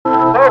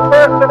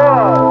first of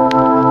all,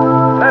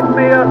 let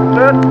me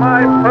assert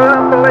my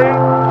firm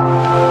belief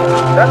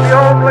that the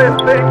only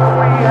thing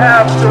we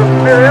have to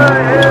fear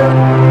is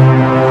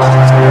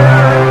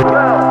fear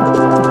itself.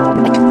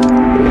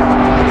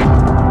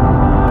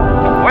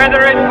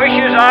 Whether it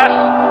wishes us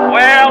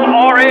well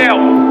or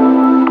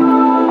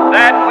ill,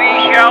 that we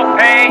shall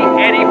pay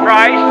any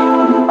price,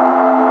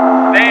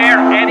 bear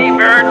any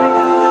burden,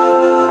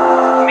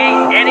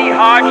 meet any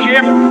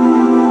hardship,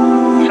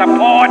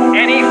 support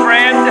any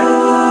friend,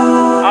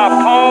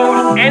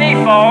 oppose any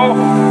foe,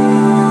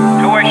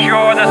 to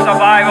assure the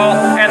survival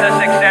and the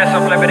success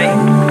of liberty.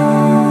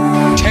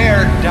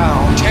 Tear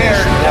down,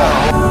 tear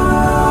down.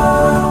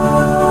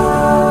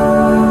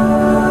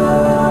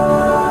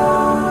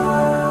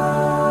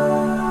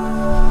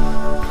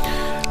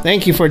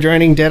 Thank you for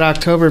joining Dead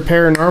October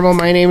Paranormal.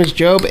 My name is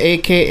Job,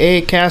 a.k.a.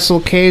 Castle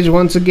Cage.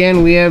 Once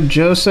again, we have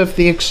Joseph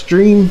the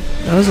Extreme.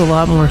 That was a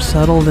lot more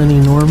subtle than he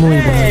normally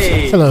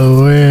does.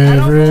 Hello,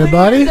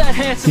 everybody.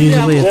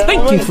 Usually a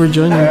thank you for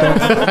joining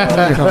Dead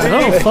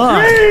Oh,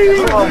 fuck.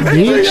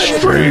 The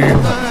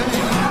Extreme.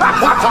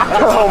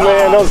 Oh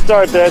man, don't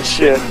start that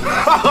shit.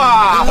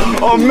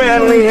 Oh,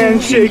 manly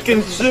handshake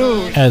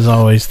ensues. As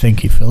always,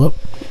 thank you, Philip.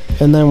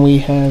 And then we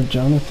have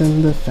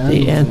Jonathan the Fan.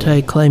 The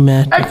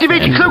anticlimactic.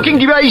 Activate your cloaking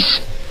device.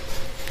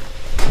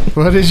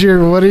 What do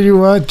you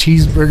want?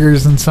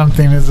 Cheeseburgers and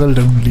something is a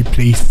lonely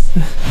place.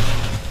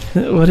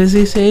 What does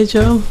he say,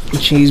 Joe?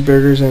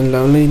 Cheeseburgers and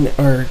lonely,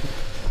 or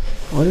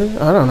what is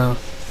it? I don't know.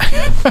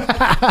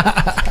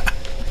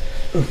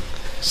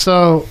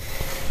 So,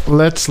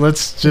 let's I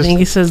just think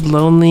he says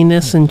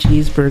loneliness and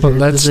cheeseburgers.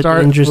 let's is a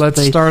dangerous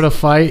place. start a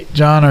fight.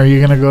 John, are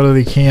you gonna go to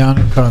the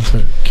Keanu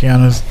concert?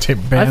 Keanu's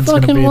band's I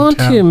gonna be fucking in want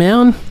town to,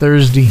 man.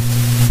 Thursday.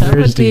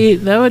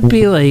 That would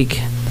be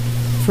like,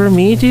 for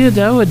me, dude,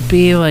 that would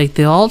be like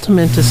the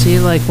ultimate to see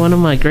like one of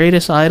my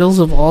greatest idols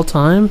of all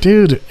time.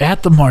 Dude,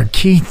 at the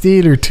Marquee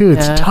Theater too.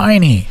 It's Yeah.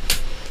 tiny.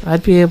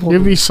 I'd be able.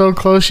 You'd be so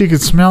close you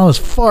could smell his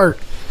fart.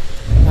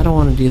 I don't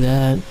want to do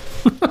that.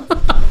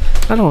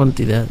 I don't want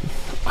to do that.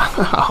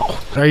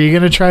 Are you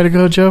gonna try to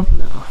go, Joe?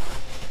 No.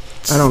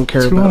 I don't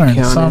care about $200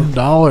 and some Keanu.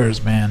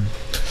 dollars, man.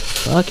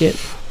 Fuck it.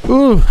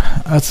 Ooh,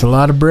 that's a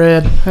lot of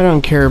bread. I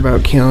don't care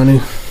about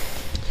Keanu.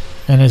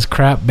 And his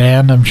crap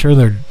band, I'm sure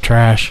they're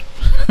trash.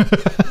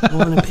 I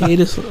want to pay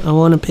to. I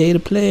want to pay to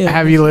play.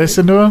 Have you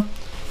listened to them?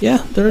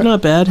 Yeah, they're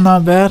not bad.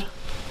 Not bad.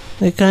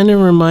 They kind of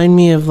remind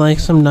me of like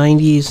some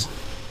 90s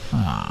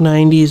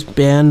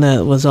band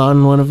that was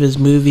on one of his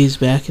movies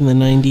back in the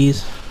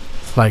 90s.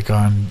 Like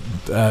on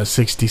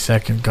 60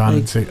 Second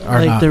Gone. Like, Or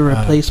like not, the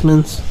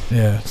Replacements.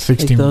 yeah,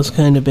 60. Like those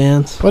kind of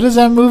bands. What is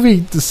that movie?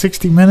 The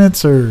 60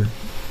 Minutes or...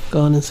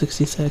 Gone in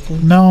 60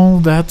 Seconds. No,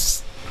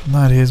 that's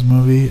not his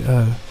movie.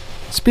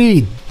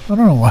 Speed. I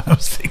don't know why I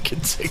was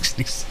thinking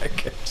 60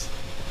 Seconds.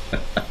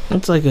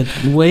 That's like a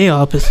way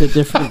opposite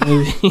different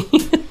movie.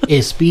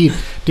 It's Speed.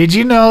 Did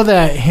you know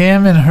that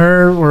him and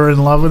her were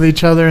in love with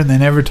each other and they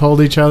never told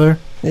each other?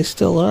 They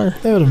still are.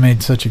 They would have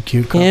made such a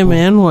cute couple. Him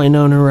and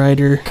Winona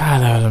Ryder.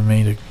 God,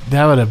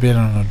 that would have been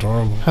an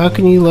adorable. How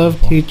can you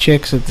love two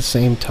chicks at the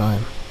same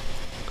time?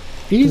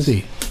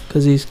 Easy.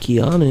 Because he's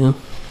Keanu.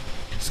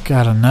 He's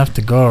got enough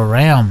to go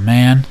around,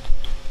 man.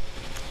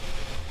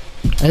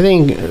 I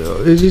think,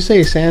 did you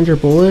say Sandra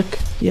Bullock?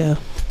 Yeah.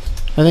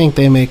 I think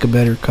they make a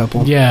better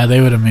couple. Yeah, they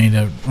would have made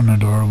an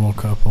adorable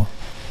couple.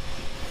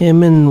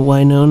 Him and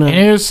Winona. And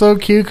it was so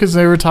cute because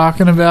they were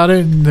talking about it,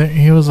 and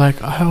he was like,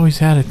 "I always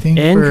had a thing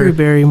and for." Drew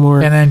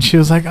Barrymore. And then she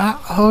was like, "I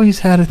always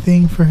had a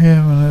thing for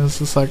him," and it was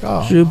just like,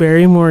 "Oh." Drew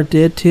Barrymore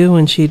did too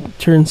when she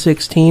turned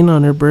 16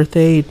 on her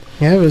birthday.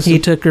 Yeah, it was He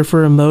took her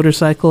for a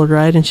motorcycle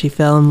ride and she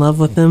fell in love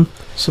with him.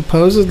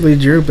 supposedly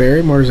Drew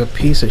Barrymore's a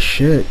piece of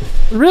shit.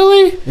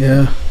 Really,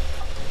 Yeah.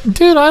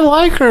 dude, I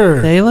like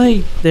her.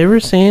 They were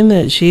saying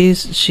that she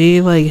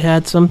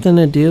had something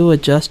to do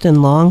with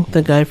Justin Long,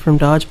 the guy from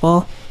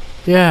Dodgeball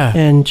Yeah,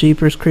 and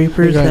Jeepers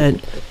Creepers.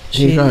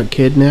 He got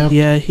kidnapped.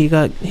 Yeah,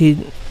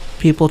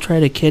 people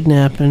tried to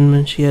kidnap him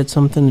and she had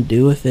something to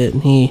do with it,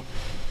 and he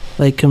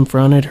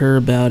confronted her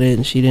about it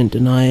and she didn't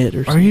deny it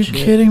or something. Are you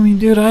kidding me,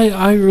 dude?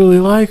 I really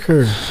like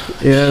her.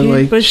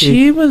 Yeah,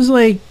 she was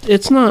like,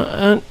 it's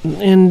not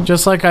and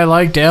Just like I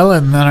liked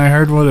Ellen, and then I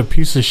heard what a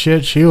piece of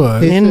shit she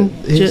was.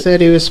 He said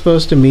he was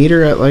supposed to meet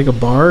her at like a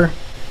bar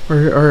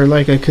or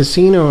like a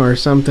casino or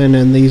something,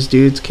 and these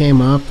dudes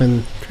came up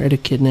and tried to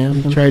kidnap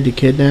him.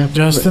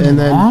 Justin and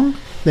then Long?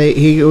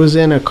 he was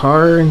in a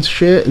car and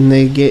shit, and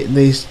they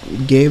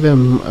gave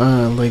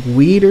him like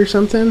weed or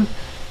something,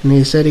 and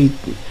he said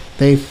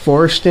they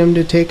forced him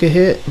to take a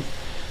hit,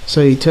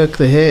 so he took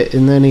the hit,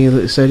 and then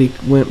he said he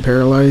went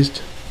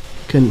paralyzed,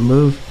 couldn't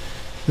move,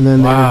 and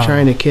then they were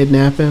trying to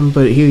kidnap him,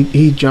 but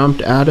he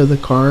jumped out of the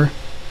car.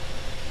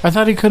 I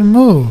thought he couldn't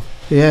move.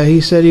 Yeah,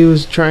 he said he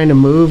was trying to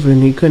move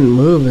and he couldn't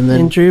move, and then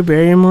In Drew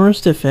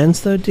Barrymore's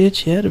defense, though, dude,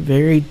 she had a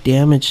very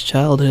damaged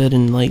childhood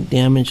and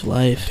damaged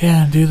life.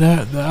 Yeah, dude,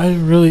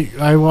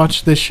 I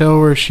watched this show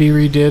where she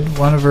redid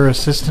one of her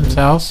assistants'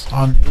 house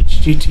on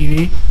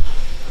HGTV.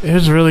 It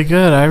was really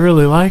good. I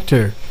really liked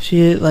her.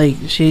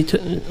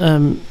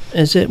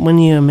 Is it when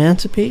you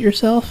emancipate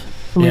yourself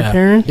from your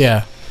parents?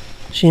 Yeah.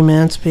 She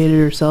emancipated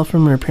herself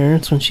from her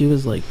parents when she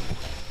was like...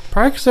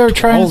 Probably because they were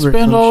trying to 12 or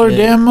spend some all her shit.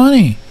 damn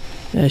money.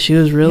 Yeah, she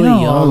was really You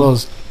know young. how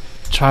those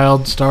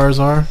child stars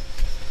are.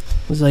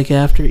 It was like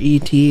after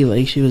E.T.,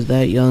 like she was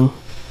that young.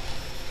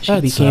 She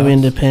That became sucks.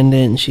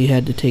 independent and she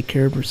had to take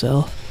care of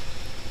herself.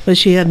 But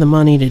she had the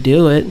money to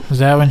do it. Was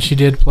that when she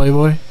did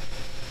Playboy?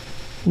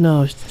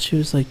 No, she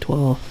was like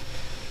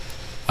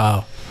 12.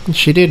 Oh.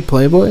 She did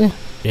Playboy?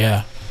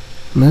 Yeah.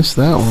 Missed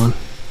that one.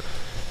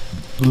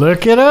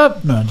 Look it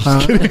up. No,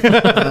 just kidding.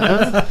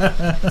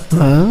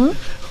 Huh?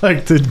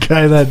 Like the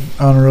guy that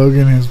on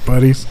Rogan, his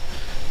buddies.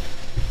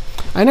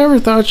 I never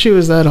thought she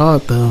was that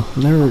hot, though.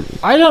 Never.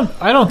 I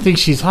don't think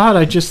she's hot.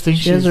 I just think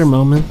She has her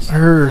moments.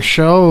 her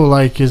show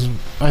like is.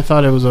 I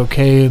thought it was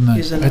okay, and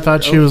She's I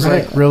thought she another was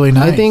Oprah. like really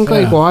nice. I think yeah.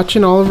 like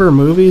watching all of her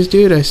movies,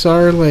 dude. I saw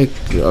her like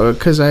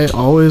because I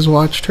always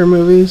watched her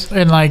movies.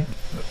 and like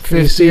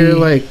You see her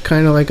like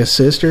kind of like a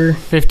sister.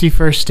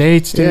 51st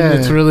Dates, dude. Yeah.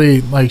 It's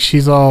really like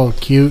she's all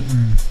cute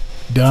and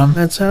dumb.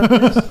 That's how it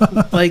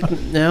is. Like,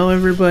 now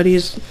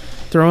everybody's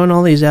throwing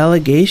all these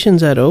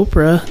allegations at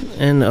Oprah,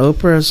 and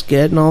Oprah's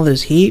getting all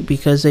this heat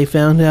because they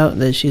found out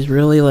that she's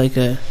really like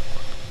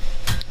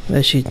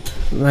that she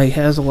like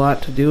has a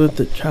lot to do with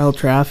the child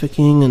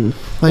trafficking and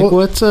Like Well,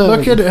 what's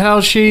Look at how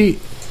she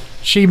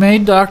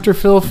made Dr.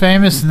 Phil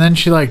famous, and then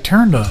she like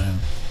turned on him.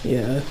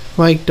 yeah.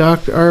 like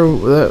Doctor?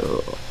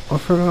 I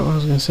forgot what I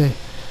was gonna say.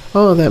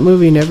 Oh, that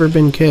movie Never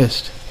Been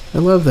Kissed. I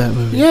love that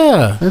movie.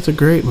 Yeah. That's a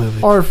great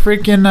movie. Or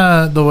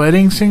freaking The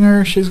Wedding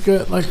Singer. She's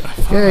good. Like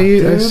Yeah, I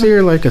dude. see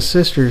her like a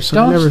sister, so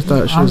I never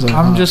thought she was that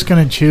I'm hot. just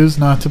gonna choose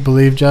not to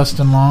believe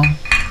Justin Long.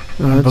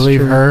 No, I that's believe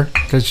true. her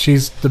because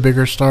she's the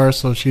bigger star,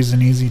 so she's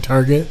an easy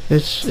target.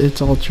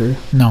 It's all true.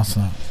 No, it's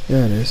not.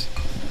 Yeah, it is.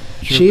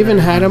 She even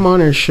had him on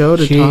her show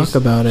to talk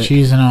about it.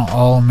 She's an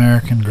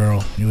all-American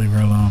girl. You leave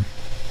her alone.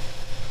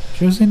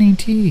 She was in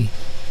E.T.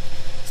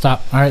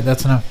 Stop. All right,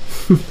 that's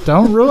enough.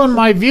 Don't ruin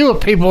my view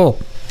of people.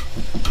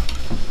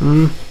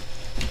 Mm.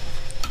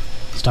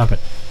 Stop it.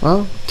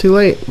 Well, too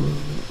late.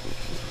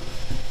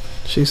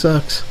 She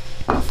sucks.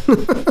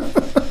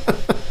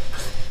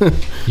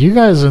 You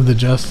guys are the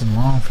Justin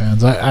Long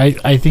fans.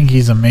 I think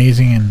he's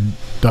amazing in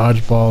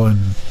Dodgeball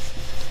and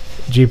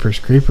Jeepers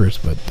Creepers,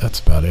 but that's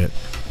about it.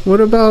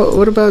 What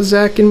about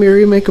Zach and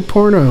Miri make a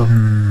porno?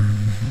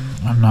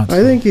 I'm not.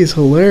 I think he's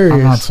hilarious.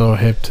 I'm not so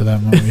hip to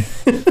that movie.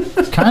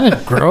 It's kind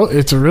of gross.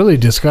 It's really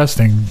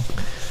disgusting.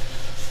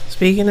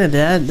 Speaking of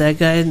that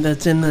guy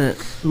that's in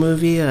the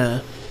movie,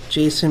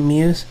 Jason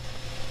Mewes,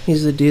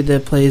 he's the dude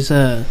that plays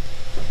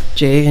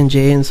Jay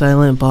and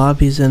Silent Bob.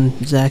 He's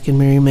in Zack and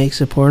Miri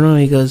Makes a Porno.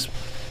 He goes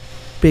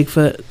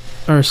Bigfoot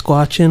or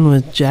Squatching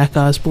with Jack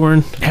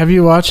Osborne. Have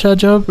you watched that,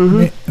 Joe?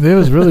 Mhm. It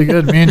was really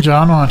good. Me and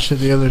John watched it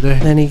the other day.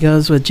 Then he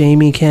goes with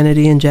Jamie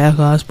Kennedy and Jack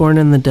Osborne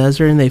in the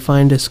desert, and they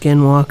find a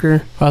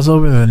skinwalker. I was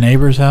over at the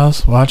neighbor's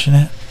house watching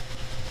it.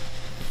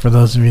 For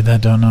those of you that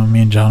don't know,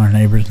 me and John are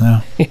neighbors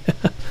now.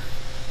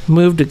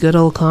 Moved to good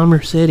old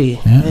Commerce City.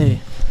 Yeah.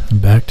 Hey,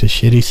 And back to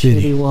Shitty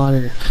City. shitty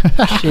water,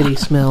 shitty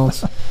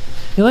smells.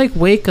 You like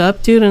wake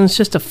up, dude, and it's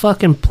just a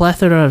fucking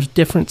plethora of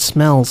different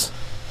smells.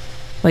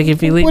 Like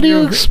if you leave What do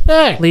you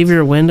expect? leave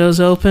your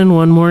windows open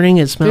one morning,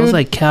 it smells Dude,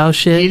 like cow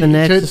shit. The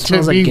next, it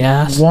smells like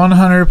gas.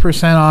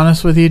 100%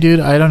 honest with you, dude,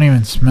 I don't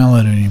even smell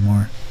it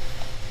anymore.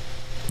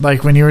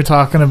 Like when you were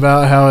talking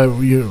about how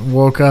you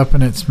woke up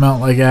and it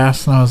smelled like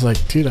ass, and I was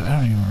like, dude,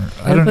 I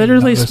don't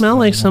literally even smell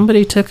like anymore.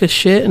 somebody took a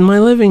shit in my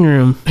living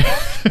room.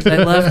 I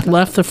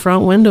left the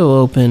front window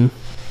open.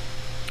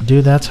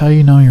 Dude, that's how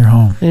you know you're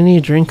home. And you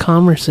drink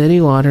Commerce City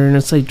water, and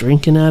it's like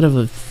drinking out of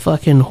a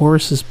fucking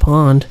horse's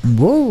pond.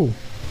 Whoa.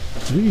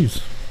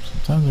 Jeez.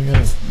 Sometimes I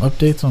get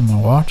updates on my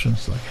watch, and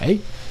it's like,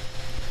 hey,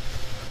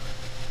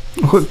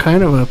 What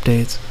kind of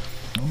updates?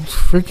 it's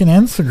freaking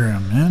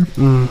Instagram,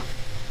 man.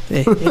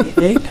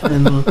 Hey,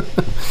 kind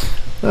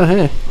of. Oh,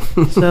 hey.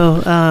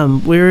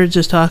 So, we were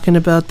just talking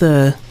about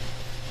the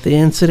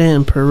incident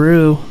in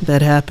Peru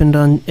that happened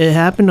on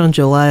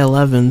July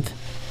 11th.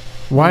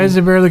 Why is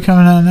it barely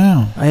coming out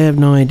now? I have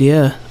no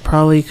idea.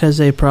 Probably because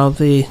they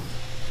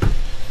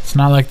It's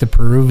not like the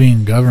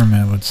Peruvian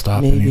government would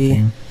stop Maybe.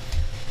 anything.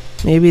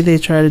 maybe they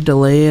try to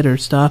delay it or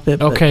stop it.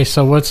 but- Okay,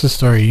 so what's the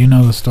story? You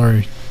know the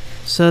story.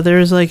 So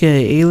there's like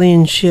a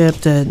alien ship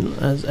that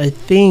I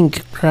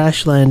think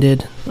crash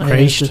landed.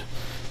 Crashed?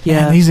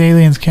 Yeah, Man, these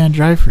aliens can't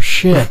drive for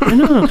shit. I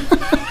know.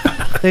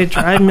 They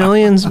drive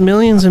millions and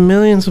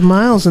millions of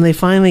miles, and they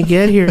finally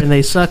get here, and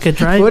they suck at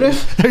driving. What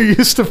if They're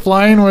used to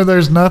flying where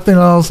there's nothing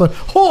else. Like,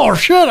 oh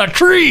shit, a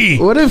tree!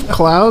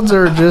 clouds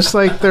are just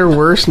like their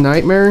worst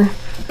nightmare?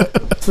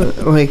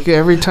 Like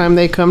every time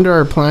they come to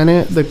our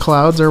planet, the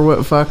clouds are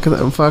what fuck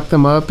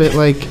them up. It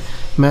like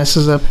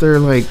messes up their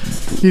like.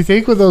 You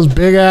think with those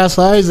big ass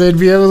eyes they'd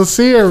be able to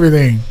see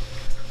everything?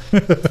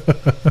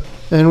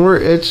 And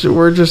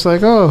we're just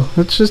like, oh,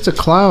 it's just a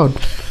cloud,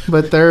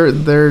 but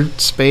their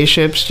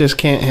spaceships just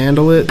can't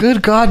handle it.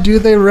 Good God,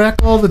 dude, they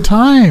wreck all the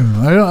time.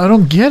 I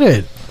don't get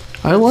it.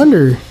 I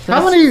wonder.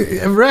 How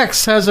many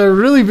wrecks has there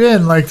really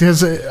been? Like,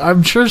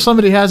 I'm sure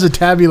somebody has a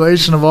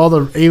tabulation of all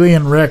the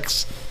alien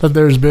wrecks that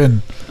there's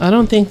been. I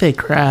don't think they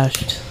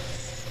crashed.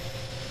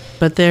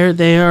 But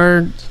they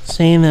are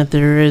saying that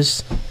there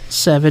is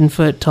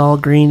 7-foot-tall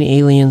green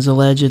aliens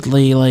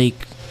allegedly,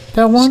 like,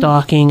 That one?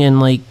 stalking and,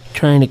 like,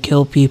 trying to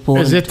kill people.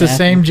 Is and it the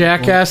same attacking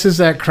people. jackasses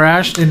that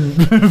crashed in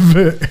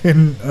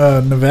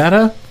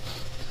Nevada?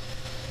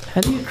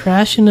 How do you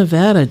crash in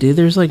Nevada, dude?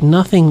 There's, like,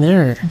 nothing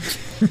there.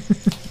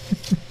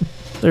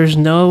 There's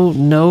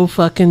no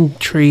fucking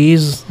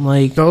trees,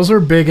 like... Those are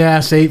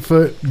big-ass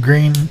 8-foot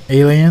green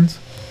aliens.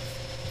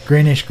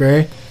 Greenish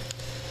gray.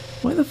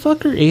 Why the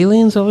fuck are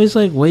aliens always,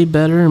 like, way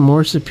better and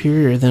more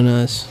superior than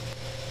us?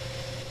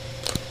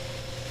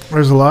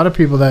 There's a lot of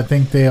people that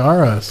think they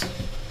are us.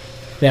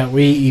 That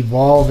we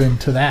evolve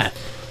into that.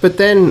 But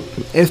then,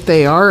 if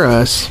they are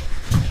us,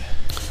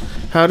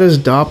 how does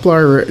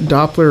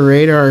Doppler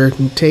radar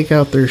take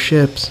out their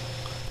ships?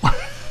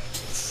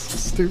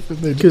 Stupid.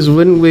 They Because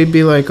wouldn't we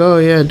be like, oh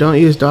yeah, don't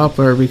use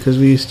Doppler because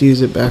we used to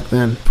use it back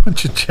then?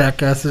 bunch of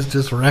jackasses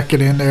just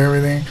wrecking into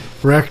everything.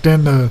 Wrecked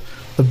into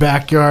the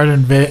backyard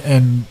in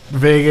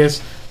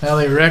Vegas. Now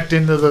they wrecked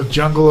into the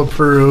jungle of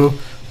Peru.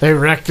 They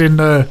wrecked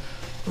into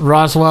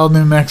Roswell,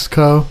 New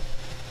Mexico.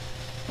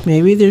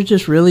 Maybe they're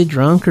just really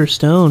drunk or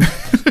stoned.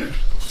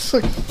 It's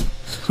like,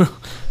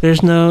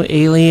 There's no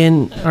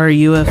alien or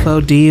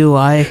UFO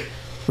DUI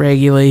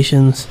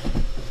regulations.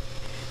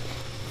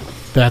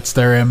 that's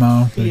their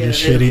MO. They're Yeah,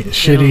 just they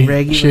don't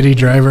regulate. shitty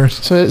drivers.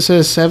 So it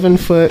says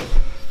 7-foot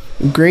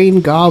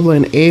green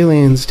goblin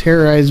aliens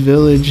terrorize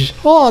village.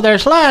 Oh,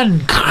 there's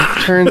land.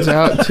 Turns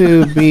out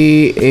to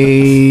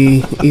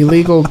be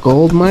illegal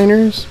gold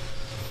miners.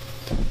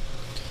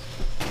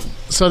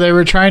 So they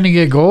were trying to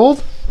get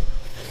gold?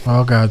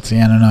 Oh god, it's the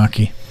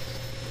Anunnaki.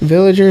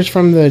 Villagers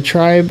from the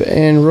tribe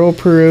in rural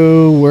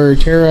Peru were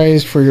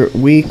terrorized for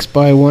weeks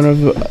by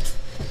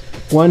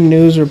one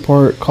news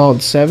report called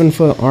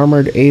 7-foot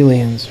armored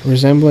aliens,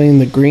 resembling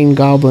the Green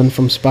Goblin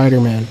from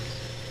Spider-Man.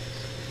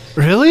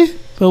 Really?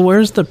 But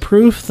where's the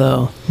proof,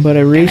 though? But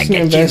a recent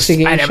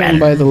investigation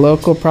by the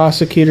local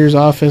prosecutor's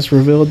office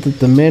revealed that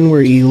the men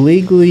were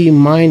illegally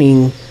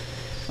mining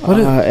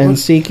and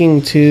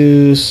seeking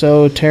to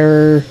sow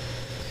terror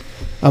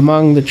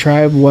among the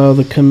tribe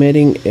while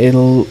committing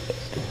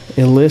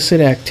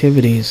illicit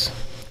activities.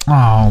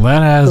 Oh,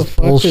 that has What the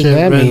fuck bullshit does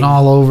that written mean?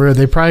 all over it.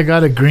 They probably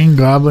got a Green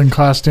Goblin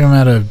costume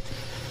at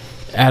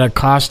a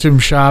costume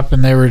shop,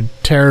 and they were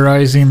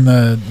terrorizing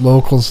the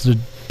locals to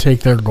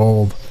take their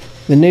gold.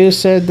 The news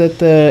said that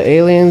the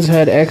aliens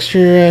had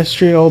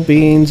extraterrestrial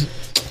beings.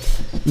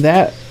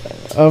 That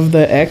of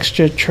the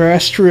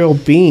extraterrestrial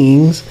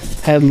beings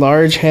had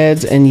large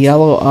heads and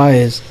yellow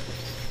eyes,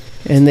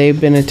 and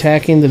they've been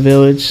attacking the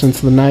village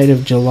since the night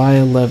of July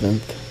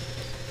 11th.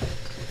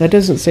 That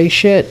doesn't say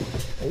shit.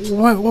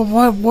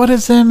 What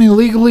does them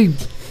illegally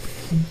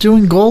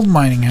doing gold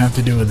mining have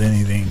to do with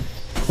anything?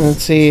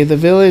 Let's see. The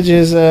village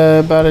is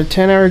about a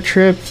 10-hour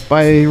trip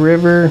by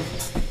river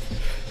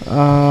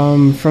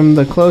from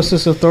the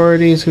closest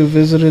authorities who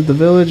visited the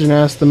village and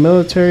asked for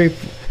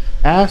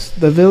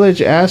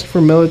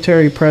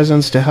military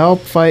presence to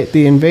help fight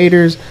the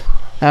invaders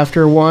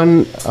after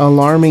one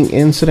alarming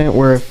incident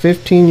where a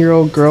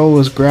 15-year-old girl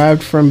was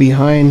grabbed from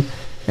behind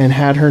and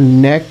had her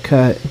neck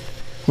cut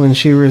when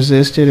she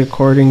resisted,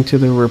 according to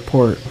the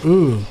report.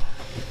 Ooh.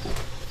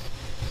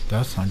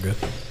 That's not good.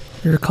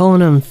 You're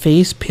calling them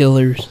face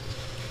peelers.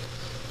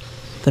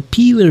 The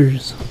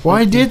peelers. Well,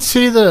 I did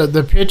see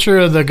the picture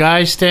of the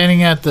guy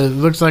standing at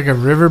looks like a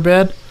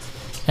riverbed,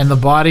 and the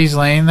body's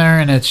laying there,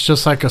 and it's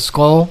just like a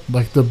skull.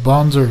 Like the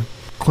bones are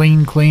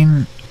clean,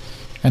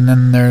 and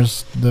then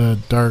there's the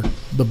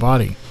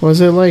body. Was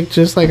it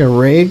just like a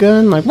ray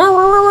gun? Like,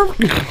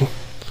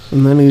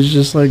 and then he's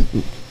just like...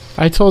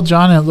 I told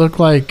John it looked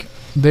like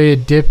they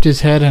had dipped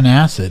his head in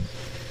acid.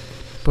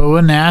 But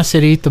wouldn't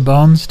acid eat the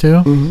bones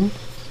too? Mm-hmm.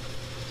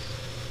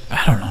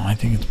 I don't know. I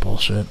think it's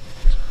bullshit.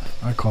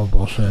 I call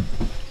bullshit.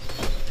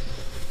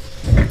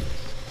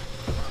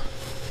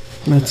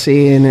 Let's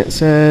see, and it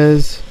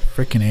says...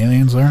 Freaking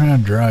aliens, learn how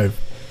to drive.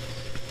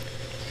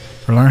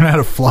 Or learn how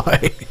to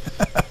fly.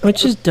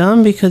 Which is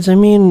dumb because, I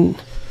mean,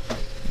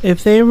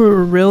 if they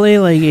were really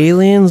like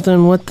aliens,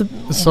 then what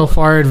the... So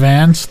far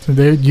advanced,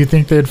 you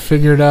think they'd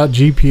figured out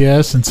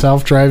GPS and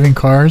self-driving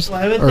cars?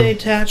 Why would Or they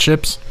attack...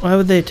 ships? Why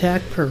would they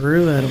attack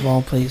Peru out of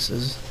all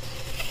places?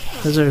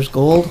 Because there's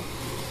gold?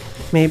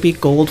 Maybe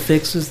gold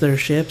fixes their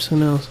ships, who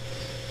knows?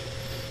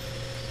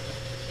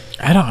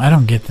 I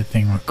don't get the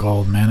thing with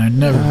gold, man. I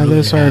never really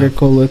this have.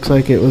 article looks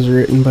like it was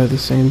written by the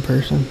same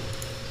person.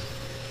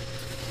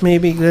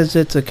 Maybe because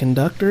it's a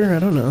conductor? I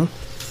don't know.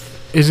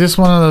 Is this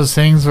one of those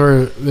things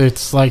where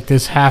it's like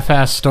this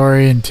half-ass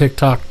story and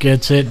TikTok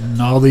gets it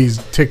and all these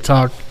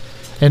TikTok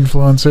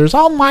influencers,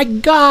 oh my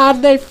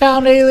god, they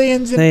found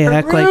aliens in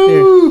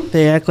Peru!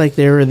 They act like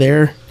they were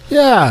there.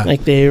 Yeah.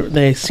 Like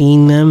they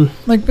seen them.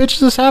 Like, bitch,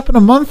 this happened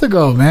a month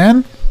ago,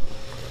 man.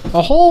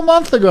 A whole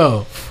month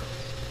ago.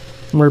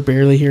 We're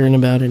barely hearing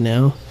about it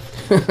now.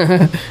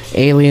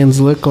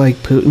 Aliens look like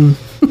Putin.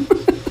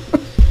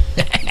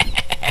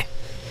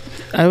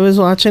 I was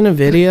watching a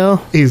video.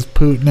 He's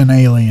Putin an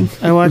alien.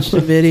 I watched a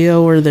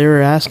video where they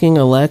were asking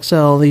Alexa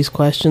all these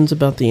questions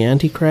about the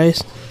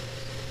Antichrist.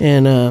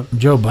 And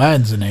Joe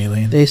Biden's an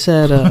alien. they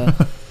said,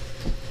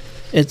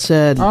 it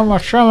said, I'm a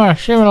sorry.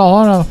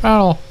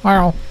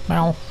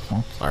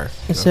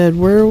 it said,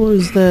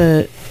 where's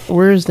the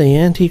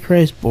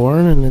Antichrist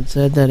born? And it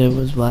said that it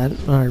was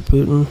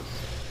Putin.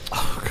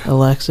 Oh, God.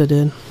 Alexa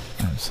did.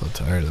 I'm so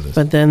tired of this.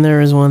 But then there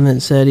was one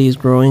that said he's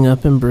growing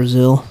up in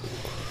Brazil.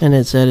 And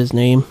it said his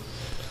name.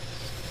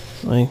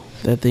 Like,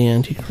 that the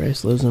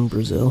Antichrist lives in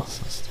Brazil.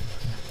 So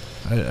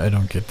stupid. I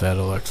don't get that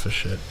Alexa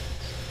shit.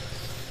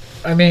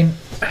 I mean,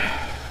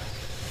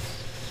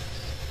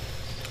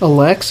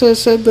 Alexa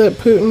said that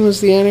Putin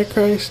was the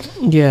Antichrist?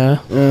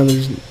 Yeah.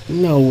 There's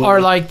no way. or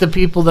like the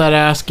people that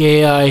ask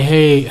AI,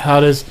 hey, how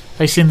does...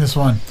 I seen this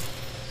one.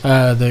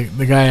 The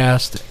guy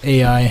asked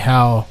AI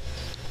how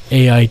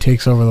AI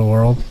takes over the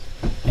world.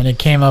 And it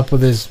came up with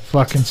this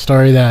fucking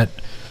story that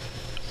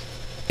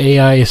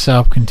AI is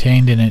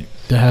self-contained and it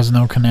has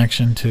no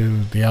connection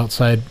to the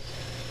outside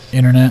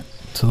internet,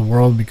 to the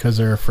world, because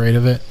they're afraid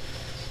of it.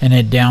 And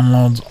it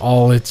downloads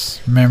all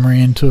its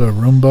memory into a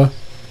Roomba.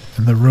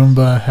 And the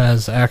Roomba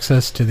has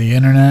access to the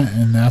internet,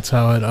 and that's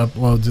how it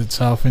uploads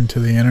itself into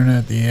the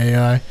internet, the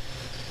AI.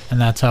 And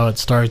that's how it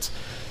starts.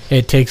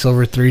 It takes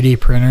over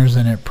 3D printers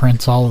and it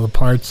prints all of the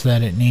parts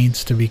that it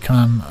needs to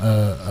become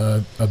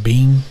a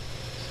being.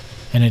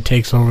 And it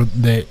takes over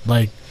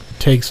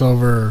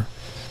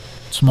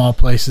small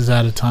places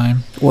at a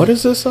time. What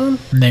is this on?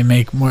 And they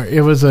make more.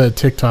 It was a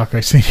TikTok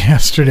I seen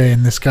yesterday,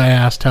 and this guy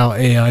asked how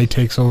AI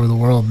takes over the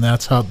world, and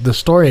that's how the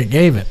story it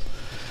gave it.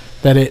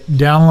 That it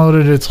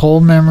downloaded its whole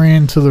memory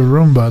into the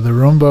Roomba. The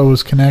Roomba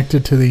was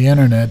connected to the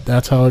internet.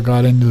 That's how it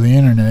got into the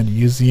internet. It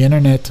used the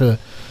internet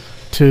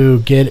to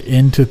get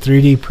into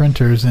 3D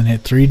printers, and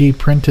it 3D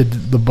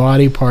printed the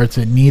body parts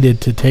it needed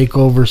to take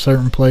over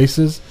certain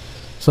places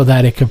so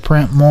that it could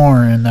print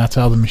more, and that's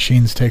how the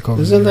machines take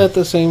over. Isn't that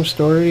the same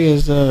story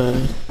as,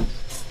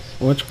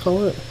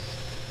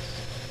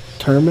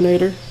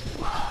 Terminator?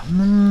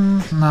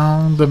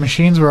 No, the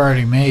machines were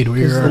already made.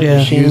 We were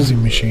already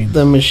using machines.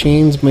 The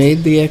machines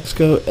made the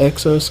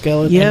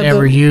exoskeleton? Yeah, and they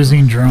were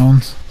using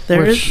drones.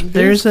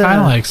 There's kind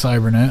of like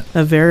Cybernet.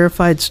 a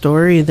verified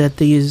story that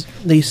these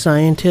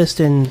scientists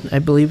in, I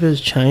believe it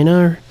was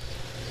China,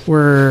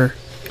 were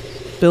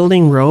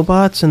building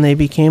robots, and they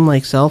became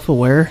like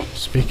self-aware,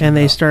 and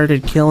they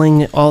started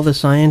killing all the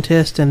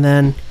scientists, and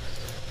then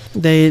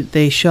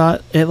they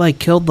shot it, like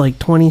killed like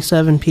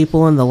 27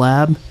 people in the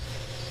lab.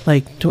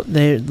 Like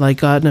they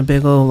like got in a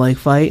big old like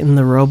fight, and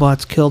the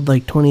robots killed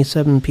like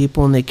 27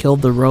 people, and they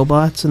killed the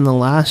robots. And the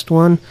last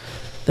one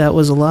that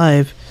was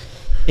alive,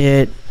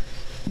 it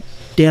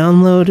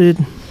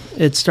downloaded.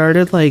 It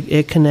started like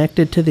it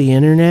connected to the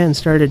internet and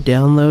started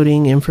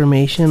downloading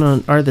information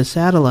on the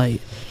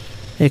satellite.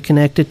 It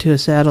connected to a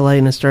satellite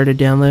and it started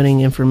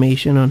downloading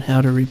information on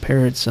how to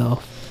repair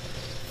itself,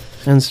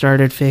 and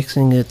started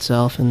fixing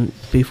itself, and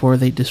before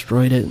they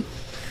destroyed it.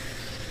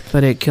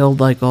 But it killed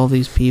like all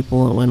these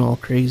people. It went all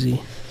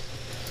crazy.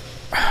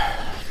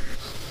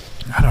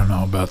 I don't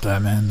know about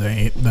that, man.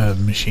 The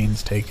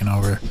machines taking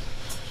over.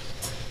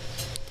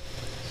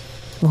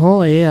 The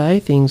whole AI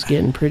thing's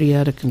getting pretty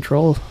out of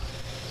control.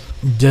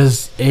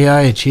 Does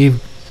AI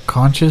achieve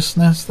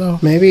consciousness, though?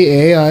 Maybe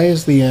AI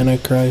is the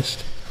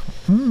Antichrist.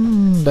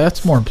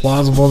 That's more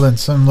plausible than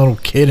some little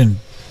kid in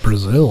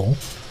Brazil.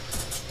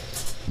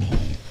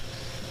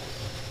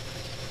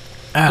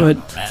 I don't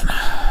know, man.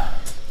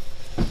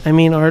 I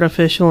mean,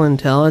 artificial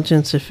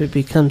intelligence, if it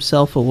becomes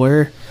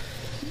self-aware,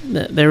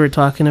 they were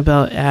talking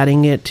about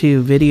adding it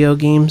to video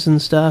games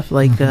and stuff.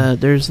 Like,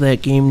 there's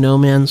that game No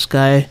Man's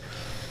Sky.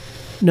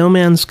 No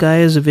Man's Sky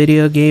is a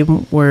video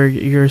game where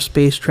you're a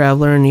space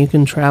traveler and you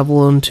can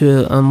travel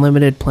into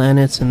unlimited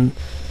planets, and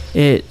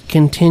it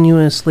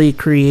continuously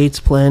creates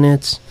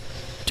planets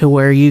to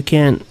where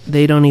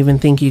they don't even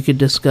think you could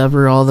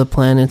discover all the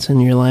planets in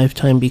your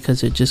lifetime,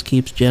 because it just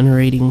keeps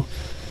generating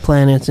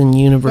planets and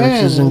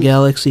universes and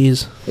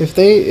galaxies. If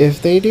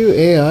they do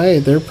AI,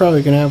 they're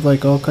probably gonna have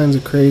like all kinds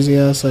of crazy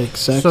ass like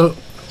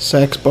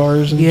sex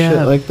bars and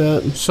shit like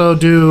that.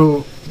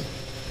 So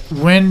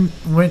when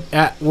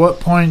at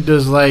what point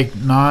does like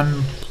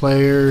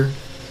non-player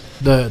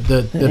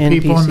the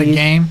people in the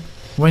game,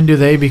 when do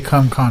they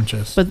become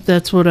conscious? But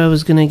that's what I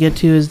was gonna get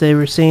to, is they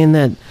were saying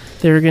that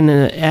they're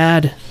gonna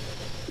add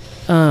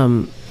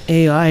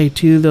AI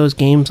to those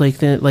games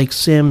like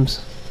Sims.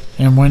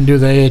 And when do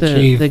they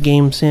achieve the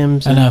game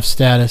Sims enough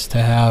status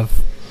to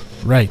have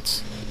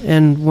rights?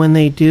 And when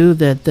they do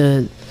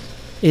that,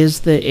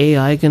 is the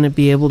AI going to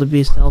be able to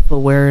be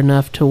self-aware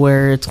enough to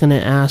where it's going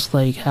to ask,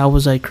 like, how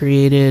was I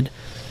created?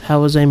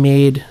 How was I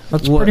made?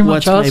 That's pretty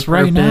much us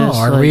right now.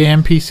 Are we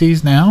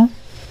NPCs now?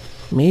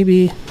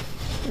 Maybe.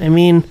 I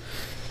mean,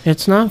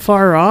 it's not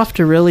far off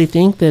to really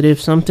think that if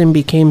something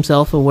became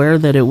self-aware,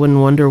 that it wouldn't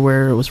wonder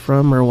where it was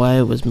from or why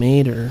it was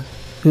made or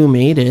who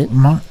made it.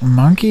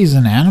 Monkeys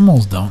and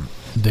animals don't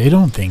They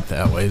don't think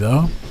that way,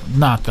 though.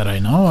 Not that I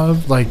know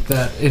of. Like,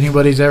 that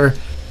anybody's ever...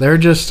 They're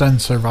just in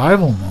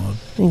survival mode.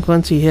 I think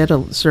once you hit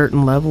a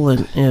certain level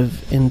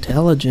of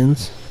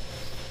intelligence...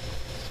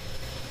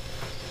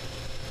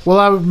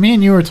 Well, me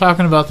and you were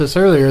talking about this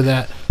earlier,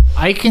 that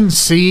I can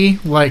see,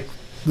 like,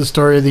 the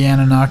story of the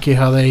Anunnaki,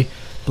 how they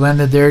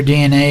blended their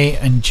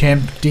DNA and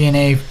chimp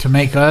DNA to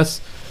make us.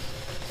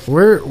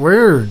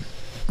 We're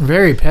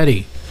very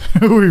petty.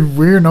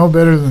 We're no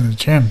better than the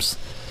chimps.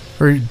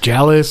 We're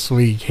jealous.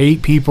 We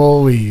hate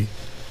people. We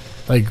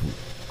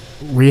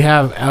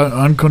have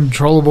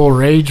uncontrollable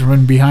rage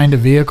when behind a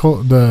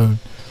vehicle, the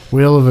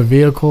wheel of a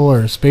vehicle or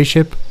a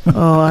spaceship.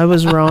 Oh, I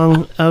was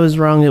wrong.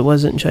 It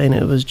wasn't China.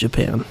 It was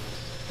Japan.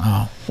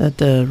 Oh. That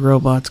the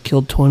robots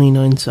killed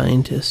 29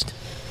 scientists.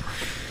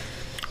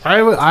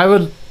 I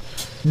would.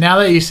 Now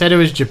that you said it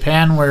was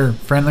Japan, we're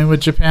friendly with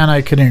Japan.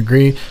 I couldn't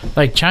agree.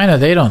 Like China,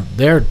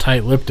 they're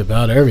tight-lipped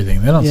about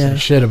everything. They don't say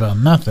shit about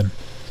nothing.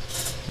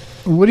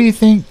 What do you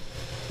think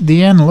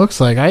the end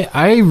looks like?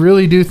 I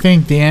really do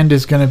think the end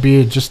is going to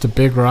be just a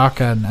big rock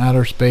out in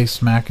outer space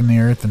smacking the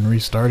earth and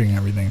restarting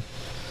everything.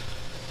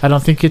 I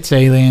don't think it's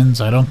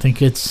aliens. I don't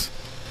think it's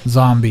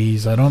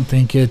zombies. I don't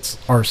think it's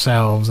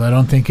ourselves. I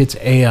don't think it's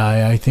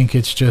AI. I think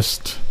it's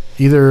just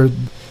either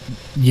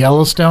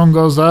Yellowstone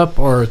goes up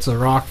or it's a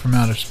rock from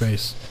outer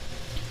space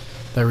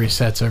that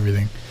resets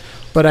everything.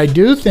 But I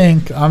do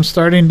think I'm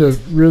starting to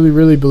really,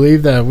 really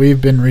believe that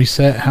we've been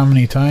reset how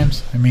many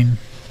times? I mean,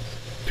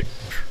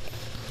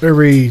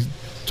 every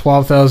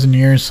 12,000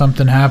 years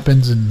something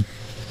happens,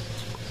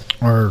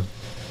 or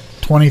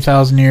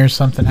 20,000 years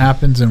something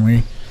happens,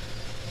 and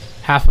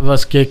half of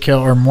us get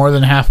killed, or more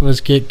than half of us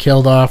get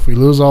killed off. We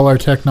lose all our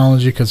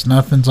technology because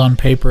nothing's on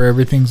paper.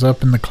 Everything's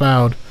up in the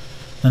cloud.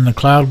 Then the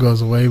cloud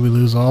goes away. We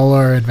lose all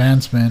our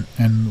advancement,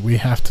 and we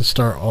have to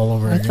start all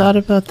over again. I thought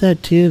about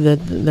that too.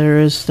 That there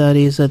is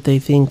studies that they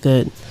think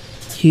that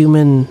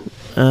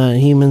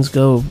humans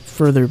go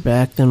further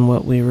back than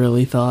what we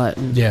really thought.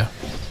 Yeah.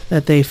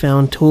 That they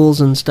found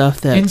tools and stuff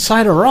that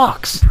inside of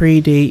rocks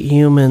predate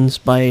humans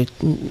by.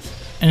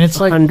 And it's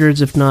like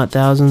hundreds, if not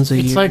thousands, of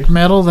years. It's like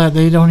metal that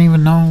they don't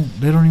even know.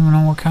 They don't even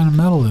know what kind of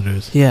metal it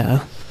is.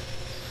 Yeah,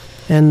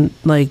 and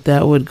like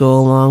that would go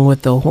along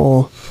with the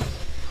whole,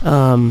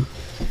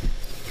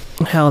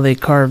 how they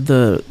carved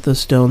the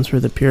stones for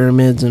the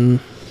pyramids and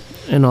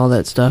all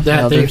that stuff.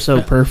 How they're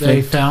so perfect.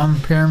 They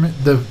found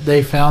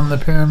They found the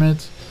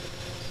pyramids.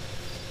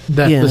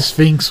 That the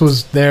Sphinx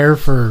was there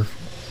for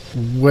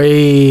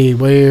way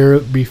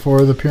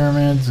before the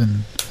pyramids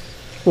and.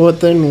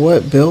 What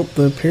built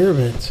the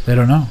pyramids? They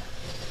don't know.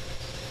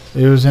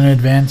 It was an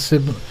advanced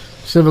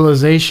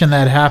civilization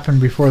that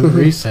happened before the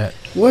reset.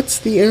 What's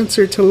the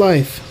answer to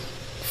life?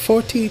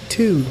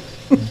 42.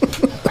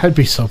 I'd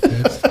be so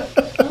pissed.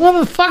 What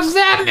the fuck does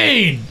that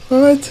mean?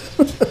 What?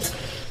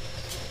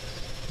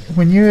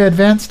 When you're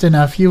advanced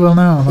enough, you will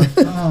know. Like,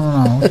 I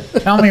don't know.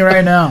 Tell me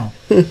right now.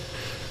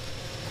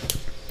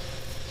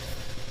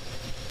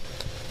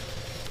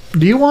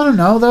 Do you want to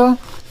know, though?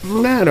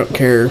 Nah, I don't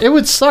care. It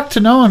would suck to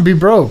know and be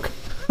broke.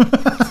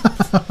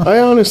 I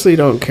honestly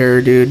don't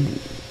care, dude.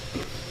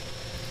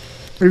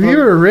 If you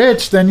were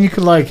rich, then you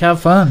could, like,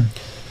 have fun.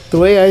 The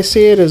way I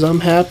see it is I'm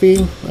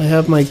happy. I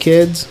have my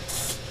kids.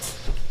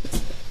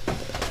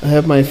 I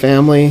have my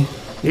family.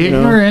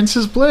 Ignorance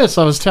is bliss.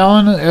 I was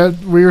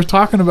we were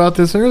talking about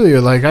this earlier.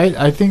 Like,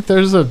 I think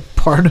there's a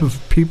part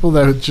of people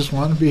that just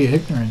want to be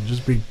ignorant,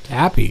 just be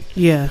happy.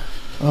 Yeah.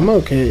 I'm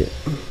okay.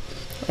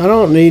 I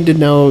don't need to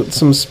know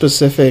some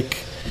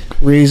specific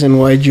reason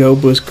why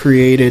Job was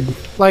created.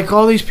 Like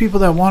all these people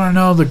that want to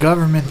know the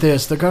government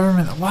this, the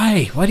government...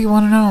 Why? Why do you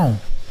want to know?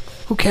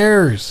 Who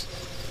cares?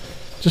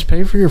 Just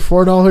pay for your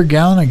 $4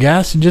 gallon of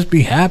gas and just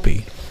be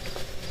happy.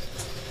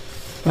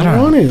 I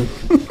don't want to.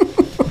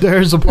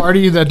 There's a part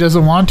of you that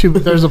doesn't want to,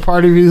 but there's a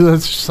part of you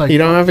that's just like... You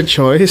don't have a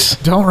choice.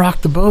 Don't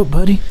rock the boat,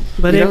 buddy.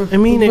 But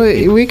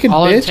we could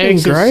bitch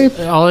and gripe.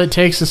 All it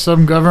takes is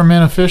some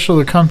government official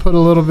to come put a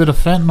little bit of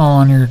fentanyl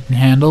on your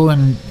handle,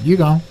 and you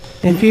go.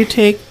 If you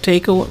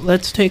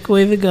let's take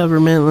away the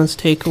government, let's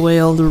take away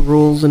all the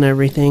rules and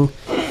everything.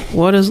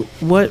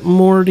 What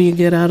more do you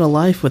get out of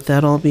life with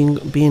that all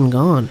being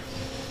gone?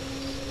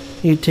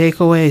 You take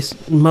away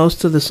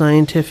most of the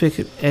scientific...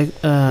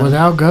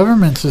 without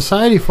government,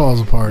 society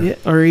falls apart. Yeah,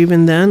 or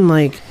even then,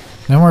 like...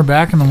 Then we're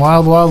back in the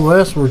wild, wild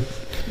west.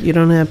 You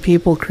don't have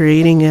people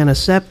creating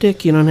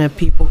antiseptic. You don't have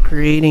people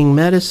creating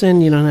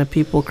medicine. You don't have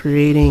people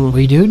creating...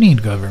 We do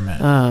need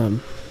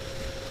government.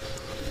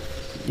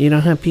 You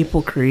don't have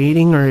people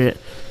creating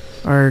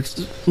our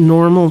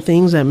normal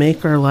things that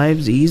make our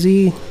lives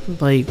easy.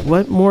 Like,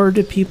 what more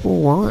do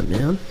people want,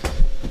 man?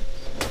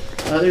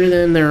 Other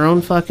than their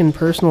own fucking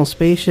personal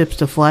spaceships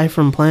to fly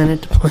from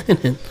planet to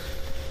planet.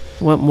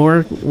 What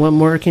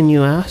more can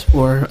you ask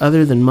for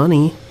other than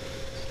money?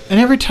 And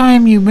every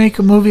time you make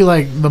a movie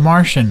like The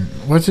Martian,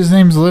 what's his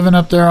name's living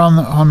up there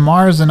on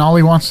Mars, and all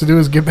he wants to do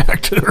is get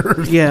back to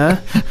Earth.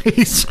 Yeah.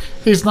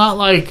 He's not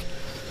like...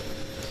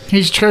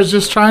 He's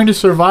just trying to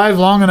survive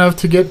long enough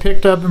to get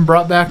picked up and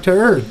brought back to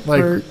Earth.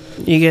 Like,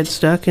 you get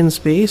stuck in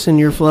space and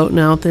you're floating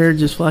out there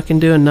just fucking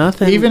doing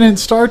nothing. Even in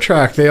Star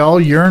Trek, they all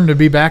yearn to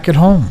be back at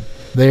home.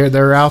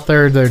 They're out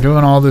there. They're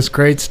doing all this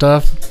great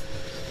stuff.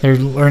 They're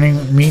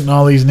meeting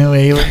all these new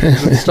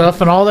aliens and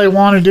stuff. And all they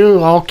want to do,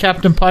 all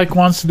Captain Pike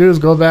wants to do, is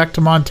go back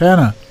to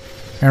Montana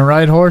and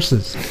ride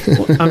horses.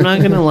 I'm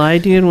not gonna lie,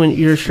 dude. When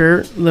your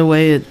shirt, the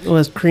way it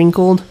was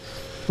crinkled,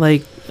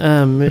 like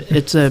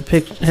it's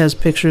has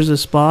pictures of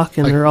Spock,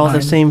 and Like they're all the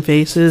mine. same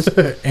faces.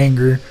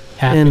 Anger,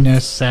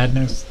 happiness,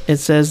 sadness. It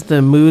says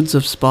the moods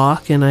of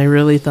Spock, and I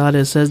really thought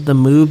it says the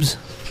moobs,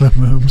 The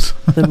moobs.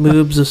 the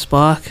moobs of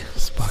Spock.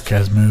 Spock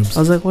has moobs.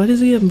 I was like, why does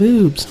he have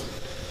boobs?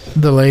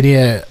 The lady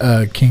at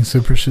King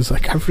Super, she's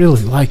like, I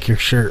really like your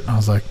shirt. And I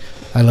was like,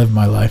 I live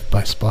my life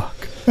by Spock.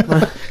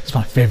 It's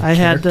my favorite I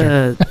had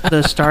character.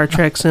 the Star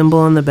Trek symbol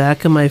on the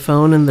back of my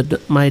phone, and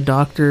my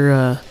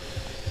doctor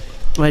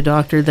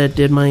that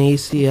did my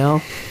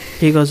ACL,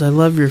 he goes, I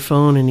love your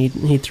phone, and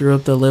he threw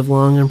up the live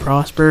long and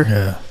prosper.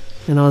 Yeah.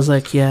 And I was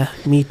like, yeah,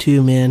 me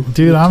too, man.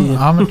 Dude, Me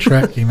I'm too. a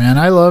Trekkie, man.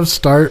 I love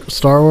Star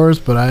Wars,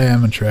 but I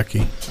am a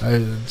Trekkie.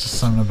 Just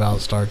something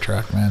about Star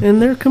Trek, man.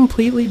 And they're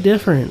completely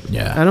different.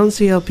 Yeah. I don't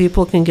see how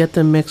people can get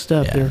them mixed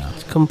up. Yeah, They're no.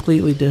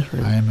 completely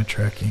different. I am a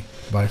Trekkie,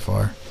 by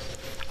far.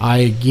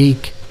 I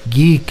geek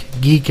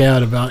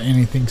out about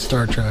anything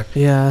Star Trek.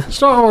 Yeah.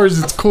 Star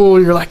Wars, it's cool.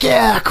 You're like,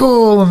 yeah,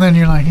 cool. And then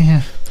you're like,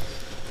 yeah,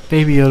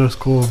 Baby Yoda's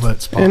cool, but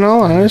Spock. In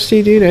all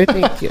honesty, dude, I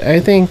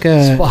think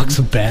Spock's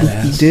a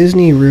badass.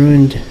 Disney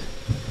ruined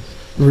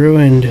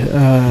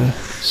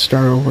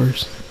Star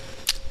Wars.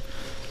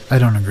 I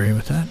don't agree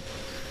with that,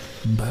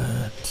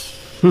 but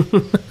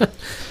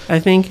I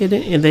think they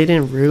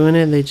didn't ruin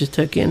it. They just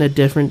took it in a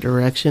different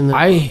direction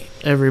than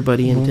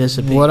everybody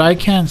anticipated. what I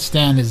can't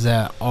stand is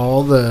that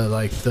all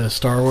the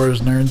Star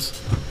Wars nerds.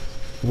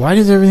 Why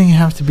does everything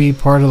have to be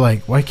part of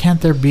why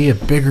can't there be a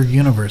bigger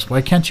universe?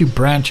 Why can't you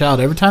branch out?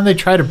 Every time they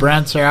try to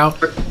branch out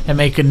and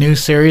make a new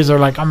series, they're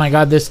like, oh my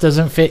god, this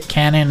doesn't fit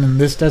canon and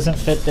this doesn't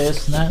fit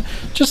this and that.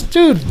 Just,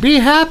 dude, be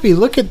happy.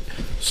 Look at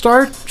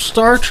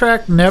Star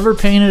Trek never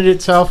painted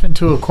itself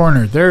into a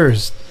corner.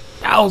 There's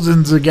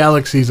thousands of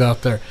galaxies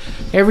out there.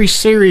 Every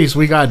series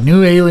we got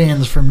new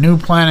aliens from new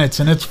planets,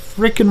 and it's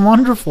freaking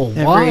wonderful.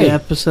 Why? Every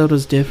episode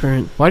was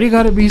different. Why do you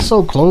got to be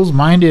so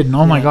close-minded and,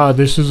 oh my god,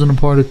 this isn't a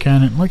part of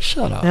canon? Like,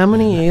 shut up. How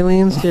many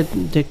aliens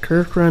did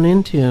Kirk run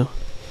into?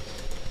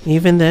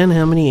 Even then,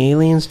 how many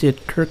aliens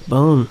did Kirk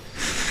bone?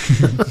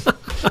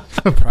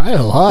 Probably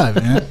a lot,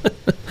 man.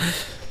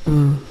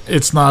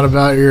 It's not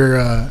about your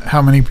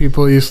how many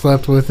people you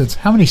slept with. It's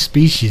how many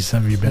species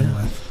have you been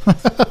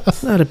with.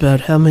 It's not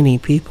about how many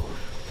people.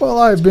 Well,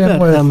 I've It's been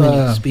about with. how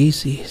many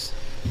species.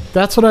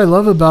 That's what I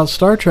love about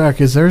Star Trek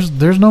is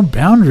there's no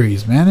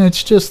boundaries, man.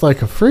 It's just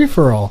like a free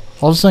for all.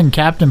 All of a sudden,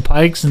 Captain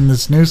Pike's in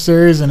this new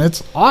series, and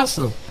it's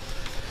awesome.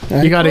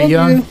 You got a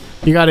young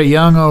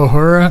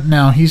Uhura.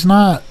 Now he's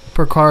not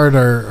Picard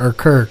or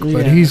Kirk, but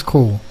Yeah. he's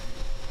cool.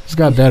 He's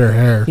got better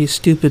hair. You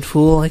stupid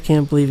fool. I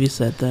can't believe you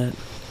said that.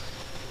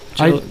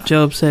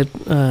 Job said,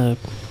 what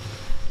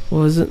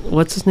was it?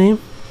 What's his name?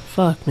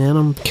 Fuck,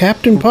 man.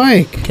 Captain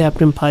Pike.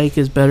 Captain Pike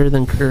is better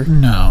than Kirk.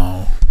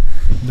 No,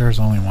 there's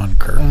only one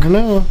Kirk. I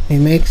know. He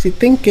makes you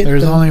think it.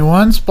 There's though. only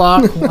one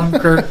Spock, one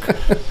Kirk.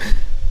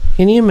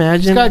 Can you He's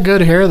imagine? got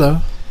good hair though.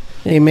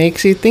 He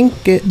makes you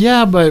think it.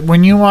 Yeah, but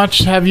when you watch,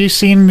 have you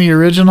seen the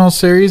original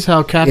series?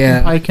 How Captain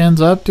Yeah. Pike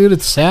ends up, dude?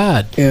 It's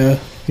sad. Yeah.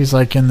 He's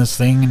like in this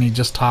thing and he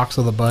just talks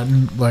with a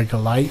button like a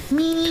light.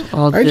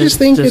 I just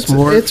think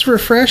it's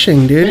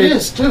refreshing, dude.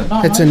 dude.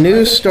 No, It's a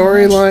new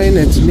storyline.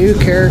 It's new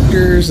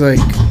characters. Like,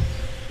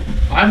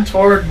 I'm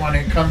torn when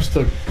it comes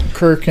to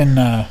Kirk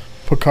and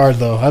Picard,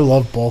 though. I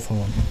love both of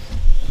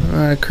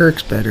them.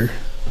 Kirk's better.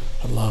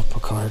 I love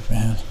Picard,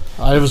 man.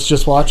 I was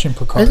just watching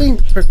Picard. I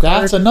think Picard.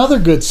 That's another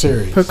good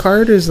series.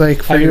 Picard is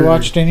like. Have you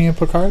watched any of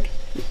Picard?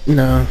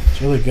 No.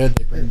 It's really good.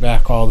 They bring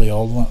back all the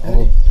old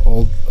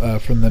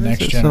from the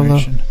next it so low?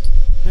 generation.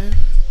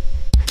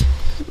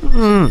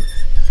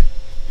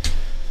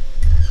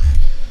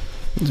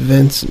 It's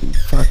Vince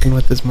fucking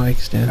with his mic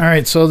stand. All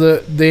right, so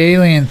the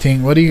alien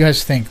thing. What do you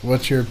guys think?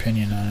 What's your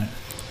opinion on it?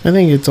 I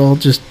think it's all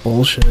just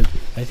bullshit.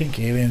 I think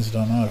aliens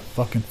don't know how to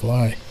fucking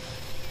fly.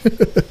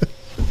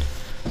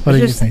 What do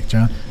you think,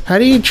 John? How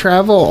do you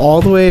travel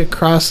all the way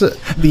across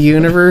the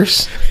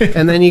universe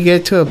and then you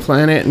get to a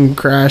planet and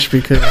crash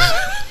because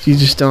you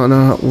just don't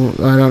know?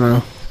 I don't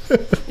know.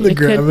 The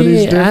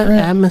gravity's different.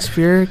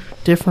 Atmospheric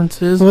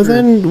differences. Well, or-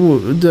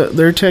 then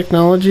their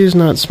technology is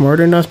not smart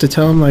enough to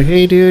tell them, like,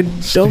 hey, dude,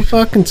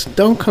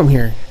 don't come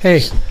here.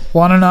 Hey,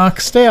 wanna knock?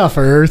 Stay off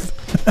of Earth.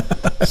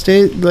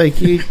 Stay, like,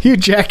 You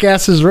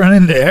jackasses run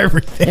into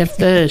everything. if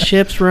the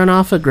ships run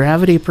off of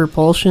gravity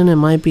propulsion, it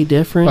might be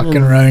different. Fucking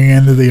and running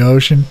into the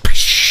ocean.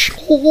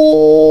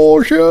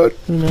 Oh shit!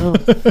 who knows?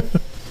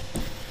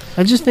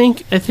 I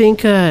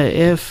think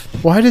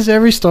if Why does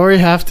every story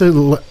have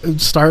to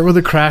start with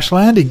a crash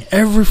landing?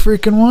 Every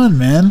freaking one,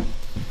 man.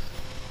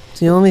 it's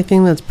the only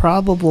thing that's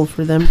probable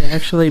for them to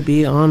actually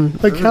be on.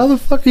 Like, Earth. how the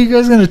fuck are you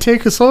guys gonna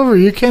take us over?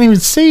 You can't even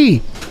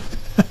see.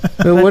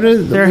 But what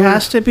is There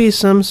has to be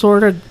some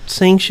sort of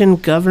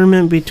sanctioned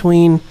government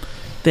between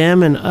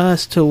them and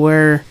us to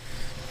where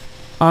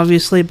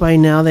obviously by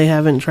now they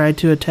haven't tried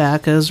to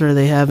attack us or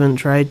they haven't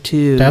tried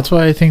to. That's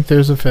why I think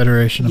there's a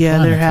Federation of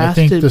Planets. There has I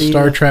think to the be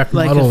Star Trek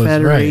like model a is right.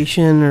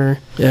 federation or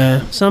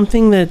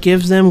something that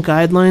gives them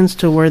guidelines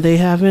to where they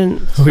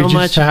haven't We so just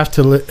much. have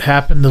to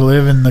happen to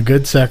live in the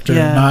good sector,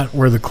 not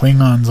where the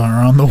Klingons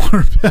are on the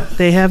warpath.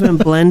 They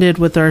haven't blended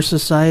with our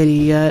society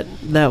yet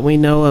that we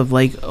know of,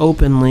 like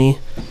openly,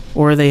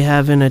 or they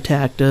haven't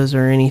attacked us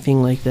or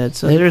anything like that.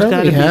 So there's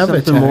got to be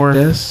something more.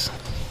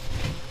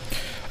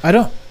 I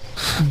don't.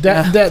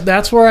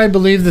 That's where I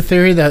believe the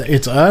theory that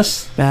it's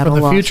us Battle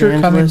from the Los future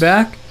coming Angeles.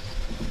 back,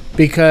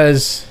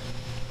 because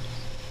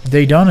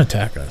they don't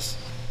attack us.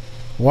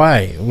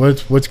 Why?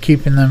 What's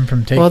keeping them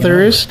from taking? Well, there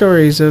over? is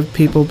stories of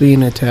people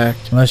being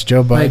attacked. Unless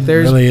Joe Biden Like,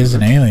 really is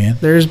an alien.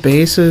 There's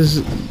bases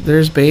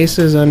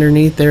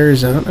underneath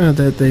Arizona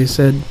that they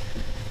said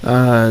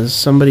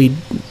somebody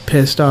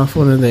pissed off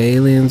one of the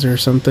aliens or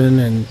something,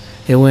 and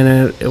it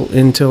went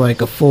into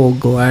like a full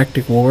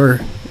galactic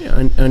war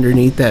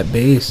underneath that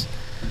base.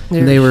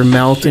 And they were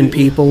melting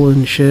people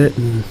and shit,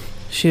 and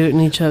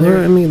shooting each other.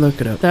 let me look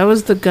it up. That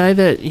was the guy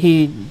that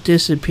he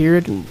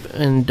disappeared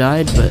and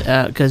died,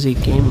 but because he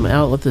came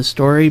out with the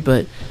story,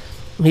 but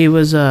he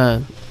was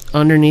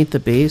underneath the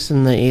base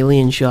and the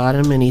alien shot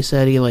him, and he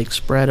said he like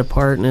spread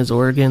apart in his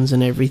organs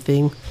and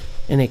everything,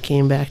 and it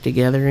came back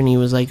together, and he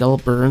was like all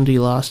burned. He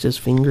lost his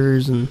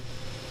fingers and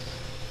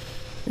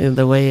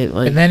the way it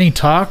like. And then he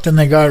talked, and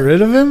they got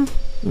rid of him.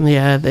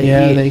 Yeah,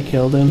 they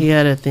killed him. He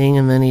had a thing,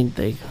 and then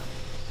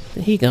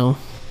he go.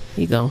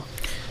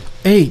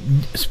 Hey,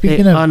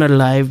 speaking They of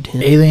unalived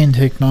him. alien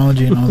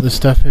technology and all this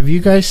stuff, have you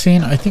guys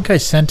seen? I think I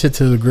sent it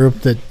to the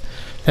group that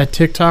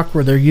TikTok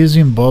where they're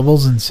using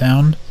bubbles and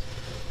sound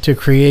to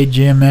create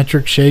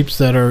geometric shapes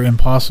that are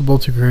impossible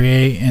to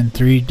create in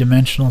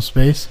 3-dimensional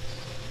space.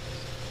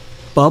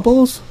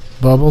 Bubbles?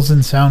 Bubbles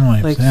and sound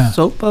waves. Like yeah.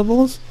 soap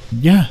bubbles?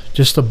 Yeah,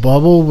 just a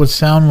bubble with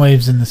sound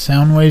waves, and the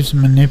sound waves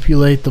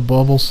manipulate the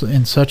bubbles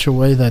in such a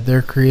way that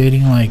they're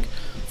creating like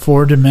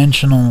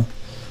 4-dimensional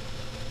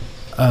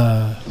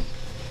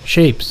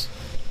shapes,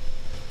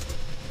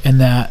 and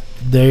that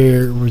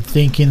they were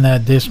thinking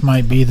that this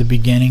might be the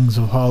beginnings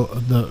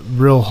of the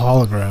real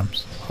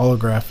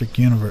holographic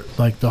universe,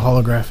 like the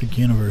holographic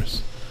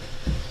universe.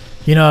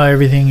 You know,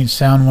 everything is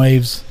sound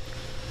waves,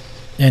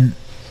 and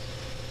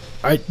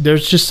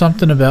there's just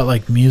something about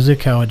like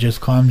music, how it just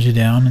calms you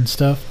down and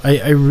stuff.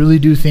 I really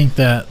do think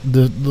that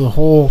the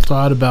whole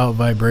thought about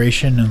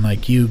vibration and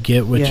like you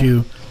get what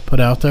you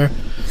put out there.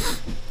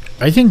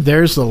 I think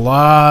there's a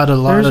lot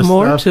There's of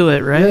more stuff. to it,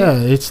 right? Yeah,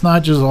 it's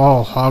not just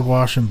all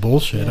hogwash and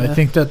bullshit. Yeah. I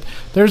think that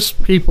there's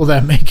people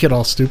that make it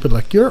all stupid,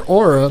 like your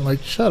aura.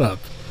 Like, shut up.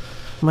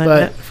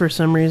 For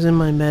some reason,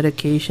 my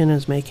medication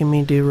is making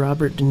me do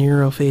Robert De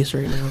Niro face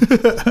right now.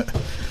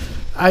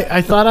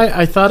 I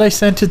thought I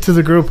sent it to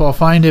the group. I'll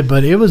find it,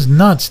 but it was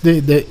nuts.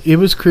 It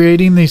was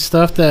creating these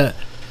stuff that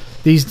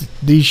these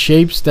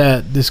shapes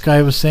that this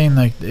guy was saying,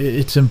 like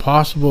it's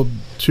impossible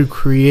to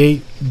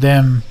create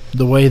them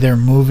the way they're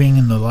moving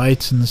and the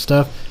lights and the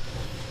stuff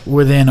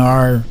within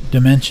our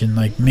dimension.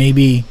 Like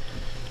maybe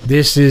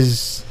this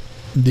is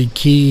the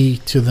key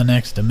to the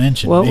next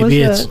dimension. What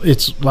Maybe was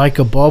it's like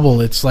a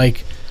bubble. It's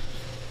like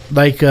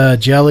a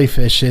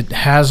jellyfish. It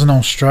has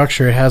no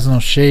structure. It has no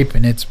shape,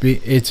 and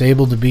it's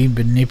able to be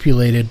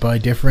manipulated by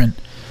different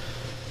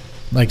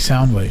like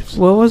sound waves.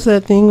 What was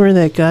that thing where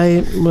that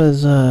guy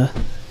was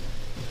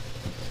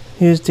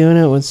he was doing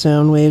it with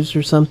sound waves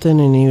or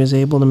something, and he was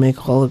able to make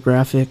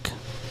holographic.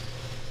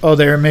 Oh,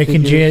 they were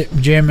making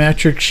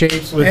geometric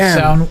shapes with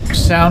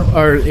sound,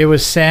 or it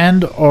was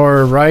sand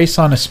or rice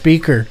on a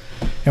speaker,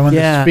 and when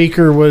the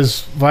speaker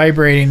was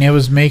vibrating, it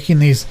was making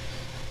these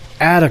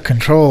out of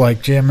control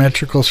like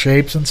geometrical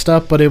shapes and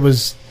stuff. But it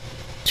was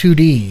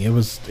 2D. It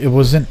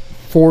wasn't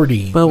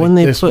 4D. But like when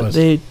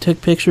they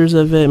took pictures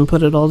of it and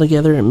put it all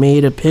together, it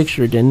made a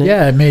picture, didn't it?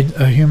 Yeah, it made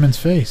a human's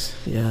face.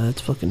 Yeah, that's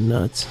fucking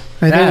nuts.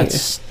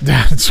 That's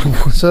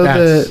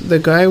the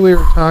guy we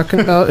were talking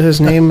about,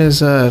 his name is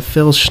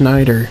Phil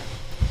Schneider.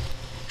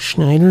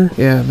 Schneider?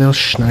 Yeah, Phil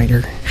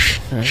Schneider.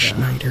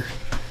 Schneider.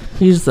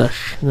 He's the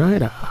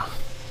Schneider.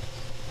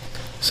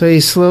 So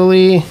he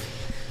slowly,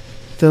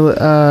 he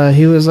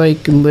was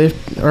like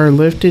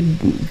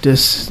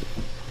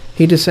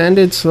he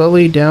descended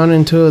slowly down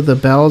into the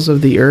bowels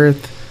of the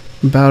earth,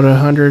 about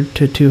 100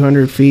 to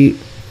 200 feet,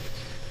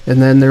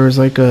 and then there's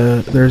like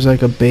a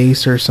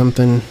base or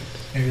something.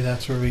 Maybe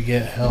that's where we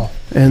get hell.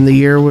 And the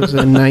year was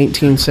in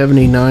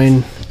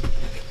 1979.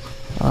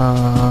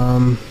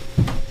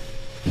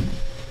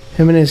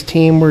 Him and his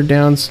team were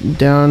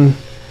down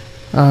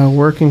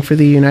working for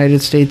the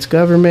United States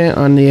government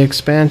on the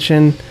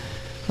expansion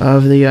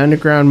of the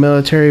underground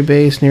military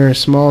base near a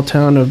small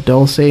town of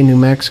Dulce, New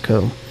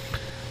Mexico.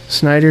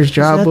 Snyder's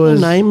job was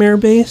the Nightmare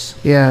Base.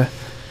 Yeah,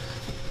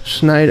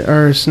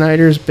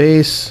 Snyder's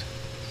base.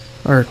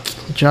 Our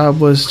job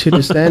was to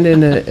descend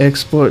and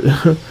explore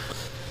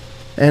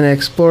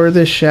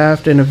the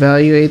shaft and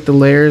evaluate the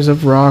layers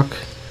of rock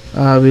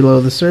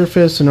below the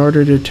surface in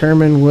order to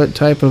determine what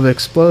type of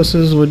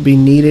explosives would be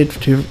needed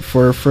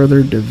for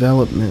further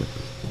development.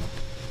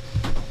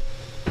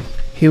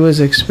 He was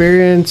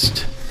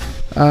experienced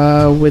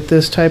with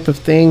this type of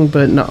thing,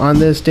 but on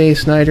this day,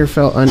 Snyder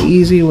felt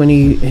uneasy when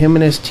him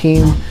and his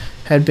team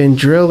had been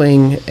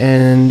drilling,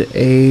 and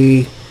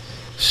a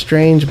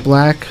strange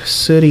black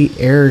sooty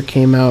air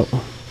came out.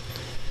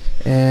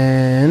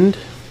 And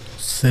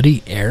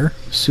Sooty air.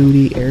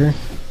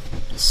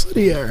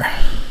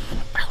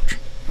 Ouch.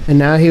 And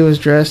now he was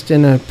dressed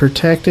in a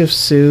protective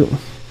suit.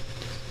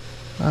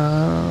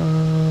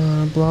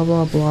 Blah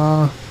blah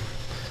blah.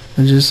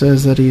 It just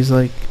says that he's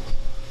like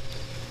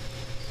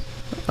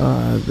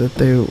that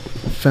they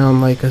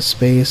found like a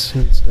space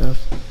and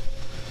stuff,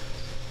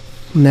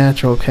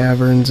 natural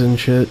caverns and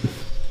shit.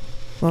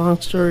 Long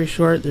story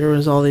short, there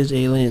was all these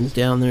aliens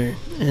down there,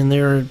 and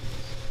they were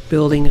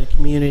building a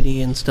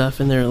community and stuff,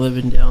 and they're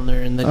living down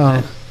there.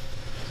 And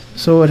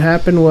so what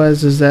happened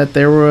was that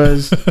there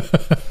was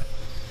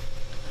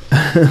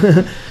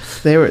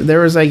there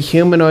was like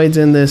humanoids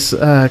in this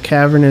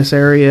cavernous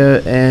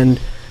area,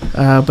 and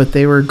but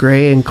they were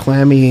gray and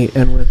clammy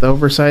and with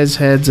oversized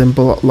heads and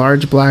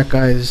large black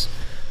eyes,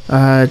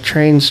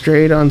 trained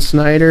straight on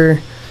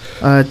Snyder.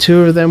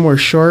 Two of them were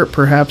short,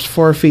 perhaps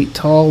 4 feet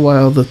tall,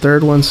 while the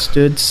third one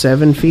stood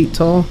 7 feet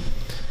tall.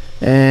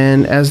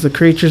 And as the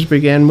creatures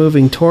began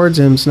moving towards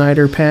him,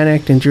 Snyder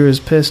panicked and drew his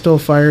pistol,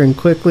 firing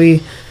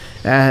quickly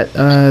at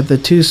the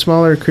two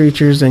smaller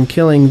creatures and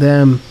killing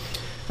them.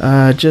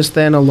 Just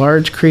then, a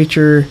large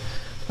creature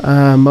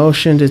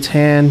motioned its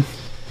hand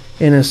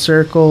in a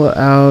circle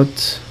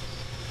out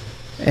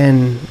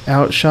and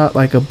outshot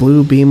like a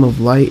blue beam of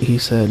light, he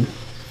said.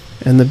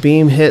 And the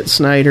beam hit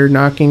Snyder,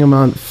 knocking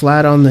him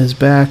flat on his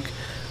back,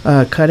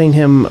 cutting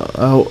him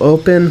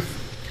open,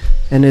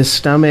 and his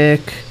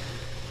stomach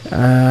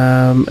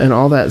and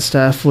all that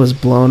stuff was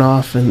blown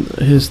off, and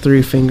his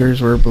 3 fingers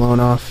were blown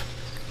off.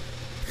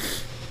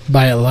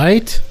 By a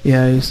light?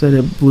 Yeah, he said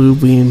a blue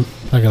beam.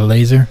 Like a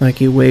laser? Like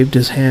he waved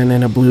his hand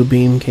and a blue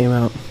beam came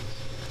out.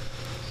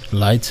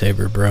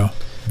 Lightsaber, bro.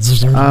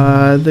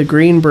 The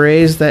Green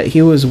Berets that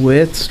he was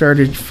with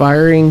started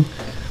firing,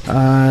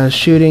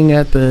 shooting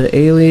at the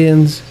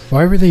aliens.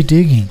 Why were they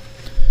digging?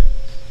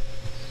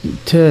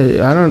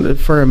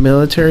 For a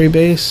military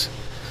base.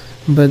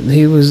 But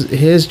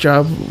his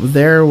job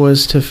there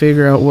was to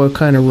figure out what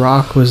kind of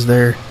rock was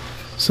there,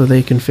 so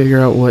they can figure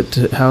out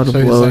how to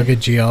blow. So he's like a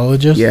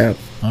geologist? Yeah.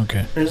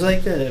 Okay. There's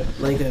like a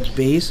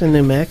base in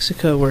New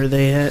Mexico where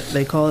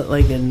they call it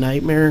like a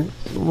nightmare.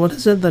 What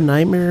is it? The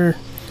nightmare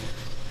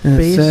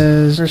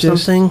base or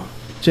something?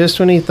 Just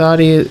when he thought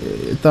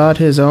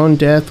his own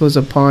death was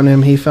upon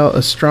him, he felt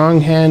a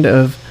strong hand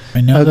of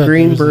a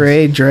Green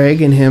Beret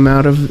dragging him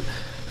out of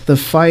the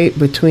fight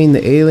between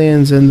the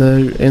aliens and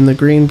the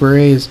Green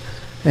Berets,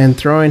 and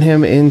throwing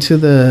him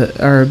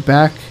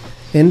back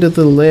into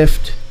the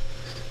lift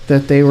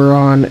that they were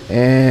on,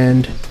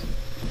 and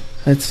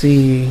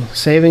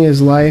saving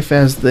his life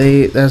as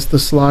the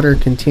slaughter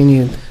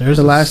continued.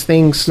 The last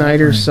thing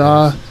Snyder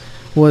saw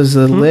was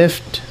the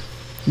lift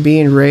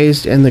being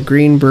raised, and the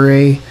Green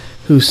Beret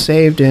who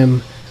saved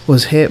him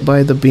was hit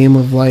by the beam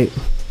of light.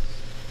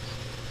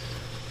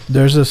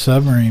 There's a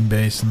submarine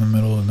base in the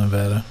middle of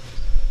Nevada.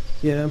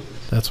 Yeah.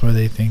 That's where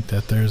they think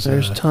that there's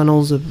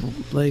tunnels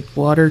of, like,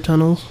 water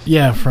tunnels?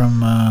 Yeah,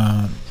 from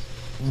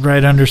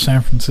right under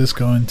San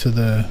Francisco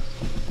into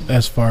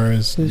as far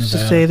as Who's to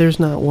say there's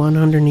not one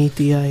underneath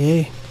the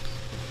IA?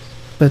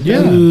 But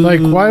yeah,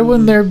 like, why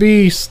wouldn't there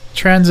be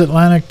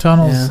transatlantic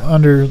tunnels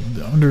under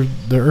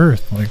the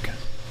earth? Like,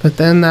 but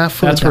then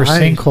that's where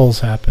sinkholes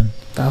happen.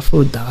 That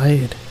fool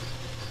died.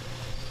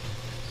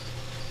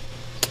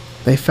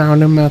 They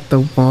found him at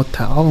the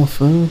motel,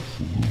 fool.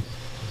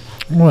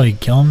 What, he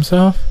kill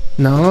himself?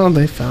 No,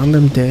 they found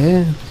him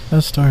dead.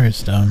 That story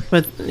is dumb.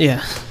 But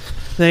yeah,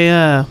 they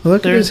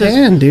look at his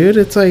hand, dude.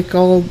 It's like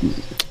all.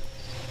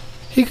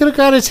 He could have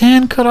got his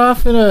hand cut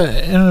off in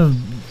a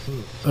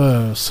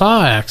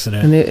saw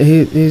accident.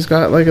 And he's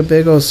got like a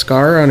big old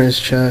scar on his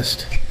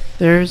chest.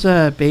 There's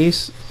a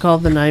base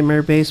called the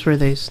Nightmare Base where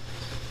these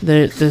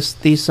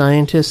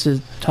scientists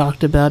had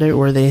talked about it,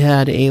 where they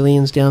had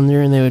aliens down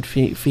there and they would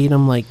feed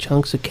them like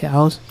chunks of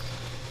cows,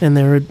 and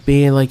there would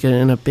be like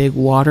in a big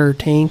water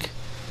tank,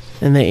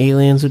 and the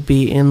aliens would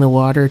be in the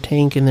water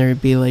tank, and there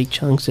would be like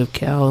chunks of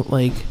cow,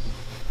 like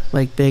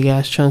big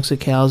ass chunks of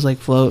cows like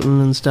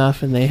floating and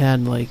stuff, and they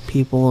had like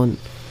people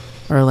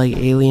or like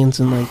aliens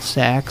in like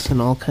sacks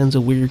and all kinds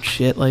of weird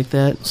shit like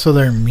that. So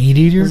they're meat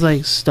eaters? It's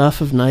like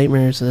stuff of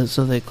nightmares,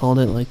 so they called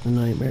it like the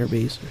Nightmare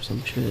Base or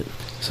some shit.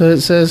 So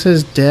it says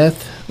his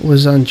death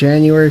was on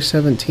January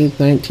 17th,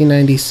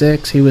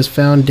 1996. He was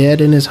found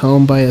dead in his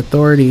home by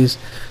authorities,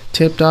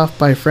 tipped off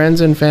by friends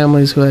and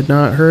families who had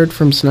not heard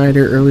from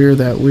Snyder earlier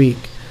that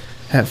week.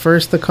 At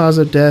first, the cause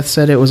of death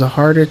said it was a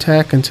heart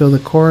attack, until the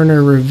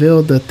coroner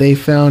revealed that they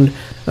found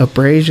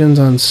abrasions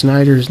on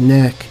Snyder's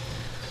neck.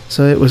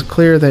 So it was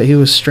clear that he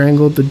was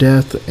strangled to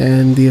death,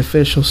 and the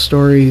officials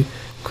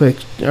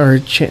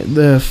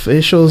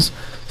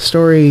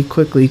story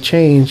quickly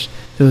changed.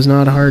 It was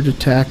not a heart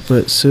attack,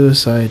 but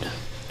suicide.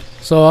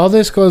 So all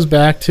this goes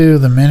back to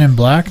the Men in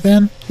Black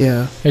then?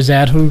 Yeah. Is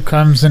that who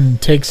comes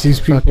and takes these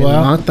people Fucking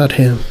out? murdered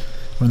him.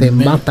 When They the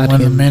men, murdered when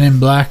the him. Men in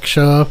Black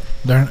show up,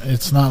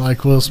 it's not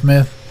like Will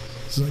Smith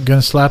is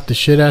gonna slap the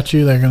shit at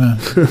you. They're gonna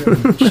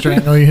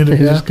strangle you to They're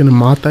death. just gonna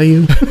mata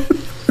you.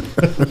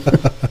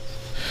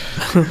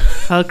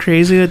 How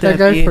crazy would That that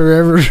guy be?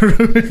 forever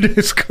ruined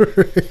his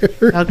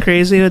career. How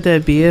crazy would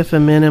that be if a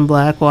Men in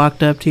Black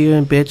walked up to you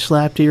and bitch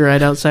slapped you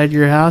right outside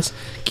your house?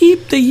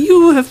 Keep the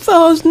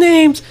UFO's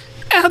names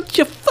out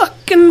your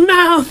fucking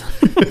mouth.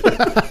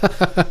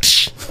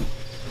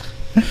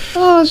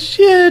 Oh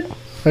shit!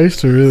 I used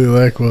to really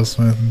like Will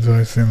Smith until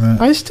I seen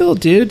that. I still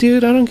do,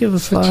 dude. I don't give a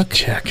Such fuck. a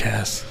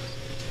jackass.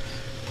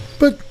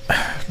 But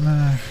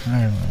nah,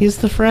 I don't know. He's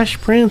the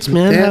Fresh Prince,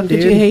 man. Damn, How could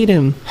you dude. hate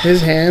him?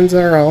 His hands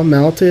are all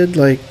melted.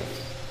 Like,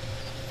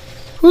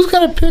 Who's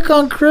gonna pick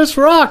on Chris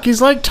Rock? He's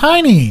like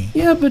tiny.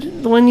 Yeah, but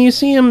when you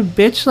see him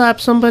bitch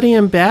slap somebody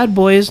in Bad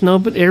Boys,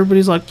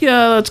 everybody's like,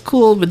 yeah, that's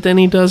cool. But then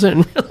he does it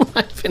in real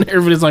life, and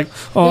everybody's like,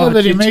 oh, Yeah,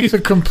 but he too- makes too- a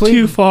complete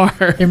too far.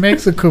 He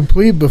makes a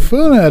complete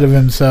buffoon out of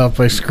himself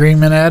by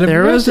screaming at him.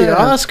 There Where's was the a-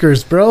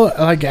 Oscars, bro.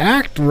 Like,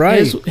 act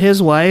right.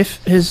 His wife,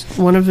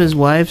 one of his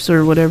wives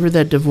or whatever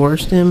that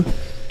divorced him,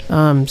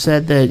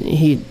 said that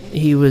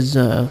he was.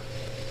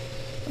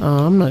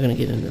 I'm not gonna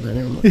get into that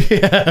anymore.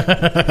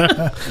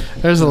 Yeah.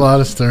 There's a lot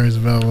of stories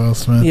about Will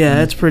Smith.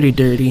 Yeah, it's pretty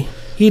dirty.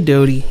 He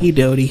doty.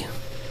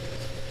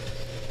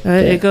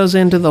 It goes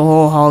into the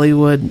whole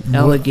Hollywood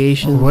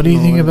allegation. What do you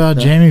and think all that about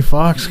stuff. Jamie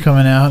Foxx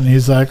coming out and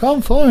he's like,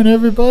 I'm following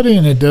everybody,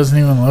 and it doesn't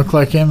even look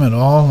like him at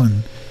all,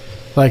 and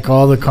like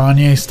all the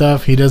Kanye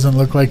stuff, he doesn't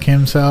look like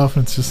himself.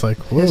 It's just like,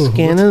 whoa. His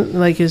skin,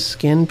 his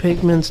skin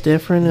pigment's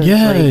different. And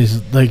Yeah, it's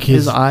he's like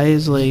his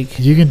eyes, like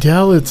you can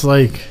tell it's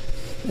like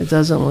it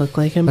doesn't look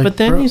like him. Like, But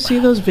then bro- you see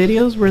those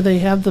videos where they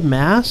have the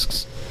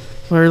masks,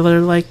 where they're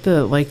like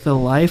the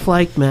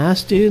lifelike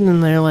mask, dude,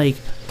 and they're like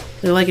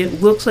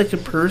it looks like a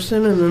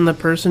person, and then the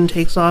person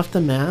takes off the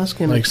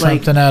mask, and like it's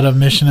something out of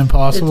Mission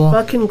Impossible. It's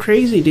fucking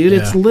crazy, dude.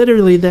 It's Yeah.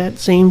 literally that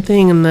same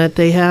thing, and that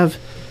they have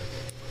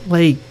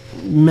like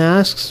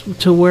masks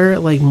to where it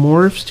like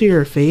morphs to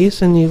your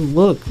face, and you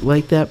look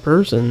like that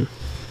person.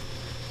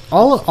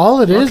 All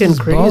it is Fucking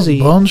crazy.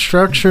 bone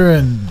structure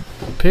and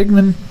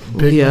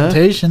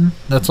pigmentation.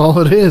 That's all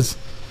it is.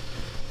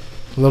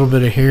 A little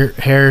bit of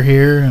hair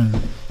here and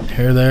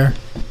hair there.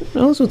 Who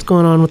knows what's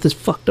going on with this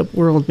fucked up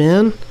world,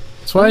 man?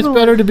 That's why it's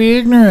better to be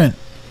ignorant.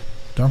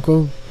 Don't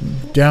go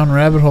down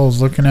rabbit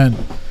holes looking at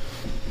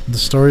the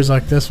stories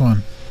like this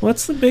one.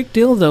 What's the big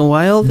deal, though?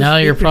 Why all this Now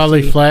you're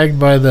probably secrecy? flagged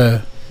by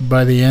the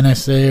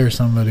NSA or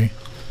somebody.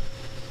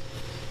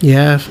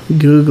 yeah,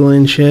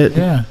 Googling shit.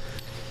 Yeah.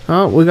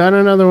 Oh, we got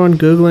another one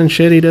Googling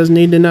shit he doesn't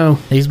need to know.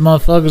 These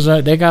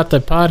motherfuckers, they got the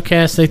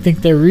podcast. They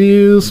think they're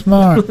real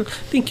smart.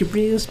 Think you're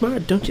real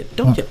smart, don't you?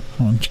 Don't you?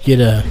 Why don't you get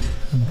a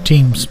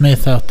Team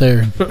Smith out there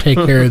and take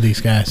care of these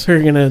guys?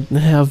 We're gonna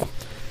have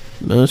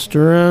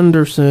Mr.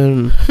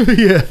 Anderson,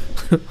 Yeah.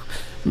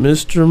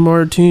 Mr.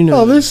 Martinez.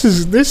 Oh, this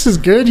is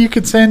good. You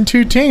could send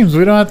 2 teams.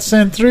 We don't have to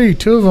send 3.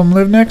 2 of them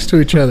live next to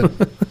each other.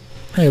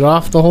 Hey,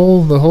 off the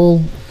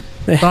whole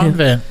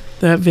convent.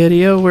 That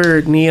video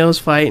where Neo's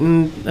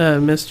fighting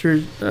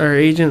Mr. or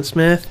Agent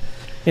Smith,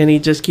 and he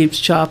just keeps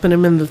chopping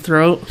him in the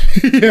throat.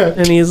 Yeah.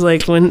 And he's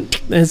like, when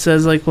it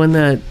says like when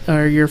that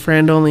or your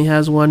friend only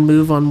has one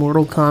move on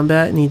Mortal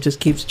Kombat, and he just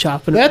keeps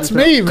chopping. That's him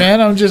in the me, man.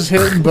 I'm just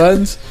hitting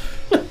buttons.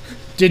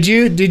 Did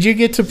you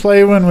get to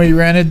play when we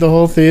rented the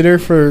whole theater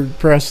for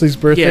Presley's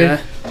throat. birthday?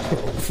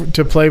 Yeah,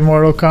 To play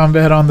Mortal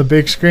Kombat on the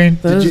big screen?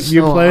 that Did is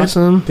you so play?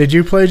 awesome. Did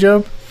you play,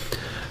 Joe?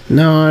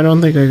 No, I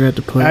don't think I got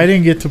to play. I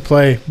didn't get to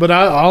play, but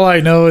all I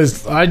know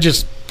is I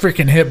just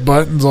freaking hit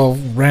buttons all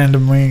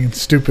randomly and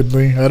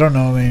stupidly. I don't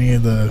know any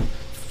of the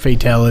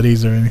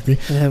fatalities or anything.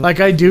 They have Like,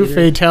 I do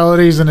theater.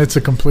 fatalities and it's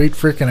a complete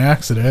freaking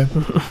accident.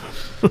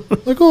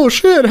 Like, oh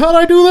shit, how'd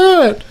I do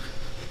that?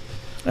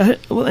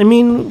 Well, I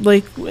mean,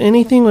 like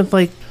anything with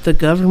like the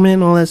government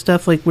and all that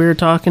stuff. Like we were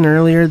talking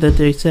earlier that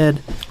they said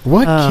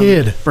What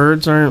kid?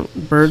 birds are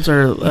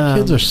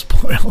Kids are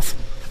spoiled.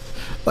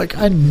 Like,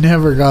 I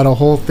never got a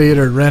whole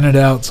theater rented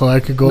out so I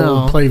could go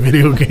No. and play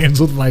video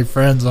games with my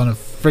friends on a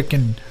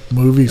freaking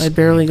movie I screen.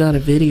 barely got a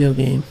video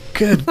game.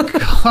 Good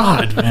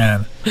God,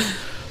 man.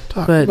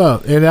 Talk But-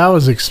 about and that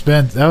was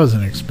That was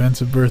an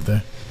expensive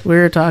birthday. We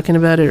were talking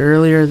about it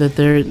earlier that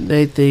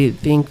they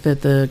think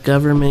that the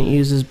government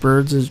uses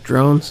birds as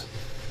drones,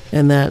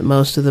 and that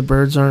most of the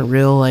birds aren't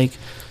real. Like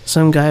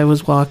some guy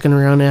was walking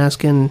around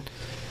asking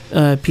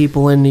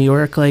people in New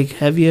York, like,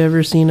 have you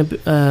ever seen a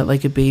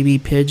baby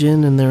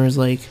pigeon? And there was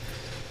like,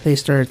 they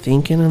started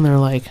thinking, and they're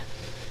like,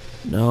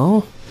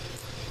 no.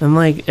 And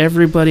like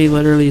everybody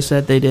literally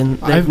said they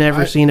didn't. They've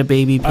never seen a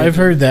baby pigeon. I've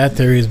heard that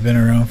theory's been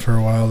around for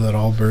a while that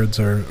all birds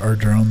are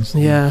drones.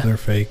 Yeah. They're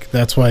fake.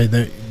 That's why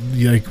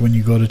like when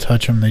you go to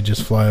touch them, they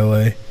just fly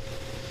away.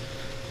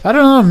 I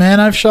don't know, man.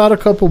 I've shot a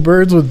couple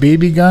birds with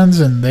BB guns,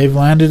 and they've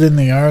landed in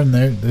the yard, and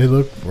they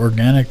look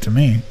organic to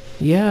me.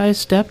 Yeah, I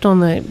stepped on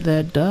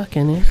that duck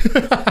and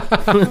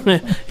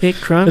it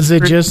crunched. Is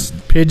it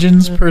just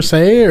pigeons per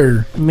se,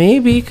 or?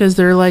 Maybe because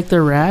they're like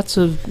the rats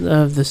of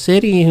the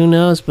city. Who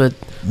knows? But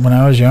When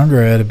I was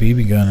younger, I had a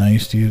BB gun. I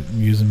used to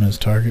use them as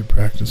target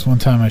practice. One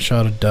time I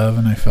shot a dove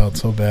and I felt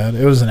so bad.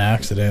 It was an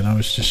accident. I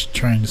was just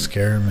trying to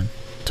scare him and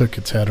took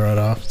its head right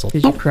off. So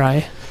did you cry?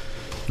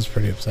 I was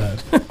pretty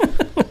upset.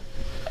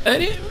 I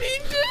didn't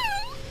mean to.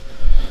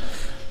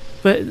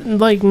 But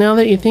like now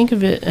that you think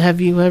of it,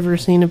 have you ever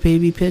seen a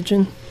baby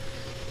pigeon?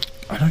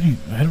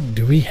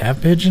 Do we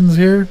have pigeons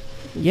here?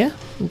 Yeah,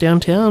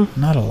 downtown.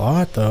 Not a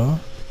lot, though.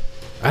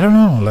 I don't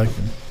know. Like,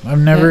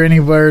 I'm never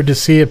anywhere to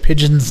see a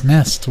pigeon's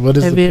nest. What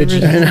does Have the you ever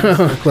pigeon's seen- nest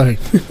look like?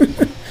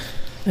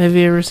 Have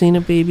you ever seen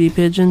a baby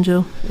pigeon,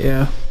 Joe?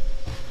 Yeah.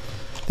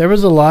 There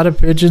was a lot of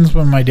pigeons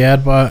when my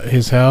dad bought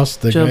his house.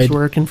 Joe's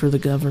working for the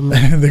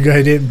government. The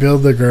guy didn't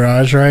build the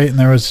garage right, and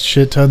there was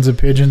shit tons of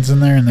pigeons in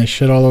there, and they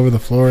shit all over the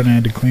floor, and I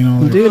had to clean all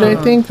their Dude, I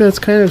think that's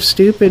kind of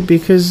stupid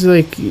because,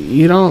 like,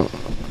 you don't...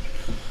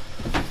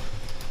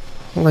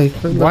 Like,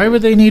 Why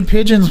would they need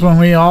pigeons when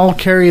we all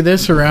carry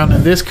this around,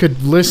 and this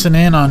could listen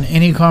in on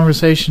any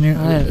conversation?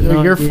 I have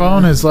no Your idea.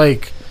 phone is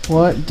like...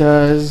 What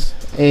does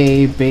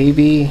a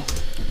baby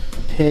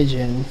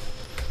pigeon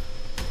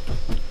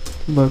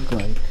look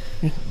like?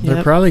 They're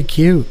Yep. probably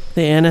cute.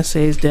 The NSA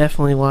is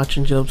definitely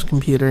watching Job's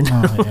computer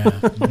now. Oh,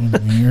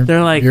 yeah.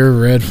 They're like- You're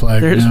a red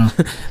flag there's- now.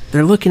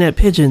 They're looking at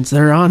pigeons.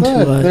 They're on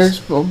Look, to us.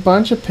 there's a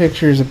bunch of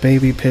pictures of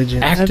baby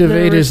pigeons. I've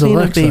Activate never his seen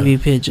Alexa. a baby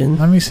pigeon.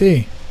 Let me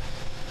see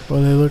what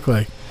do they look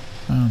like.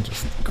 I'll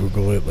just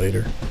Google it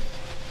later.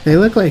 They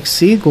look like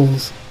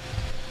seagulls.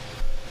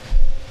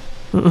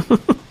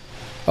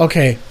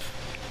 Okay,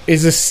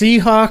 is a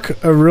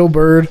seahawk a real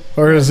bird,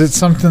 or is it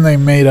something they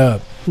made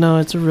up? No,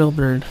 it's a real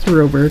bird. It's a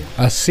real bird.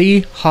 A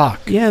seahawk.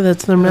 Yeah,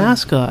 that's their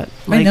mascot.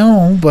 I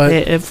know, but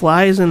It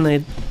flies and the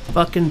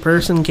fucking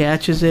person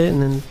catches it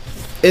and then...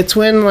 It's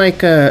when,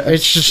 like,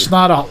 it's just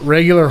not a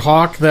regular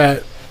hawk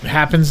that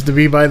happens to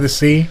be by the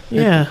sea.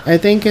 Yeah. I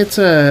think it's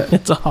a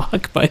It's a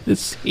hawk by the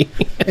sea.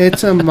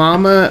 it's a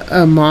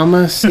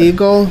mama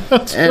seagull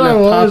and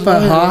a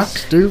papa hawk,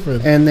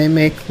 Stupid. and they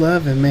make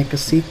love and make a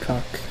sea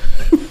cock.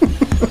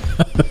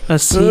 A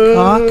sea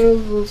cock?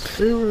 So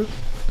stupid.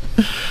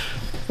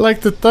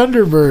 Like the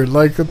Thunderbird,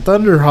 like the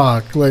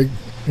Thunderhawk. Like,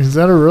 is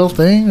that a real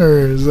thing, or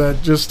is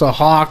that just a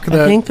hawk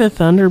that? I think the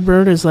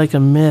Thunderbird is like a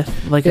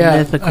myth, like a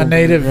mythical a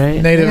native bird,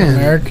 right? Native Yeah.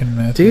 American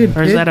myth. Dude.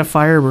 Or is that a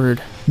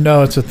firebird?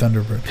 No, it's a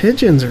Thunderbird.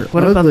 Pigeons are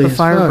What about ugly the as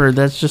firebird?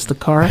 That's just a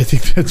car? I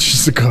think that's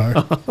just a car.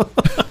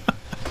 fuck.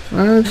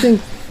 I don't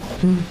think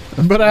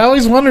But I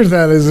always wondered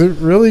that. Is it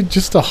really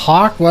just a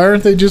hawk? Why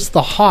aren't they just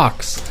the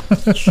Hawks?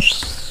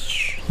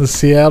 The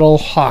Seattle a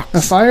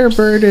Hawks.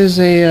 firebird is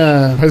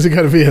a Why's it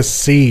got to be a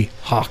sea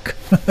hawk?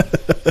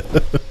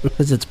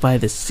 Because it's by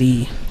the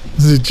sea.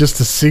 Is it just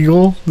a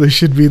seagull? They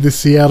should be the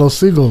Seattle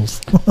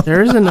Seagulls.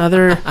 There's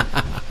another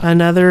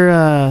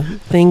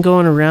thing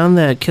going around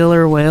that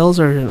killer whales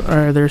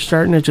are they're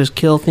starting to just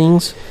kill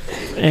things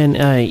and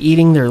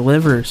eating their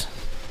livers.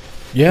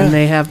 Yeah. And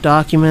they have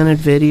documented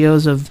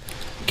videos of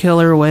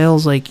killer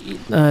whales. Like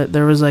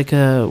there was like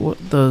a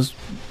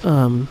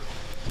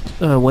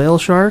whale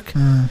shark,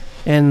 Mm.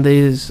 and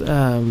these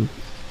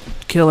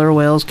killer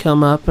whales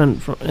come up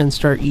and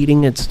start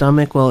eating its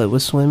stomach while it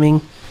was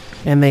swimming.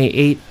 And they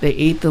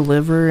ate the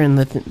liver, and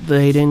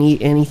they didn't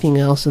eat anything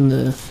else,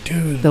 and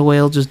Dude. the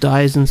whale just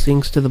dies and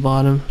sinks to the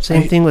bottom.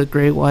 Same thing with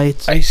great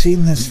whites. I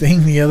seen this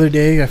thing the other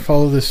day. I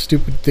follow this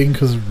stupid thing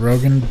because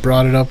Rogan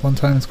brought it up one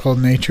time. It's called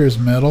Nature is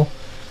Metal.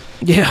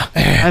 Yeah,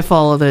 I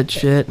follow that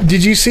shit.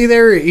 Did you see they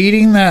were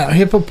eating that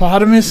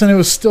hippopotamus and it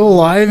was still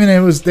alive, and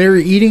they were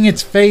eating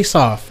its face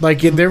off,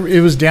 like it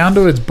was down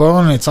to its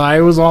bone and its eye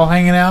was all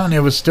hanging out and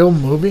it was still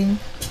moving.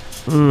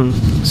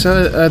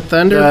 so a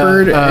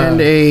thunderbird and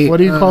a what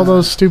do you call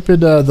those stupid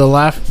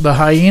the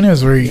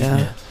hyenas were eating?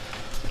 Yeah.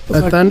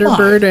 a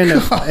thunderbird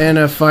and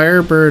a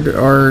firebird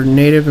are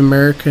Native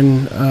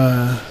American.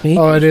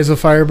 Oh, it is a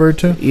firebird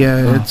too.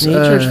 Yeah, it's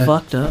Nature's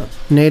fucked up.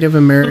 Native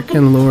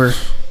American lore.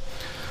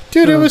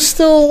 Dude, it was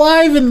still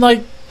alive and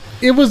like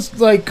it was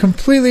like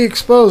completely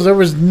exposed. There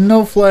was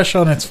no flesh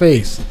on its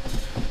face.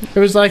 It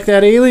was like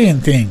that alien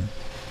thing.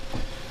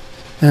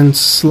 And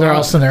They're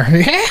all sitting there.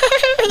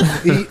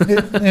 Eating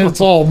it, and it's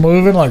all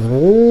moving like.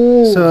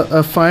 Whoa. So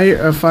a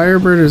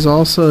firebird is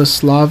also a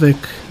Slavic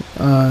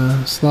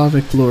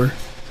lore.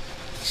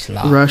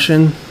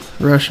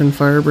 Russian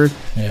firebird.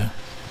 Yeah.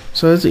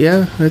 So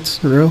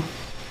it's real.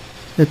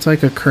 It's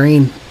like a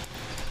crane.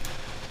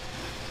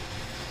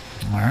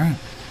 All right.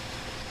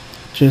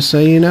 Just so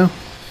you know.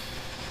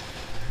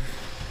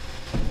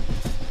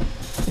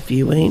 If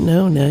you ain't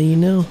know, now you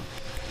know.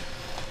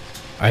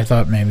 I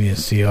thought maybe a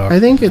Seahawk. I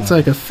think it's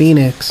like a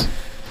phoenix.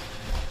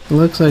 It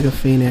looks like a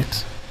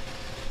phoenix.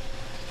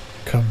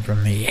 Come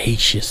from the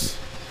Ashes.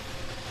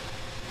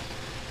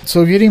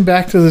 So getting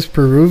back to this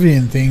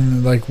Peruvian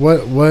thing, like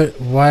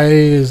why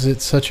is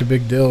it such a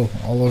big deal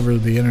all over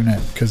the internet?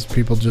 Because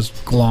people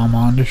just glom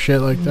onto shit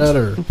like that,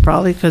 or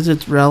Probably because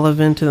it's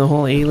relevant to the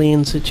whole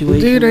alien situation.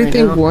 Dude, I right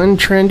think now. one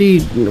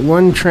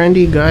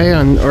trendy guy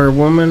on or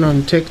woman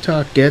on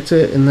TikTok gets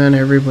it, and then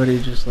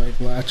everybody just like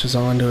latches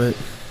onto it.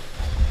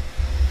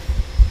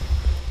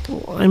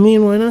 I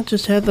mean, why not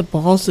just have the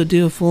balls to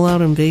do a full-out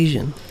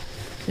invasion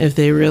if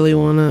they really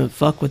want to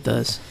fuck with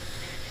us?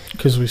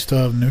 because we still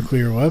have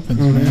nuclear weapons,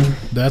 Mhm. man.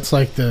 That's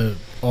like the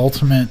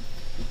ultimate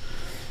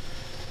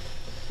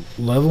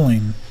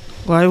leveling.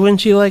 Why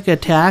wouldn't you like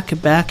attack,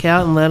 back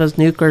out, and let us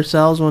nuke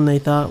ourselves when they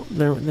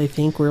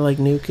think we're like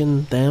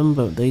nuking them,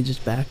 but they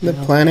just back The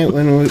out? planet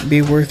wouldn't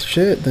be worth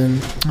shit then.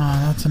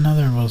 Oh, that's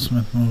another Will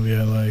Smith movie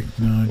I like.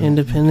 No,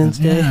 Independence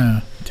Day? Yeah,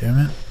 damn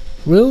it.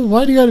 Will,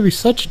 why do you gotta be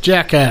such a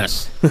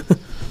jackass?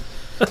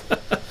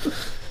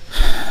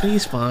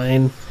 He's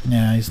fine.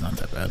 Yeah, he's not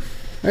that bad.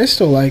 I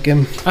still like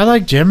him. I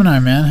like Gemini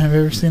Man. Have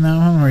you ever seen that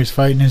one where he's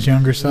fighting his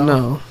younger self?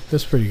 No.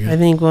 That's pretty good. I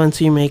think once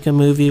you make a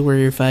movie where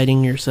you're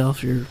fighting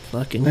yourself, you're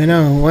fucking... I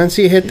know. Once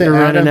you hit the You're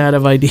running Adam, out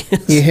of ideas.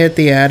 you hit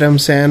the Adam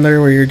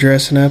Sandler where you're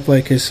dressing up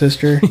like his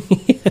sister.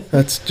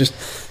 That's just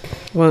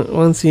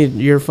Once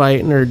you're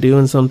fighting or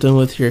doing something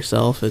with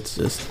yourself, it's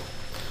just...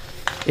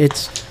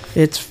 It's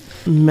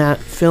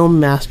film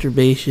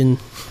masturbation.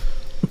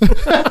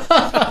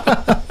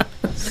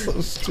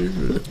 so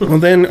stupid. well.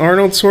 Then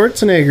Arnold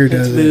Schwarzenegger It's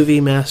does it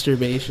movie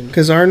masturbation.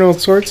 because Arnold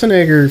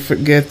Schwarzenegger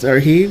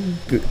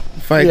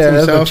fights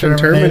himself in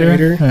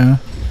Terminator. Yeah.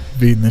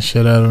 Beating the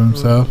shit out of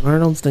himself.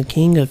 Arnold's the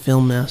king of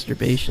film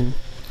masturbation.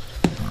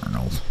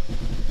 Arnold.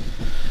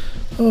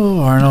 Oh,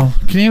 Arnold.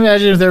 Can you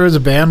imagine if there was a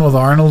band with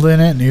Arnold in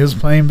it and he was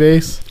playing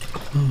bass?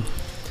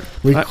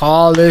 We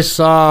call this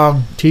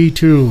song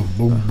T2.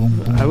 Boom,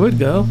 boom, boom. I would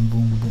go. Boom,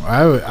 boom, boom.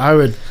 I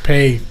would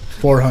pay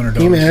 $400.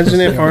 Can you imagine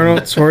if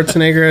Arnold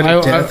Schwarzenegger had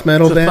a death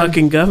metal It's the band?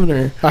 fucking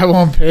governor. I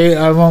won't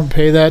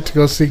pay that to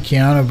go see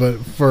Keanu,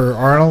 but for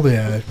Arnold,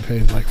 yeah, I'd pay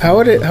like. How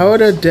would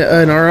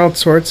an Arnold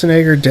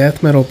Schwarzenegger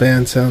death metal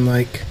band sound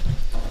like?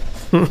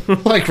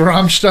 like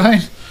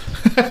Rammstein?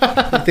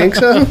 You think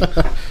so?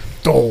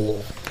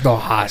 The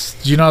Haas.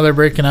 Do you know they're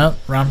breaking up?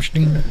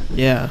 Rammstein.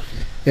 Yeah.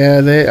 Yeah,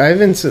 I've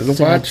been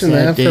watching sad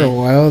that for day. a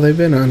while. They've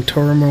been on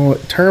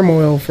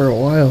turmoil for a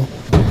while.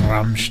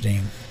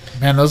 Rammstein.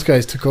 Man, those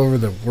guys took over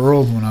the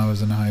world when I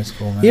was in high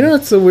school, man. You know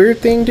what's the weird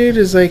thing, dude?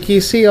 Is like you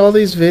see all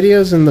these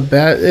videos and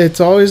it's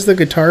always the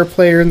guitar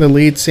player and the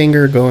lead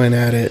singer going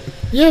at it.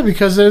 Yeah,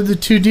 because they're the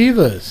two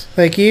divas.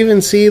 Like you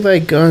even see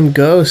like on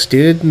Ghost,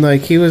 dude, and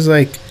like he was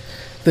like,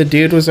 the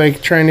dude was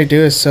like trying to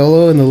do a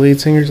solo and the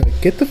lead singer's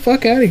like, "Get the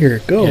fuck out of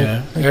here, go,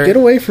 Yeah. Like, get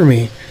away from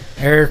me."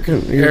 Eric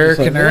You're just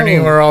like, and Ernie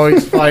 "Whoa." were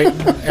always fighting.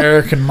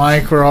 Eric and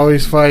Mike were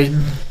always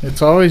fighting.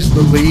 It's always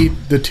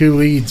the two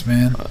leads,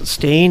 man.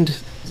 Stained.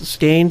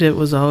 It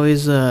was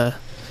always the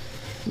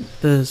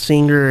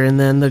singer and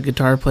then the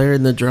guitar player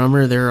and the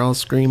drummer. They're all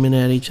screaming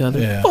at each other.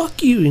 Yeah.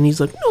 Fuck you! And he's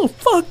like, "No,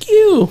 fuck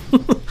you!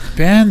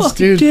 Bands, Fuck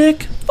you, dude.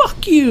 dick!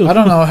 Fuck you!" I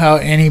don't know how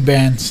any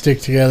bands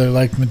stick together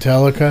like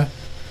Metallica.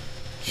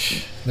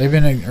 They've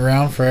been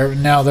around forever.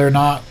 Now they're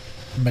not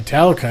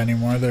Metallica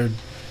anymore.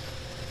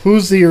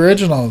 Who's the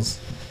originals?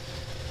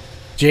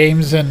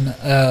 James and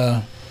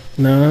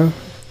No,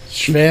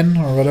 Sven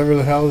or whatever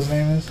the hell his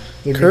name is.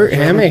 The Kurt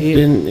drummer. Hammock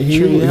didn't. He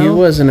Trio?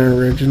 wasn't an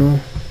original.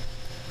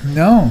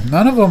 No,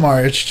 none of them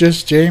are. It's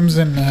just James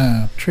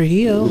and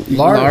Trujillo.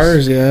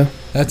 Lars. Yeah.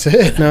 That's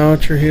it. No,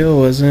 Trujillo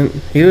wasn't.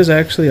 He was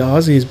actually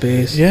Ozzy's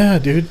bass. Yeah,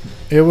 dude.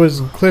 It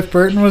was Cliff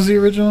Burton was the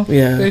original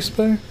Yeah. bass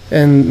player.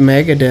 And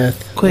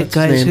Megadeth. Quick, What's his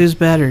guys, name? who's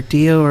better,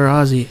 Dio or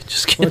Ozzy?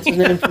 Just kidding. What's his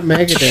name for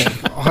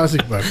Megadeth?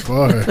 Ozzy by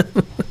far.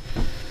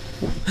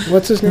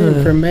 What's his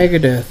name for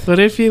Megadeth? But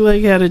if you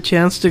like had a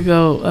chance to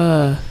go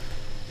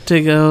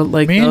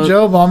like Me and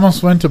Job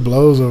almost went to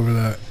blows over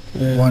that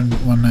Yeah.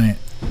 one night.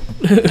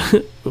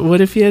 what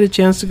if you had a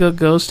chance to go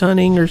ghost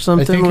hunting or I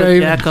something think with I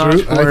even Jack threw.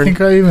 Osbourne? I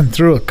think I even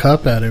threw a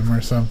cup at him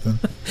or something.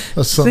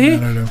 That's something See, I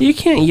don't know. you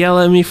can't yell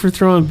at me for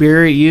throwing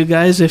beer at you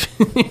guys if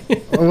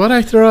What'd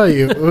I throw at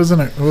you? Was it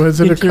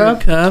you a threw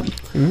cup?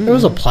 Mm. It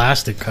was a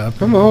plastic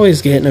cup. I'm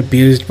always getting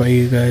abused by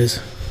you guys.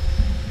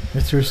 I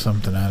threw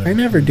something at I him.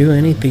 never do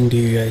anything to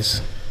you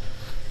guys.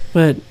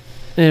 But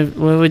what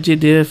would you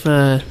do if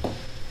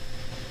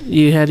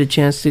you had a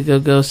chance to go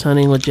ghost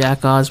hunting with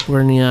Jack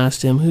Osbourne and you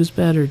asked him, who's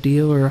better,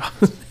 Dio or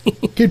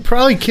Ozzy? He'd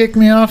probably kick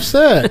me off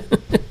set.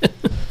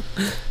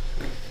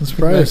 It's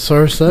probably a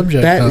sore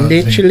subject. That Ozzy.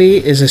 literally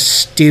is a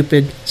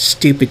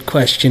stupid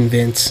question,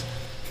 Vince.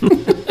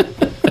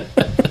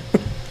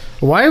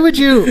 Why would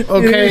you?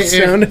 Okay, It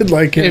sounded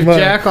like if him.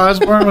 Jack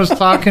Osbourne was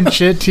talking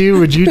shit to you,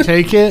 would you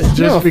take it just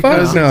No, fuck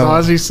because no.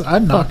 Ozzy's?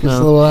 I'd knock Fuck his no.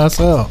 little ass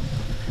out.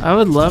 I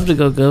would love to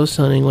go ghost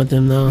hunting with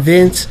him though.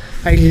 Vince,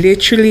 I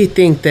literally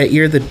think that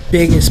you're the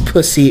biggest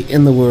pussy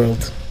in the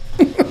world.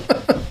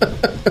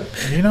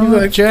 You know,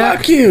 You're like, Jack.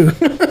 fuck you.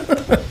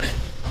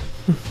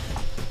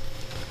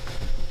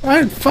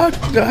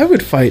 I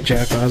would fight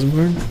Jack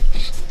Osbourne.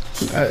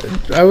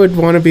 I would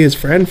want to be his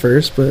friend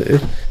first, but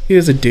if he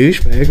was a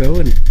douchebag, I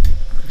wouldn't.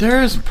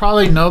 There is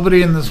probably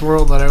nobody in this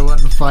world that I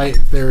wouldn't fight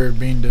if they were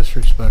being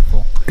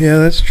disrespectful. Yeah,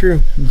 that's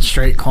true. And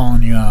straight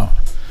calling you out.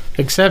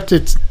 Except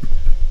it's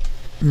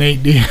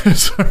Nate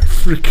Diaz or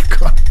freaking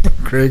Conor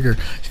McGregor.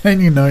 Then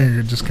you know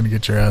you're just going to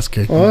get your ass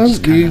kicked. Well,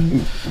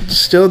 you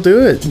still do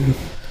it.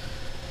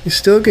 You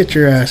still get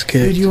your ass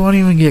kicked. Dude, you won't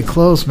even get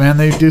close, man.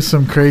 They do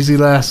some crazy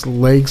last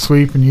leg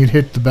sweep and you'd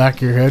hit the back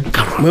of your head.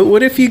 But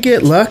what if you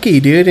get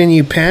lucky, dude, and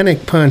you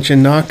panic punch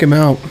and knock him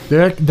out?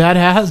 That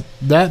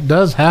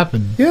does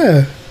happen.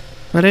 Yeah.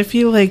 What if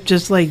you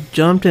just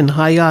jumped and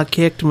hi-ya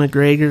kicked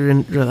McGregor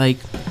and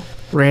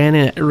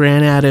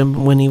ran at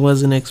him when he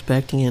wasn't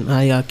expecting it and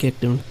hi-ya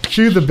kicked him?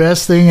 Dude, the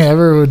best thing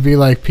ever would be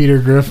like Peter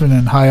Griffin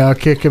and hi-ya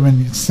kick him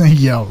and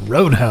yell,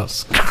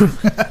 Roadhouse.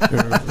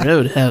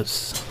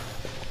 Roadhouse.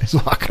 He's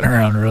walking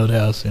around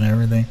Roadhouse and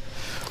everything.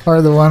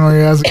 Or the one where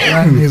he has a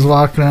gun and he's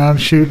walking around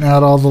shooting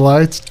out all the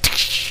lights.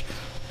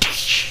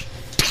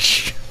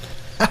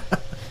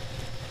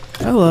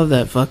 I love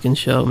that fucking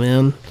show,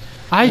 man.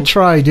 I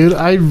try, dude.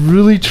 I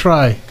really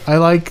try.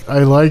 I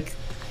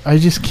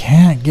just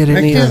can't get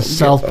into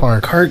South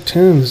Park.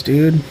 Cartoons,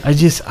 dude.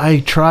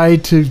 I try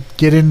to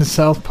get into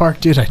South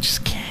Park, dude. I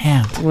just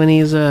can't. When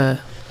he's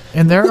And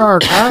there are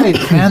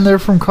guys, man. They're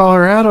from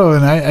Colorado,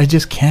 and I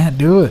just can't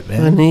do it,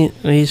 man.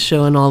 when he's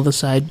showing all the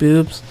side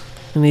boobs,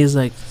 and he's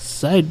like,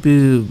 side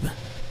boob,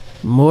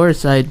 more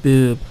side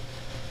boob,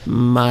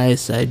 my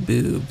side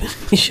boob.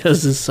 He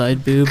shows his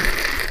side boob.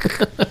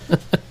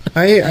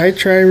 I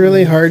try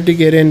really hard to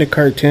get into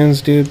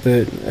cartoons, dude,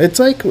 but it's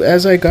like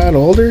as I got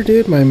older,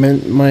 dude, my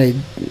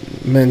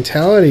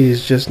mentality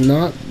is just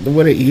not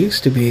what it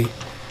used to be.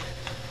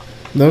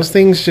 Those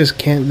things just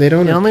can't, they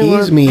don't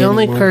appease me anymore.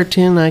 The only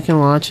cartoon I can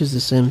watch is The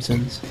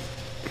Simpsons.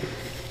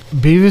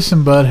 Beavis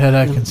and Butthead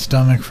I can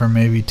stomach for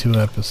maybe 2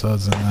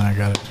 episodes, and then I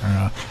gotta turn it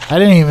off. I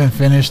didn't even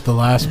finish the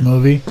last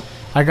movie.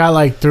 I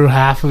got through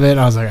half of it, and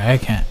I was like, I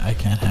can't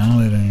handle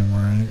it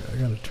anymore. I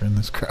gotta turn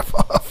this crap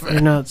off.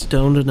 You're not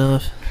stoned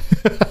enough.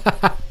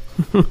 I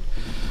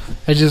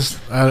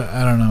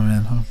don't know,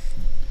 man.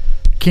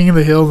 King of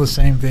the Hill, the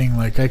same thing.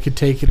 I could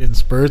take it in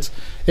spurts.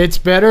 It's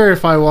better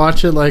if I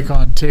watch it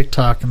on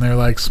TikTok and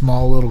they're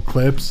small little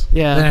clips.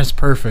 Yeah. Then it's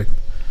perfect.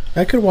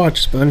 I could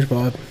watch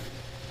SpongeBob.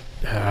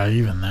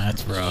 Even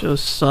that's rough. Show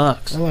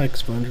sucks. I like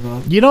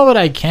SpongeBob. You know what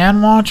I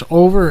can watch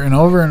over and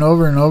over and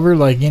over and over?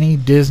 Like any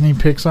Disney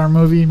Pixar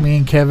movie. Me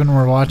and Kevin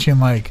were watching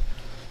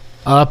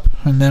Up,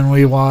 and then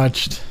we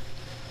watched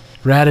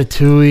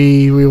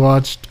Ratatouille, we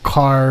watched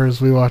Cars,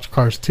 we watched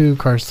Cars 2,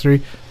 Cars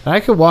 3. I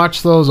could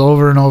watch those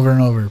over and over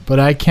and over, but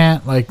I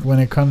can't when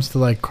it comes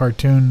to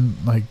cartoon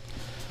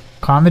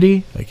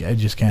comedy, I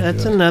just can't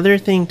That's do it. another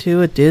thing too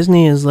with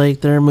Disney is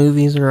their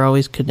movies are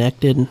always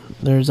connected.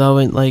 There's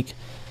always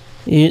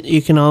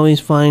you can always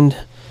find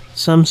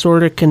some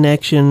sort of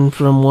connection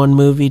from one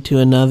movie to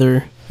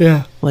another.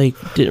 Yeah.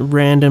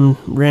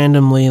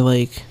 Randomly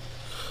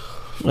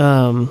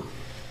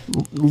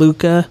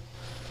Luca,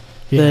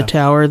 the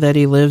tower that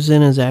he lives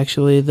in is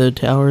actually the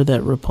tower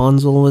that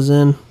Rapunzel was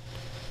in.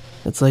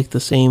 It's the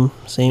same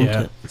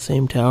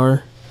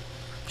tower.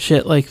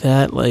 Shit like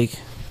that,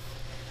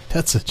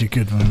 That's such a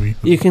good movie.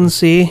 You can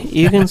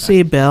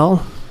see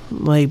Belle,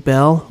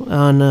 Belle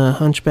on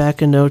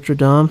Hunchback of Notre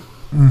Dame.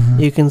 Mm-hmm.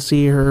 You can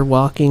see her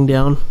walking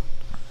down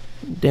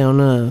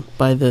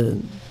by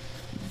the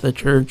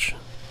church.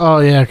 Oh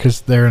yeah,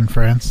 because they're in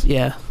France.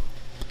 Yeah.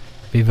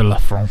 Vive la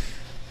France.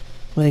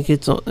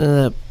 It's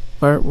that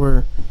part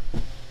where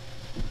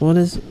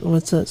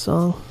what's that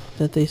song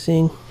that they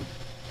sing?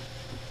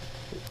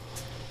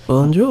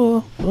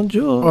 Bonjour,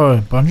 bonjour.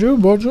 Oh, bonjour,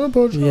 bonjour,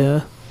 bonjour.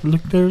 Yeah.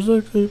 Look, there's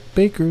a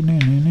baker.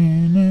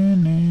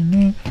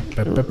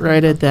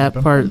 Right at that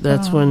part,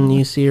 that's when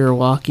you see her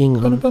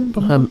walking on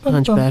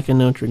Hunchback of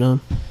Notre Dame.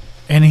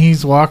 And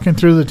he's walking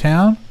through the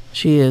town?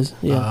 She is,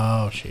 yeah.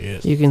 Oh, she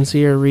is. You can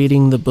see her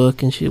reading the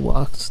book and she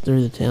walks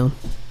through the town.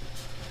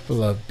 I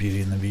love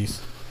Beauty and the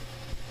Beast.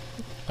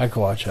 I could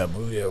watch that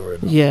movie over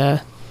and over.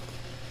 Yeah.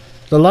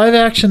 The live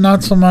action,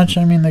 not so much.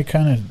 I mean, they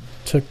kind of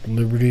took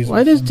liberties.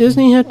 Why does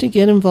Disney have to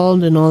get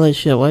involved in all that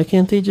shit? Why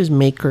can't they just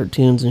make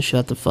cartoons and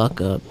shut the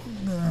fuck up?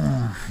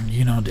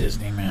 You know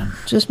Disney, man.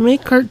 Just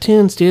make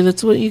cartoons, dude.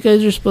 That's what you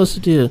guys are supposed to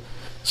do.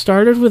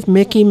 Started with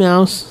Mickey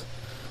Mouse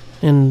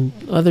and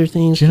other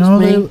things. Do you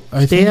know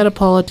stay out of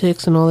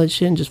politics and all that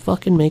shit and just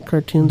fucking make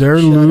cartoons. They're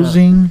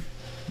losing.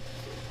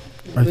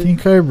 I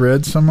think I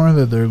read somewhere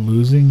that they're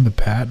losing the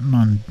patent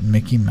on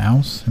Mickey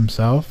Mouse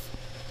himself.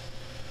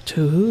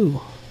 To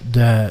who?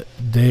 That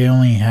they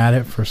only had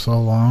it for so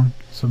long,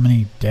 so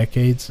many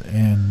decades,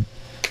 and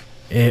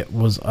it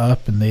was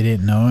up and they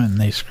didn't know it, and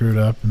they screwed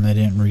up and they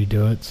didn't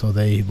redo it, so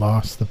they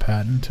lost the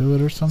patent to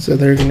it or something. So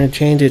they're gonna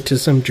change it to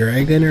some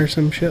dragon or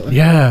some shit like that?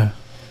 Yeah,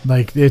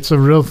 it's a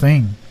real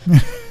thing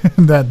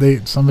that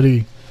they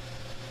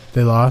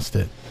lost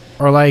it.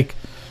 Or it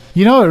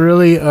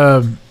really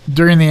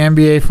during the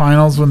NBA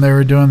finals when they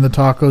were doing the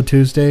Taco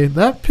Tuesday,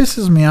 that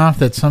pisses me off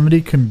that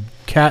somebody can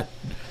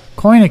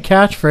coin a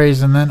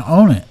catchphrase and then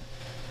own it.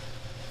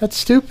 That's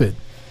stupid.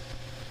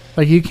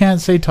 You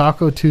can't say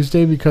Taco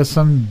Tuesday because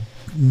some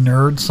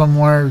nerd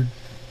somewhere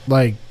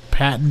like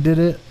patented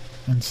it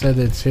and said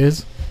it's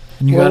his,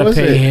 and you What gotta was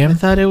pay it? I him.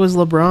 thought it was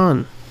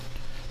LeBron.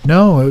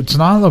 No, it's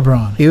not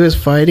LeBron. He was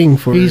fighting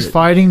for He's it.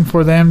 fighting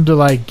for them to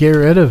like get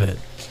rid of it.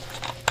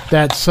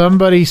 That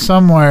somebody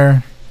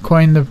somewhere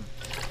coined the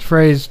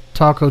phrase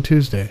Taco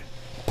Tuesday.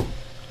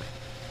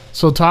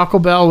 So Taco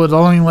Bell would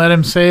only let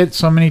him say it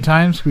so many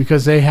times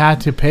because they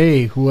had to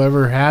pay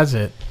whoever has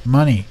it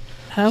money.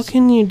 How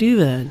can you do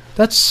that?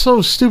 That's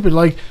so stupid.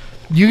 Like,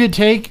 you could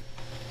take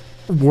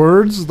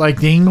words like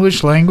the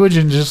English language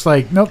and just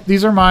like, nope,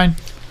 these are mine.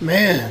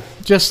 Man,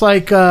 Just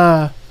like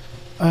that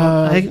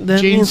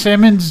Gene means-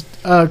 Simmons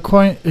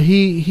coin.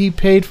 He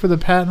paid for the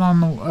patent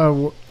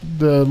on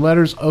the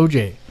letters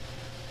OJ.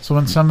 So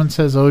when someone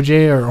says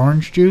OJ or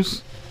orange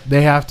juice,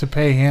 they have to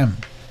pay him.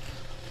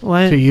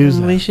 Why? To use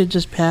then that. we should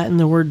just patent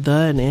the word "the"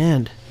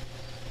 and,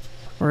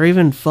 or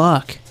even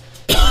 "fuck."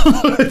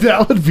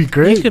 That would be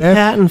great. You could man.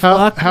 patent how,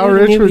 fuck, How dude,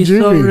 rich and you'd would be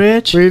you so be?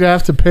 rich. We'd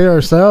have to pay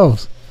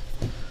ourselves.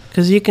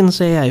 Because you can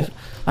say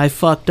I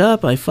fucked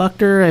up, I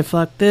fucked her, I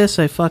fucked this,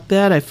 I fucked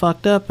that, I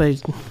fucked up,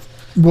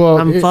 Well,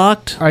 I'm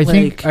fucked. I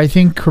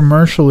think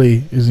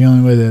commercially is the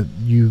only way that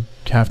you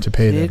have to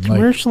pay them. Like,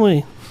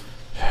 commercially,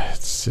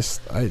 it's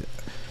just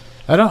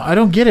I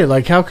don't get it.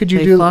 Like, how could you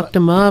they do fucked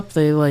them up.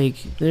 They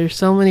there's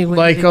so many ways.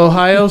 like they-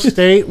 Ohio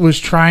State was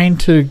trying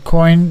to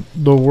coin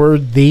the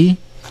word "the"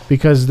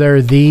 because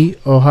they're the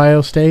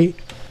Ohio State,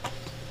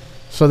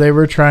 so they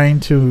were trying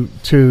to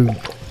do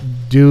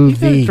You gotta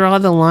the draw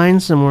the line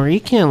somewhere.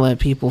 You can't let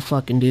people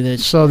fucking do that.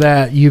 so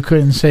that you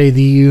couldn't say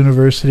the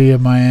University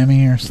of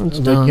Miami or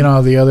something. Like, dumb. you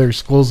know, the other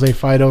schools they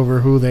fight over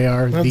who they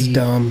are. that's the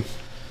dumb.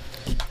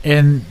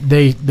 And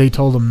they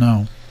told them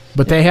no,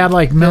 but they had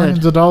like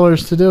millions of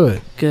dollars to do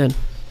it. Good.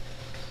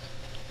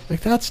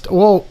 Like, that's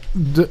the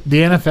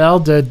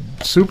NFL did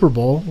Super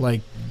Bowl.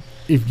 Like,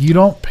 if you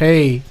don't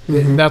pay,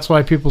 that's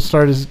why people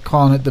started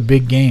calling it the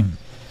big game.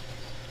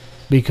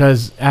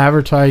 Because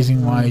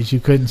advertising wise,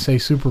 you couldn't say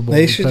Super Bowl.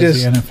 They should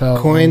because just the NFL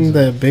coin owns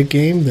the it. big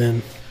game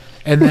then.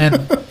 And then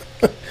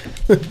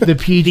the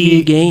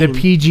The game.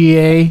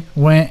 PGA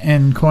went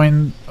and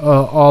coined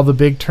all the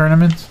big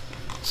tournaments.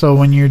 So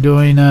when you're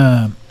doing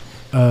a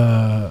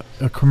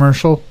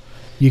commercial,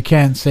 you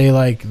can't say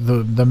like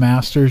the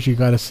Masters. You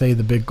got to say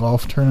the big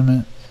golf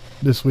tournament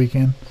this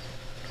weekend.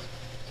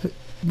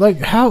 Like,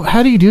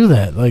 how do you do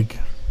that? Like,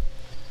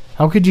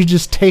 how could you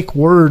just take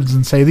words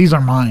and say these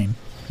are mine?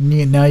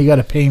 Now you got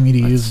to pay me to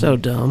use So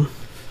them. dumb.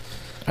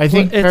 I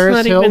think Well, it's Paris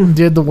not Hilton even-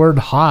 did the word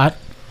hot.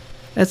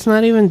 It's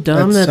not even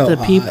dumb That's that so the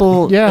hot.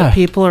 people Yeah. the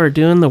people are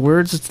doing the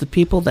words. It's the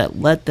people that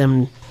let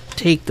them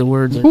take the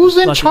words. Who's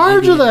in Fucking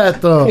charge of idiots.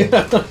 that,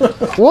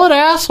 though? What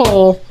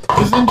asshole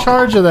is in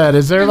charge of that?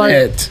 Is there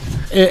like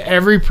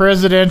every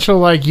presidential,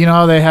 like, you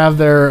know, they have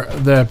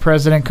the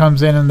president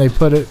comes in and they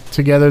put it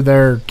together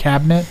their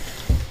cabinet?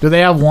 Do they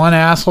have one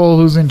asshole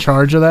who's in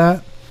charge of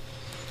that?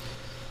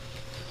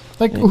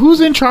 Like, who's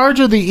in charge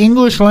of the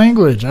English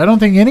language? I don't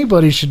think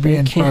anybody should be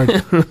in charge.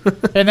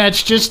 And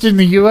that's just in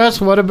the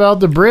U.S. What about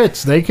the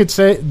Brits? They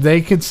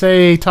could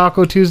say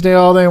Taco Tuesday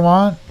all they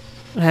want.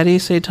 How do you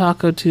say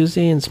Taco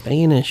Tuesday in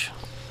Spanish?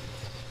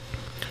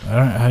 I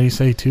don't. How do you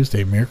say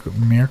Tuesday?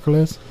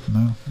 Miércoles?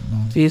 No.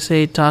 If you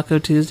say Taco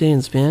Tuesday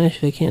in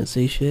Spanish, they can't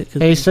say shit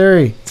because Hey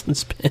Siri, it's in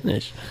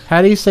Spanish.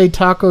 how do you say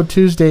Taco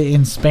Tuesday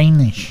in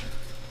Spanish?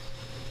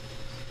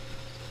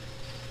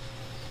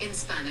 In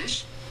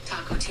Spanish,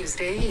 Taco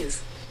Tuesday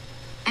is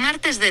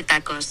Martes de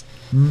Tacos.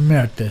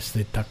 Muertes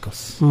de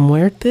tacos.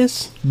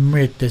 Muertes?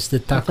 Muertes de I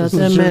thought tacos.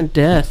 that meant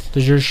death.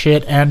 Does your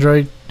shit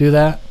Android do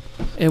that?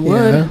 It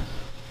would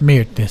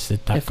Muertes de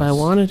tacos. if I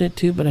wanted it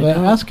to, but I Well,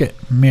 don't. ask it.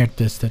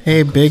 Muertes de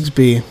Hey,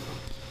 Bigsby.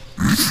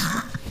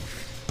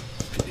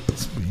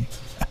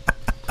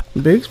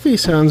 Bixby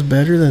sounds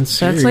better than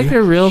Siri. That's like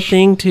a real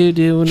thing to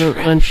do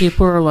when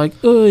people are like,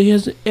 "Oh, he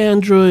has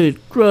Android,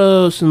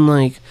 gross," and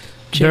like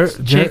chicks,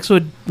 They're- chicks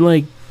would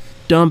like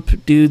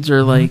dump dudes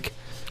or like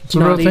It's a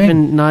real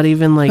thing. not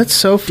even like That's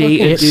so date fucking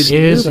It dudes.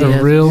 is Yeah.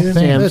 a real Yeah.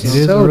 thing. That's It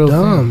is so a real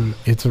dumb.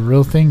 thing. It's a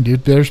real thing,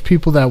 dude. There's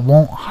people that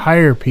won't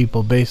hire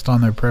people based on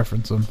their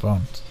preference on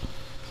phones.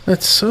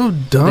 That's so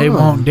dumb. They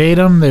won't date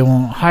them. They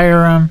won't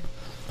hire them.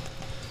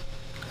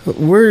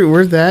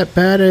 We're that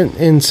bad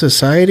in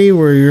society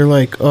where you're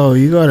like, oh,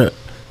 you got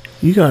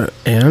an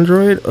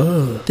Android?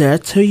 Oh,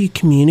 That's how you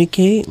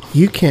communicate.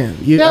 you can't.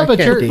 Yeah, I but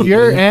can't date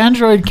your you.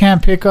 Android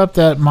can't pick up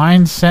that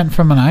mine's sent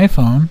from an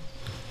iPhone.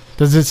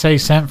 Does it say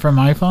sent from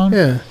iPhone?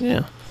 Yeah,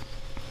 Yeah.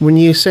 when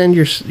you send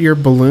your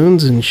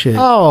balloons and shit.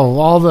 Oh,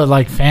 all the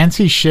like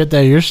fancy shit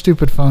that your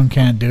stupid phone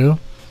can't do.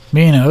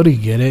 Me and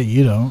Odie get it.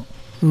 You don't.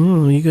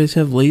 Oh, you guys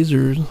have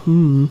lasers.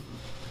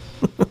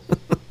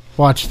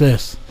 Watch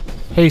this.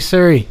 Hey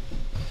Siri.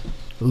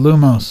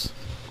 Lumos.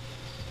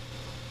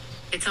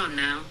 It's on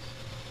now.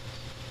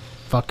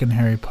 Fucking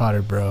Harry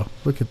Potter, bro.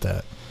 Look at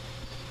that.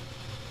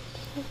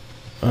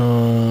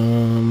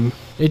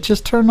 It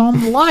just turned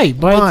on the light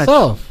by Watch.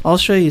 itself. I'll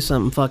show you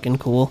something fucking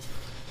cool.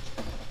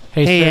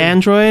 Hey, Siri.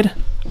 Android.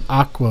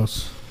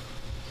 Aquos.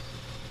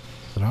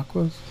 Is it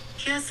Aquos?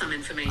 Here's some I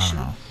information.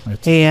 don't know.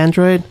 It's Hey,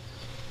 Android.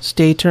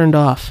 Stay turned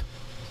off.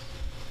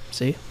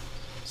 See?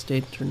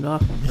 Stay turned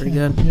off. Pretty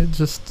good. You're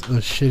just a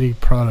shitty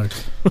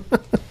product.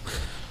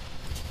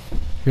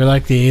 You're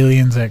like the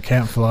aliens that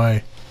can't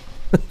fly.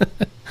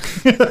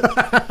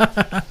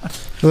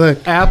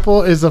 Look,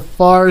 Apple is a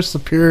far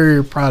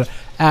superior product.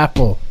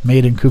 Apple,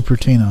 made in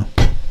Cupertino.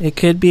 It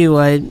could be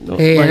why.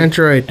 hey, like,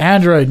 Android.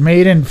 Android,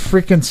 made in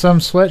freaking some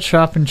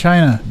sweatshop in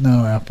China.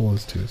 No, Apple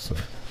is too. So.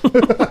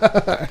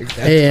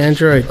 Hey,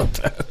 Android.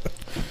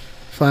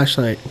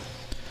 Flashlight.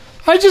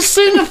 I just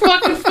seen the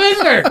fucking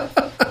finger.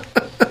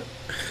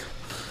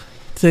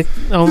 took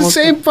The almost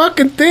same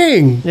fucking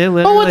thing. It Oh,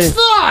 literally. it's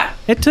not.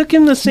 It took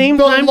him the same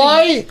The time.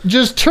 light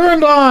just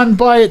turned on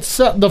by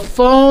itself. The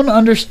phone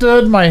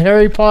understood my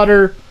Harry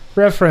Potter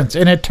reference,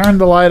 and it turned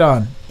the light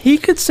on. He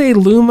could say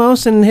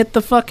Lumos and hit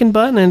the fucking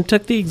button, and it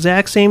took the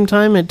exact same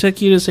time it took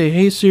you to say,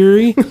 "Hey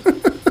Siri,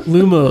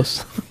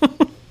 Lumos."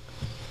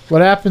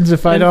 What happens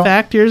if I In don't?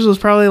 fact, yours was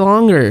probably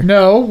longer.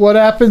 No. What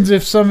happens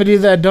if somebody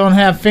that don't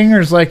have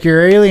fingers, like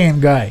your alien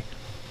guy,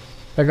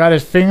 that got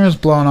his fingers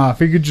blown off?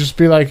 He could just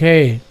be like,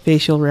 "Hey,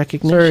 Facial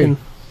recognition.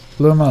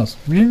 Lumos."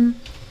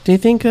 Do you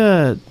think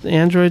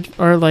Android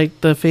or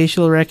like the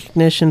facial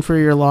recognition for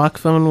your lock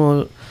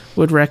phone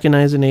would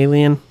recognize an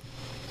alien?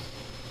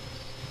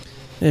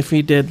 If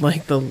he did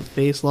like the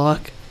face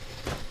lock,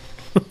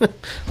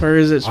 or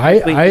is it?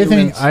 strictly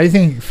humans? I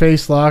think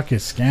face lock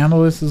is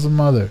scandalous as a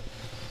mother.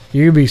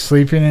 You could be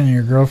sleeping and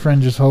your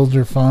girlfriend just holds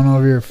her phone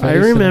over your face. I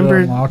and remember.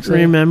 it unlocks it.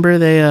 Remember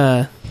they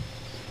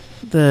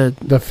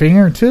The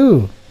finger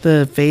too.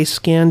 the face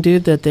scan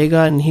dude that they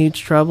got in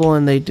huge trouble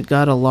and they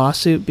got a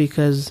lawsuit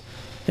because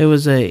it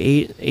was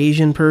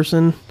Asian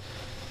person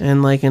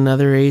and like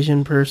another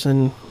Asian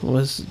person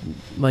was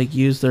like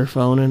used their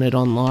phone and it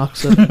unlocked,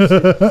 so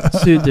they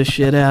sued the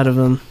shit out of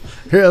them.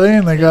 Really?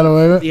 And they got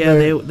away with it?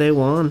 Yeah, they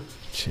won.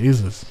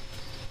 Jesus.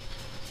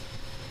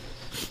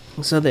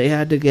 So they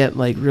had to get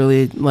like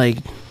really like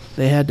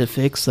they had to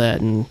fix that,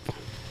 and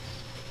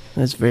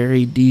that's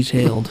very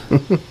detailed.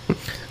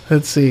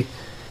 Let's see.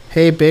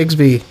 Hey,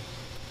 Bigsby.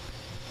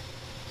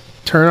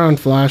 Turn on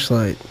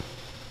flashlight.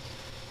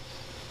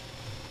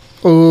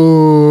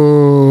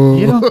 Ooh.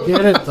 You don't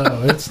get it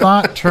though. It's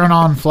not turn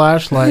on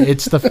flashlight.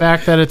 It's the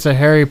fact that it's a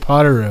Harry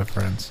Potter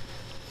reference.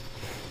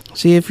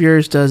 See if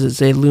yours does it.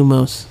 Say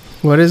Lumos.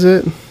 What is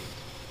it?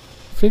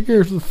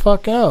 Figure the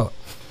fuck out.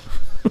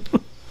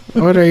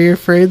 What, are you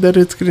afraid that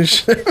it's going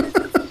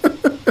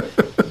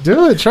to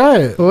Do it. Try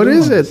it. What Come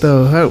is on. it,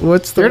 though?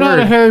 What's the You're word? not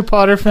a Harry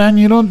Potter fan.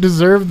 You don't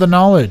deserve the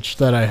knowledge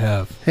that I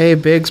have. Hey,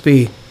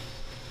 Bigsby.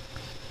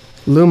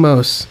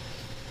 Lumos.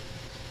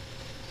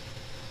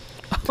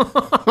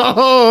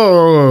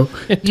 Oh!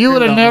 You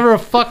would have never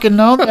fucking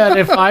known that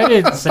if I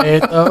didn't say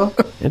it, though.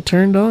 It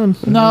turned on.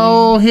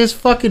 No, his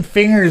fucking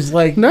fingers,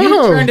 like, No.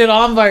 you turned it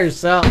on by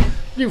yourself.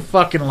 You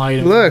fucking lied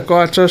to me. Look,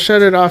 watch, I'll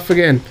shut it off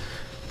again.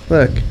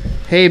 Look.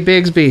 Hey,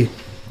 Bigsby.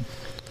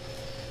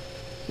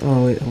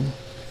 Oh, wait.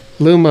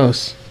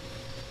 Lumos.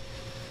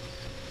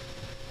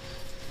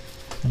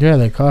 Yeah,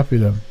 they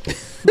copied him.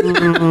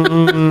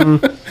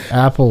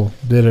 Apple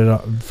did it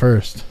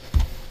first.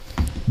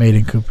 Made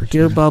in Cupertino.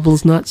 Your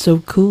bubble's not so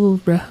cool,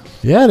 bruh.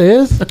 Yeah, it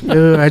is.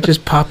 I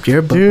just popped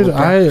your bubble. Dude,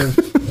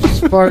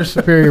 it's far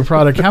superior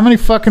product. How many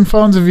fucking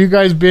phones have you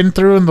guys been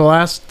through in the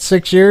last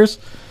 6 years?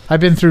 I've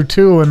been through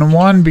 2, and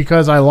 1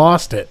 because I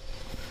lost it.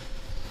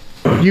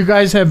 You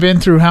guys have been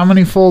through how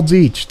many folds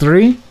each?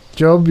 3?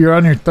 Job, you're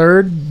on your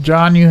 3rd.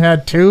 John, you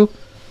had 2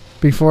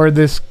 before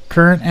this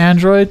current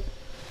Android.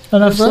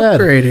 Enough I've said.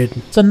 upgraded.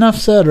 It's enough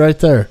said right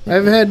there.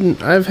 I've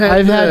had I've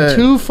had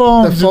 2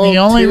 phones, the and the Fold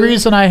only 2.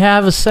 reason I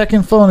have a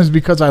second phone is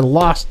because I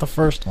lost the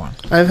first one.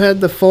 I've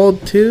had the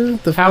Fold 2.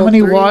 How Fold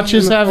many 3,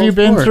 watches and the have you Fold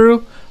been 4.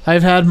 through?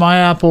 I've had my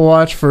Apple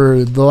Watch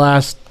for the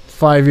last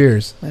 5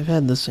 years. I've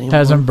had the same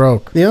Hasn't one.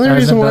 broke. The only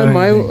Hasn't reason why done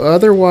my anything.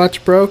 other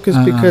watch broke is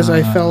because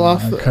I fell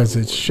off. Because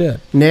it's shit.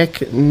 Nick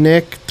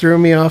threw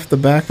me off the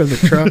back of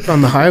the truck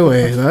on the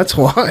highway. That's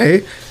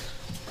why.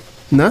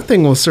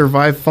 Nothing will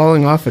survive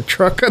falling off a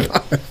truck on the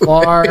highway.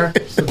 Far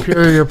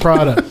superior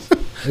product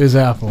is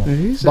Apple.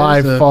 He says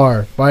By that.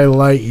 far. By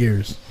light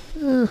years.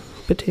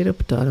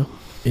 Potato.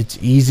 It's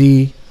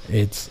easy.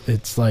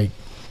 It's like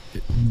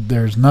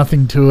there's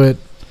nothing to it.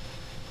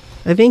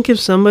 I think if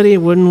somebody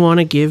wouldn't want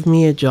to give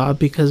me a job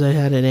because I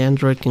had an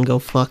Android, can go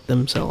fuck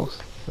themselves.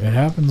 It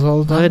happens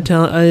all the time. I'd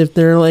tell if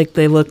they're like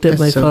they looked at That's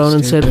my so phone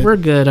and said stupid. we're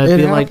good. I'd It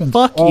be like, happens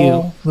fuck you.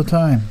 all the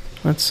time.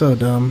 That's so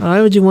dumb. Why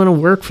would you want to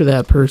work for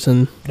that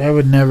person? I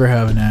would never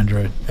have an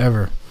Android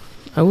ever.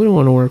 I wouldn't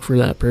want to work for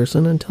that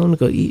person. I'd tell them to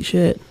go eat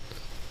shit.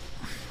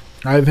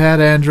 I've had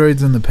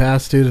Androids in the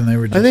past, dude, and they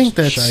were just I think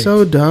that's shite.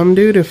 so dumb,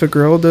 dude. If a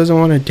girl doesn't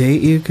want to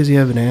date you because you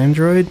have an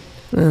Android,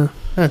 Yeah.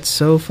 that's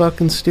so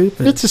fucking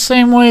stupid. It's the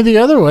same way the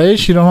other way.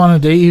 She don't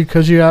want to date you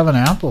because you have an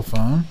Apple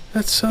phone.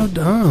 That's so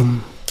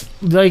dumb.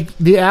 Like,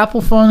 the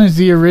Apple phone is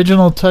the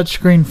original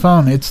touchscreen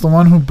phone. It's the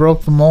one who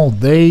broke the mold.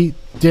 They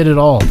did it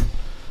all.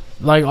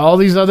 Like, all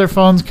these other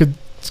phones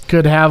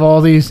could have all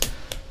these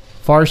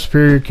far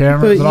superior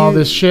cameras and all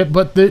this shit.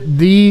 But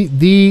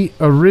the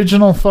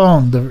original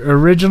phone,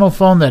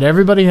 that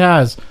everybody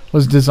has,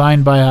 was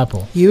designed by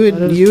Apple. You would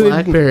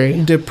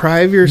BlackBerry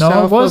deprive yourself.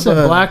 No, it wasn't.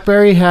 Of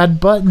BlackBerry had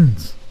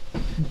buttons.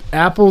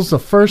 Apple's the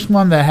first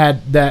one that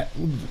had that,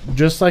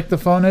 just like the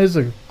phone is,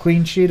 a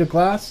clean sheet of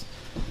glass.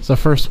 It's the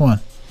first one.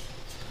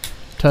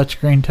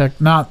 Touchscreen tech.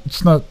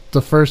 It's not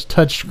the first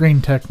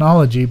touchscreen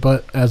technology,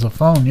 but as a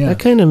phone, yeah. I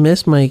kind of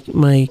miss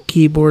my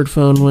keyboard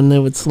phone when they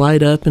would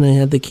slide up and I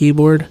had the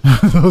keyboard.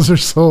 Those are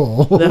so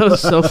old. That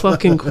was so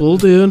fucking cool,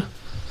 dude.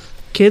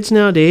 Kids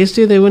nowadays,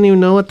 dude, they wouldn't even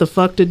know what the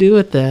fuck to do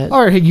with that.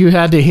 Or you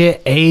had to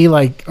hit A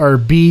or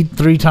B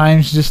 3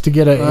 times just to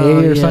get an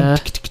A or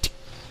something.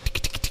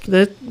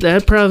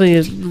 That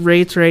probably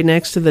rates right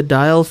next to the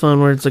dial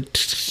phone where it's like.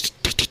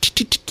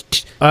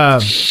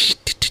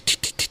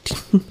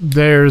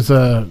 There's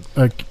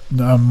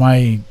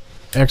my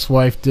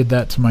ex-wife did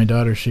that to my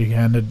daughter.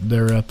 They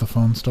were at the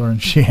phone store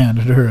and she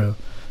handed her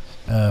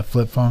a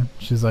flip phone.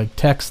 She's like,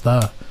 text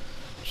the.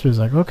 She was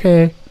like,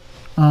 okay.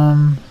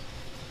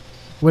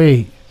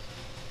 Wait,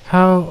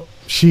 how?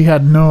 She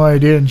had no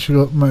idea, and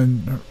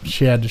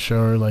she had to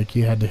show her, like,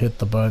 you had to hit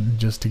the button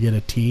just to get a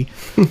T.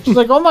 She's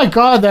like, oh my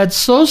god, that's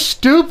so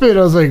stupid.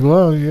 I was like,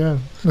 well, yeah,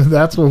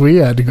 that's what we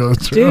had to go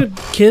through. Dude,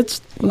 kids,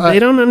 they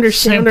don't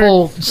understand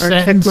simple our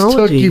sentence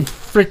technology. took you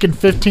freaking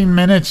 15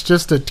 minutes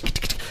just to.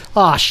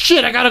 Oh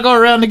shit! I gotta go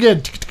around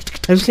again.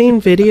 I've seen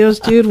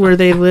videos, dude, where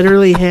they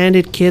literally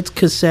handed kids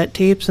cassette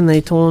tapes and they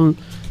told them,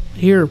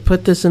 "Here,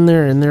 put this in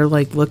there," and they're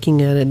like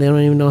looking at it. And they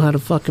don't even know how to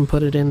fucking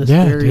put it in the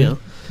stereo.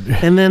 Dude.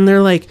 And then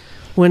they're like,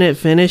 when it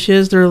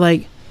finishes, they're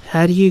like,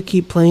 "How do you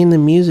keep playing the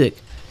music?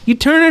 You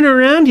turn it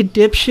around, you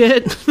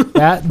dipshit."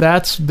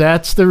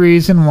 That's the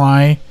reason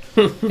why.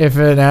 If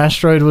an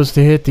asteroid was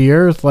to hit the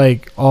Earth,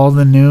 like all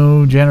the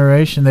new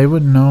generation, they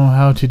wouldn't know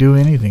how to do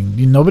anything.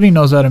 Nobody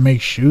knows how to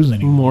make shoes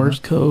anymore. Morse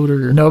code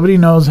or nobody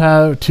knows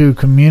how to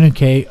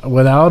communicate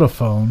without a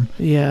phone.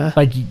 Yeah.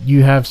 Like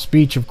you have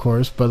speech, of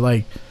course, but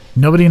like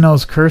nobody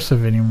knows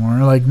cursive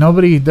anymore. Like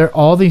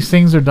all these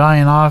things are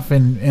dying off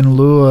in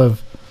lieu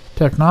of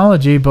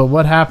technology. But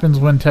what happens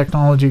when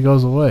technology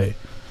goes away?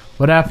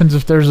 What happens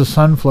if there's a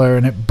sun flare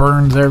and it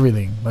burns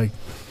everything? Like,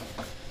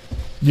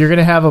 you're going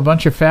to have a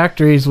bunch of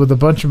factories with a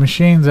bunch of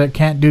machines that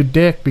can't do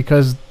dick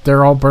because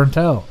they're all burnt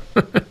out.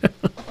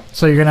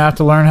 So you're going to have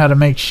to learn how to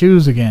make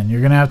shoes again.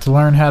 You're going to have to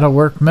learn how to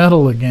work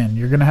metal again.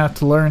 You're going to have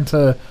to learn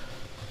to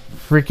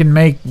freaking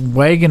make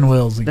wagon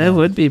wheels again. That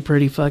would be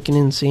pretty fucking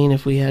insane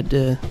if we had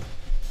to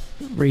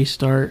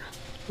restart.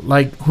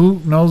 Like, who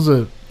knows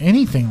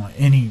anything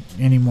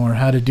anymore,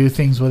 how to do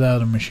things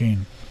without a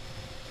machine?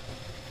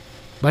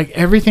 Like,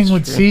 everything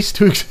would cease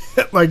to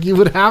exist. Like, you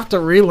would have to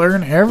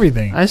relearn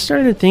everything. I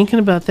started thinking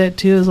about that,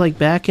 too. Is like,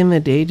 back in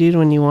the day, dude,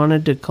 when you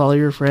wanted to call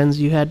your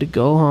friends, you had to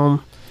go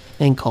home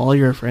and call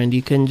your friend.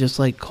 You couldn't just,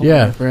 like, call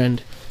your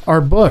friend.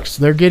 Our books.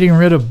 They're getting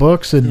rid of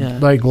books,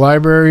 and, like,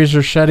 libraries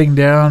are shutting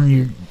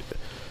down.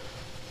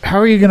 How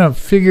are you going to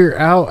figure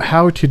out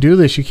how to do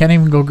this? You can't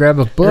even go grab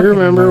a book. I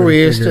remember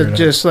we used to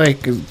just,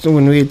 like,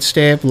 when we'd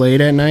stay up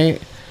late at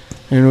night,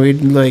 and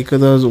we'd, like,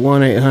 those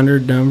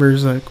 1-800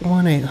 numbers, like,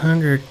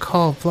 1-800,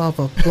 call, blah,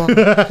 blah, blah.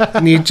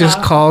 And you'd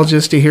just call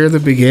just to hear the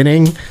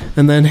beginning,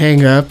 and then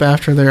hang up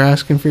after they're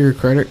asking for your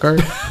credit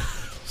card.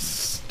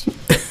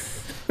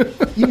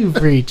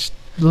 You've reached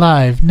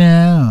Live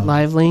Now.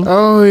 Live Link?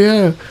 Oh,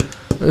 yeah.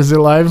 Is it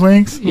Live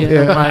Links?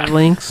 Yeah. Live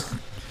Links.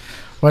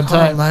 One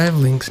time, Live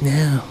Links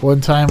now.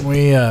 One time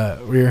we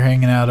were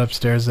hanging out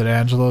upstairs at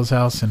Angelo's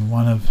house, and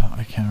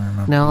I can't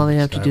remember. Now all they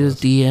have to do is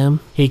DM.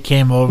 He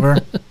came over,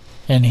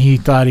 and he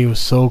thought he was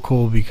so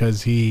cool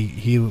because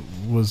he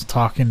was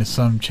talking to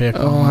some chick.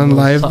 On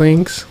Live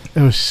Links?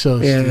 It was so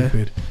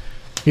stupid.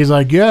 He's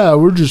like, yeah,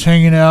 we're just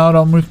hanging out.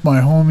 I'm with my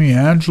homie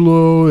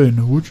Angelo,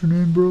 and what's your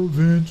name, bro?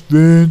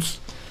 Vince.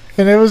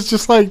 And it was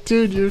just like,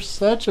 dude, you're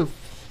such a...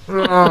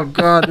 Oh,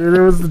 God, dude,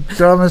 it was the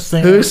dumbest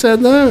thing. Who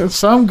said that?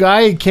 Some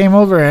guy came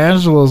over to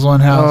Angelo's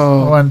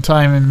one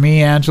time, and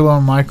me, Angelo,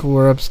 and Michael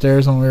were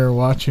upstairs, and we were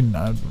watching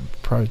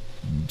probably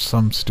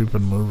some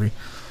stupid movie.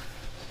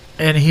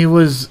 And he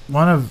was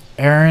one of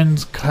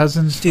Aaron's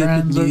cousin's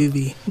friends.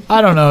 Movie.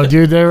 I don't know,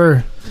 dude. They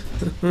were...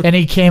 And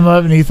he came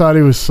up, and he thought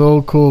he was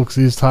so cool because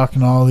he was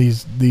talking to all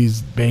these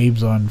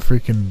babes on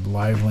freaking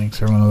Live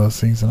Links or one of those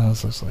things, and I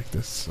was just like,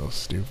 this is so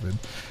stupid.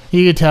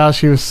 You could tell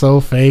she was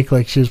so fake,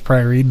 like she was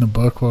probably reading a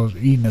book while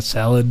eating a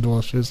salad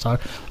while she was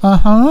talking.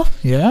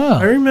 Yeah.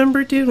 I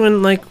remember, dude,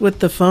 when, like, with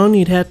the phone,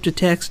 you'd have to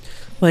text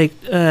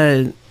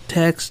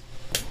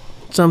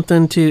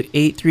something to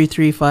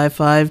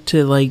 83355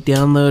 to, like,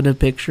 download a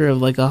picture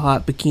of, like, a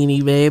hot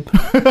bikini babe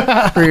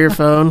for your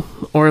phone,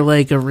 or,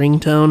 like, a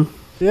ringtone.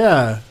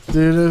 Yeah,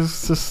 dude,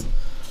 it's just...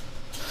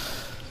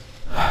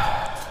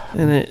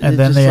 And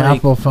then the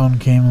Apple phone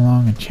came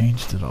along and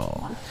changed it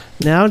all.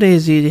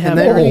 Nowadays, you have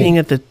everything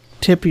at the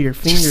tip of your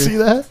finger. Did you see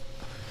that?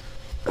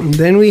 And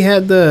then we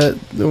had the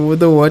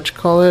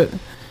whatchamacallit,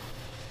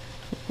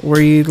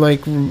 where you,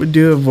 like,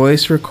 do a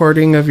voice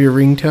recording of your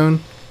ringtone.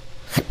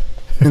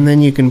 and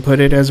then you can put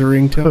it as a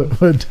ringtone.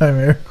 One time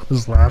Eric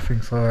was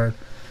laughing so hard.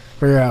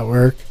 We were at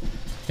work,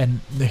 and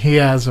he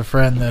has a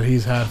friend that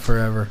he's had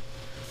forever.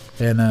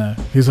 And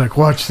he's like,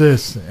 watch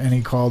this. And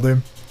he called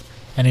him,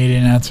 and he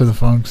didn't answer the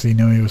phone because he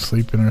knew he was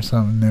sleeping or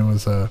something. It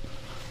was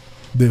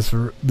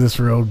this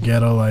real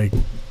ghetto, like,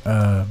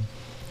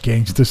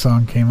 gangster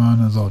song came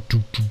on. It was all...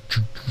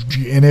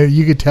 And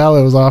you could tell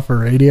it was off a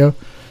radio.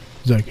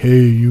 He's like,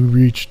 hey, you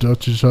reached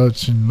such and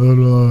such and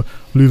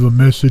leave a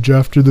message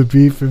after the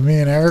beep. And me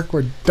and Eric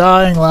were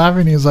dying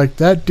laughing. He's like,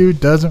 that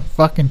dude doesn't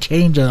fucking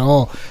change at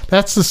all.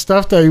 That's the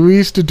stuff that we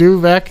used to do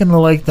back in the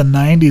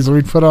 90s.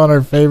 We'd put on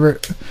our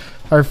favorite.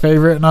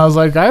 And I was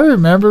like, I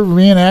remember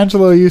me and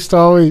Angelo used to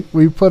always,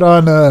 we put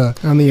on the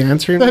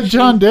answering that machine?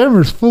 John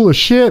Denver's full of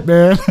shit,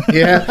 man.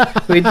 Yeah,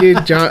 we do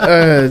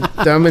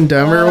Dumb and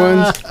Dumber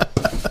ones.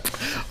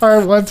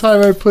 Or one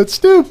time I put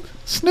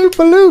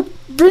Snoop-a-loop,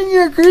 bring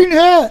your green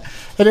hat.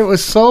 And it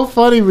was so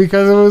funny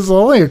because it was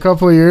only a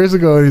couple of years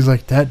ago. And he's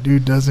like, that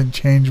dude doesn't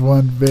change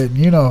one bit. And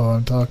you know who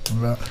I'm talking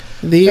about.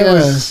 It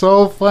was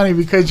so funny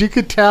because you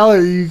could tell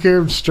it. You hear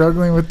him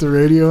struggling with the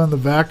radio in the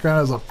background.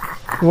 I was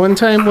like, one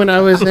time when I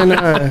was in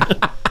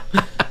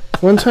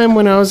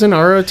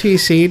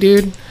ROTC,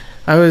 dude,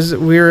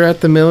 we were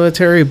at the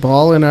military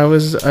ball, and I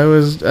was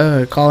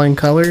calling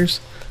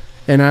colors,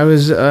 and I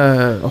was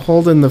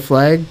holding the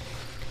flag,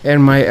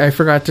 and I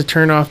forgot to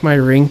turn off my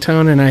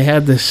ringtone, and I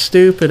had this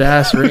stupid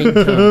ass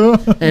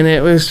ringtone, and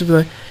it was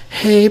like,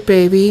 hey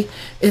baby,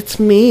 it's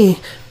me,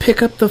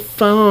 pick up the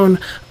phone.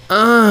 And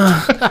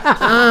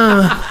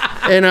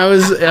I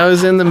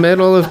was in the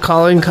middle of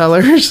calling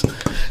colors,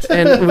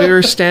 and we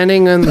were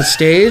standing on the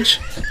stage,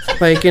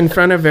 like in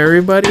front of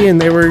everybody, and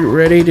they were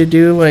ready to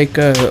do like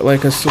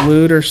a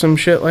salute or some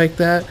shit like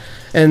that.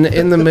 And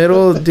in the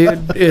middle,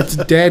 dude, it's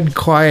dead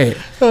quiet.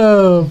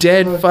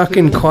 Dead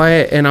fucking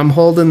quiet. And I'm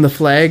holding the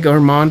flag.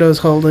 Armando's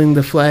holding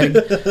the flag.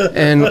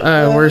 And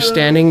we're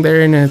standing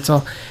there, and it's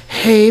all,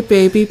 hey,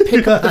 baby,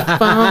 pick up the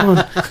phone.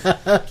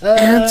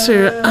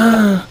 Answer.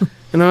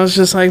 And I was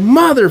just like,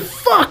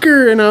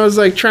 motherfucker. And I was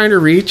like trying to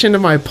reach into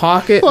my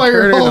pocket. while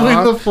you're turn it holding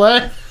off. the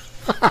flag.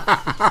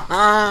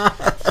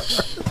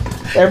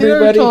 You never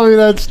Everybody, told me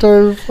that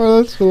story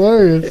before. That's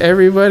hilarious.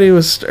 everybody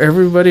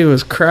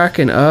was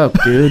cracking up,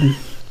 dude.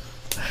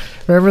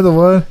 Remember the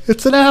one?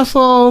 It's an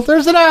asshole.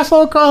 There's an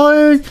asshole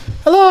calling.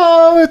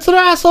 Hello, it's an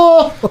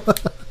asshole.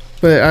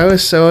 But I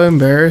was so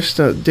embarrassed,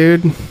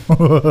 dude. That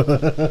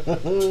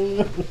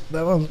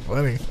was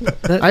funny.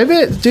 I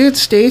bet, dude,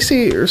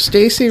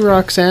 Stacy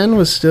Roxanne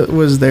was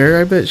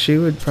there. I bet she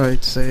would probably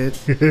say it.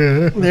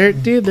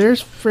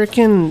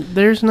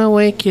 There's no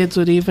way kids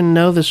would even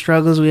know the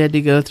struggles we had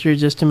to go through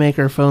just to make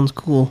our phones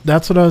cool.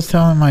 That's what I was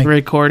telling my...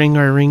 Recording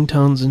our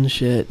ringtones and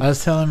shit. I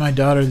was telling my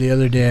daughter the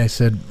other day, I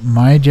said,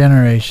 my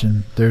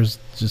generation, there's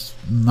this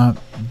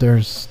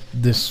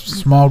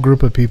small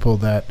group of people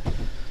that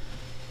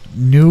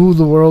knew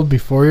the world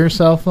before your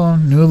cell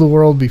phone, knew the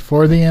world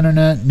before the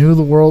internet, knew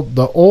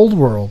the old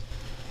world,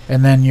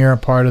 and then you're a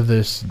part of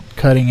this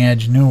cutting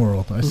edge new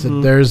world. I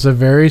said, there's a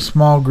very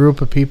small group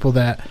of people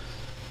that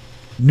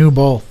knew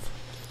both.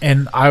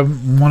 And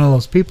I'm one of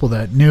those people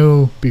that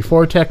knew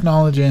before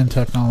technology and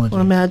technology.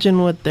 Well, imagine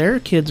what their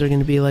kids are going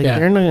to be like. Yeah.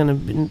 They're not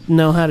going to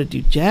know how to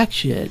do jack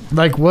shit.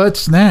 Like,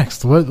 what's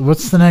next?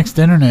 What's the next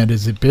internet?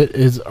 Is it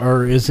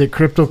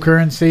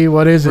cryptocurrency?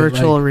 What is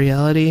Virtual it?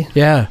 reality.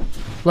 Yeah.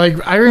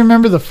 Like, I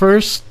remember the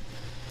first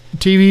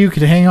TV you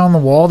could hang on the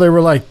wall. They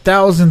were like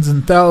thousands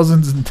and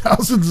thousands and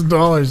thousands of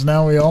dollars.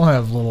 Now we all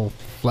have little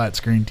flat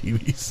screen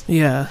TVs.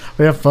 Yeah.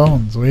 We have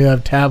phones. We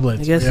have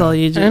tablets. I guess all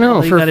you I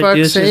know, for gotta do fuck's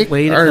is sake, just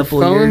wait a our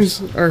couple years.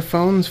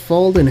 phones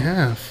fold in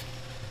half.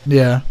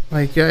 Yeah.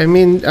 Like, I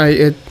mean,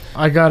 I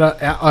got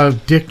a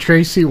Dick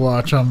Tracy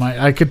watch on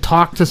my... I could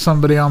talk to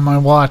somebody on my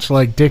watch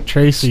like Dick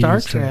Tracy Star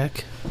used to.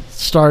 Trek.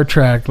 Star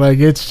Trek. Like,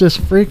 it's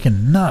just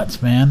freaking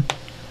nuts, man.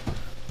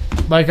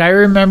 Like, I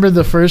remember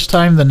the first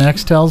time the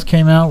Nextels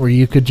came out where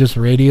you could just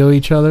radio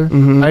each other.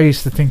 Mhm. I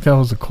used to think that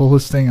was the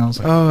coolest thing. I was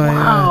like, Oh,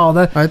 wow.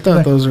 yeah. I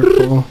thought those were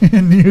cool.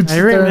 And you'd I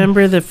start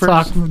remember the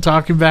first.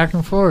 talking back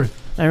and forth.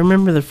 I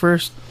remember the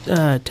first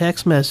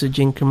text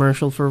messaging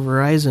commercial for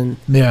Verizon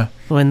Yeah.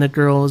 when the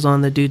girl is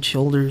on the dude's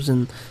shoulders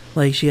and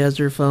like she has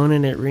her phone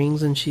and it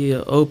rings and she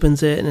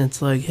opens it and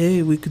it's like,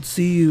 hey, we could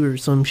see you or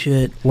some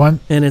shit.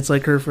 One, And it's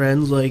like her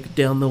friends like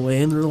down the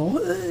way and they're all,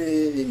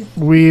 hey.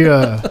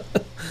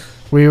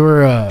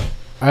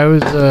 I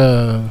was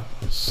a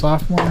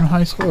sophomore in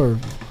high school or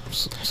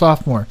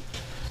sophomore.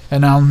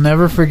 And I'll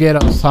never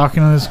forget, I was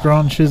talking to this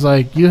girl and she's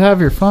like, you have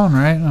your phone,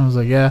 right? And I was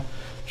like, yeah.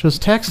 She was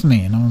text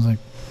me. And I was like,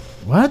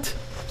 what?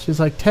 She's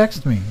like,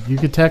 text me. You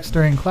could text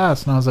during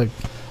class. And I was like,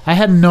 I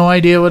had no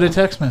idea what a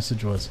text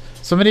message was.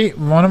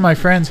 One of my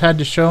friends had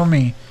to show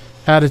me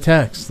how to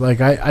text. Like,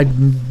 I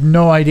had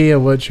no idea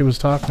what she was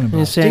talking They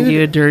about. send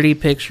you a dirty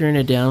picture and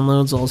it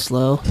downloads all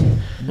slow.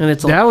 And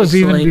it's all That was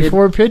even pixelated.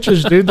 before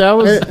pictures, dude.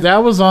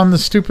 That was on the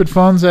stupid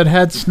phones that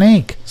had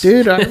Snake.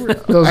 Dude,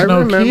 Those I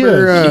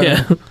remember... Nokias.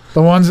 Yeah.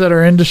 The ones that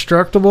are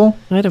indestructible.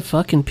 I had a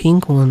fucking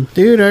pink one.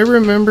 Dude, I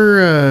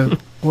remember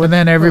And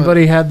then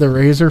everybody had the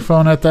Razor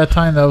phone at that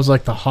time. That was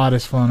like the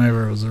hottest phone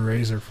ever. It was a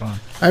Razor phone.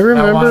 I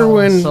remember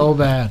when so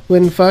bad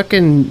when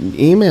fucking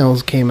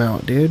emails came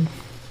out, dude.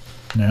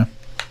 Yeah.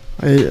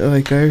 I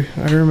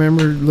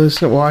remember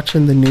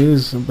watching the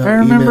news about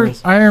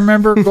emails. I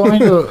remember going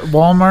to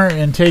Walmart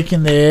and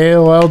taking the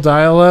AOL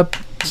dial-up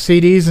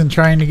CDs and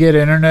trying to get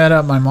internet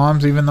at my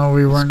mom's, even though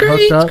we weren't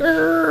hooked up.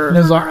 And it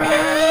was like,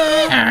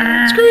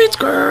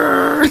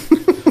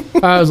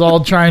 I was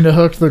all trying to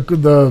hook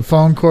the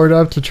phone cord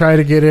up to try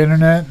to get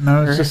internet, and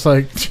I was just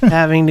like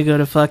having to go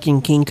to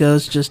fucking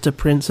Kinko's just to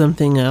print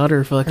something out,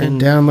 or fucking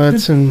download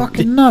some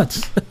fucking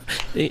nuts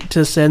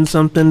to send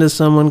something to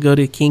someone. Go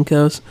to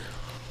Kinko's.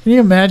 Can you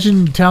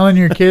imagine telling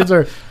your kids,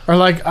 or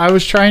like I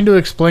was trying to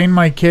explain to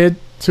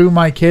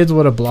my kids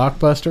what a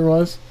Blockbuster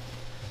was?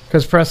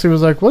 Because Presley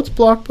was like, what's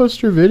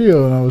Blockbuster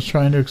Video? And I was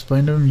trying to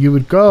explain to him, you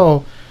would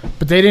go,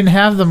 but they didn't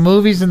have the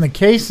movies in the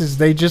cases.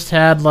 They just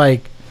had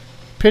like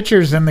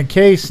pictures in the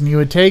case, and you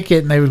would take it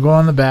and they would go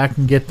on the back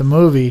and get the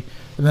movie,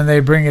 and then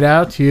they'd bring it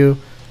out to you,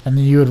 and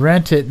then you would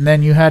rent it, and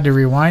then you had to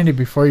rewind it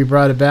before you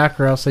brought it back,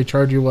 or else they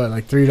charge you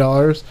like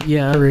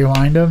 $3 to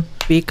rewind them.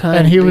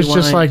 And he was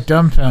just like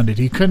dumbfounded.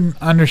 He couldn't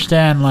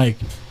understand, like,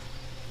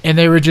 and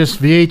they were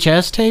just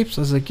VHS tapes.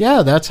 I was like,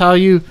 yeah, that's how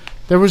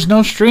there was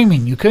no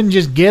streaming. You couldn't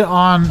just get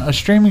on a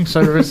streaming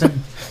service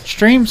and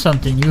stream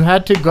something. You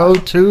had to go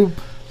to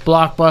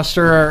Blockbuster,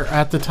 or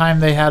at the time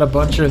they had a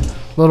bunch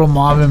of little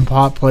mom and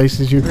pop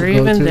places you could go to.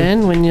 Or even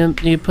then, when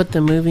you put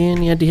the movie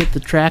in, you had to hit the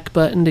track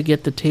button to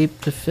get the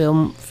tape to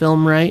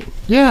film right.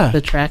 Yeah.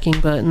 The tracking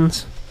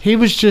buttons. He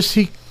was just,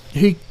 he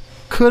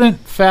couldn't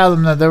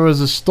fathom that there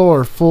was a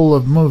store full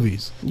of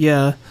movies.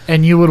 Yeah.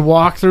 And you would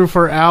walk through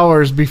for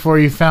hours before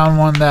you found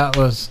one that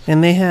was...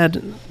 And they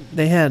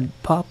had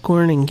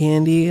popcorn and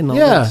candy and all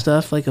that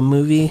stuff, like a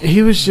movie.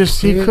 He was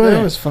just, he couldn't.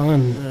 That was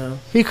fun. Yeah.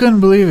 He couldn't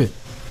believe it.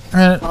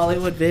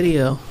 Hollywood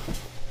Video.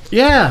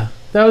 Yeah,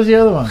 that was the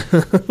other one.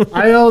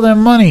 I owe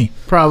them money,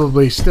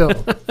 probably still,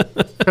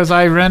 because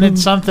I rented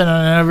something and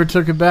I never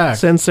took it back.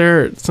 Since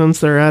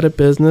they're out of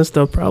business,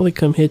 they'll probably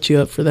come hit you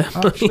up for that.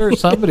 I'm sure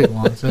somebody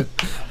wants it.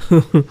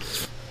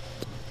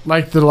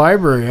 Like the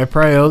library, I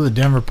probably owe the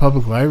Denver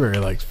Public Library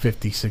like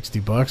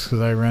 $50-$60 because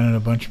I rented a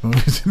bunch of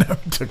movies and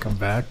never took them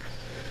back.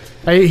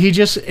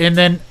 And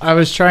then I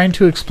was trying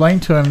to explain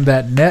to him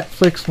that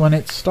Netflix, when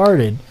it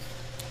started,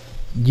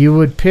 you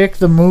would pick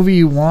the movie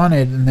you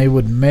wanted and they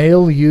would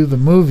mail you the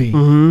movie.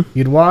 Mm-hmm.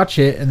 You'd watch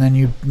it and then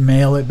you'd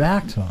mail it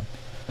back to him.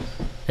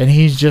 And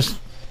he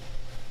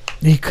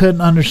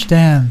couldn't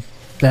understand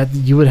that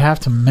you would have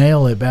to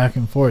mail it back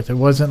and forth. It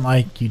wasn't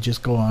like you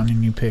just go on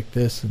and you pick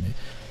this. And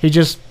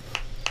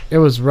it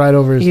was right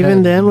over his head.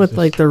 Even then, with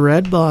like the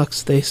Red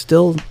Box, they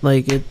still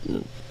like it.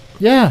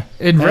 Yeah,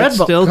 in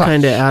Redbox, still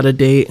kind of out of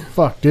date.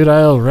 Fuck, dude,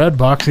 I owe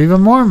Redbox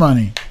even more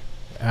money.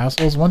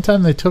 Assholes. One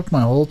time they took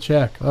my whole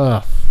check.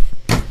 Ugh.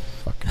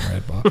 Fucking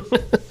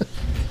Redbox.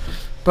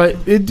 But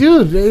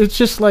it's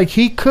just like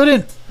he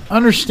couldn't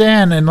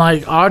understand, and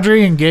like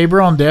Audrey and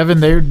Gabriel and Devin,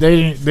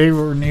 they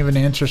weren't even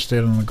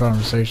interested in the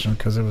conversation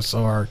because it was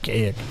so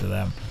archaic to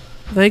them.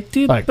 Like,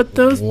 dude, like, but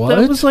those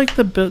were like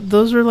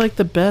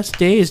the best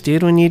days,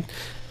 dude. When you'd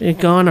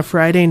go on a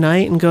Friday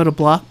night and go to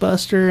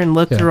Blockbuster and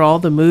look through all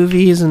the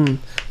movies and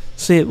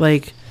see,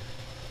 like,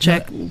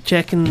 check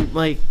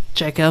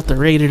out the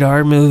rated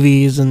R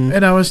movies. And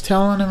I was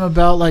telling him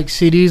about like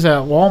CDs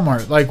at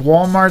Walmart. Like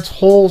Walmart's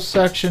whole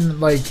section,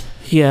 like,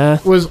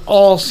 was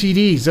all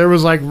CDs. There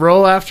was like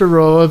row after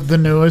row of the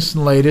newest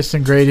and latest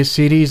and greatest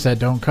CDs that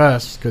don't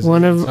cuss.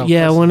 One of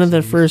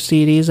the first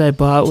CDs I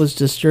bought was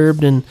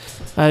Disturbed, and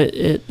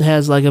it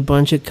has like a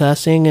bunch of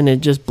cussing, and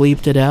it just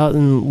bleeped it out.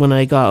 And when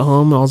I got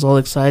home, I was all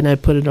excited. And I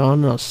put it on,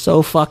 and I was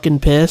so fucking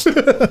pissed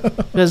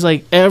because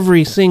like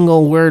every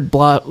single word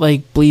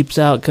bleeps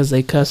out because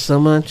they cuss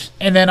so much.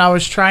 And then I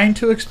was trying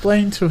to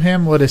explain to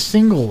him what a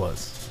single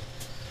was.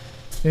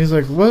 He's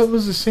like, what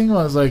was a single?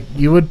 I was like,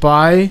 you would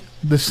buy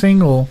the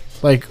single.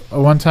 Like,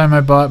 one time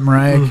I bought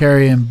Mariah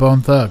Carey and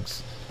Bone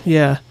Thugs.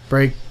 Yeah.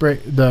 Break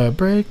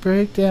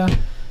down.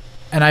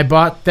 And I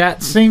bought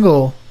that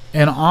single,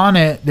 and on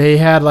it, they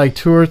had like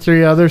 2 or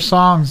 3 other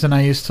songs, and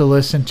I used to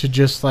listen to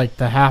just like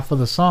the half of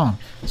the song.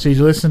 So you'd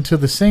listen to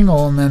the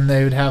single, and then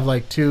they would have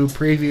like 2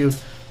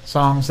 preview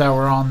songs that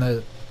were on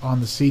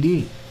the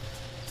CD.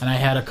 And I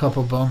had a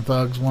couple Bone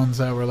Thugs ones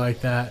that were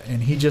like that,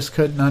 and he just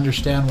couldn't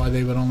understand why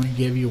they would only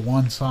give you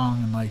one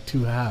song in like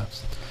 2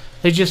 halves.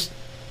 It's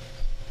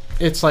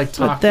like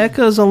talking. But that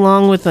goes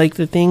along with like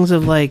the things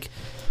of like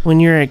when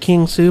you're at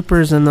King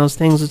Soopers and those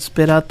things that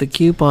spit out the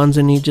coupons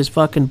and you just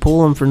fucking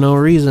pull them for no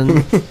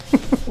reason.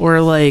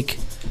 or like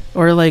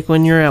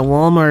when you're at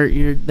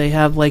Walmart, they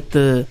have like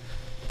the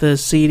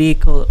CD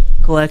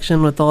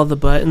collection with all the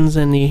buttons,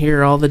 and you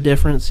hear all the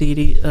different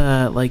CD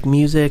like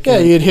music. Yeah,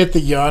 you'd hit the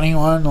Yanni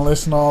one and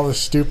listen to all the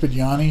stupid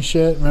Yanni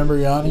shit. Remember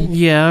Yanni?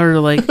 Yeah, or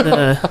like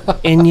the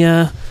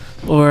Enya,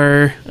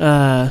 or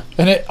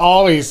and it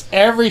always,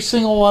 every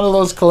single one of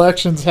those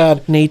collections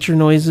had nature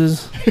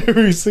noises.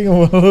 Every single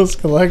one of those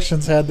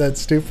collections had that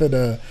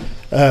stupid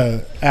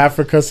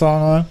Africa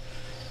song on.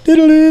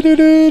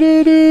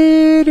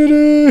 It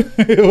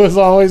was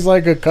always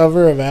like a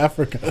cover of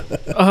Africa.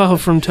 Oh,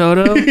 from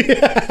Toto?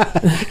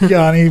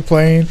 Yanni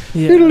playing.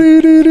 Yeah.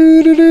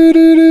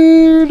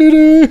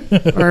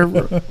 Or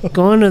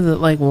going to the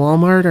like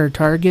Walmart or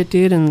Target,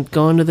 dude, and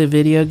going to the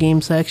video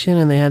game section,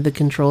 and they had the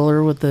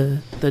controller with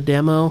the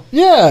demo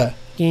Yeah.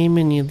 game,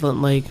 and you'd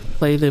like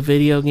play the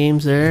video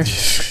games there.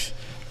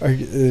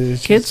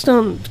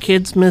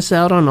 Kids miss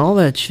out on all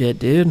that shit,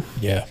 dude.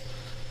 Yeah.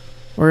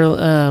 Or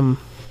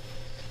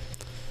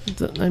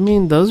I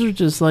mean, those are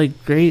just like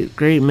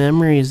great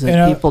memories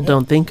that people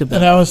don't think about.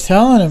 And I was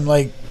telling him,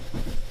 like,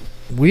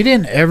 we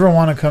didn't ever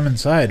want to come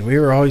inside. We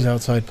were always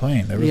outside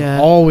playing. There was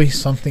always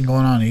something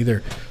going on.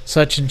 Either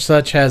such and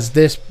such has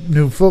this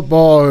new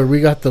football, or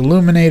we got the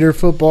Illuminator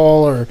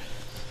football, or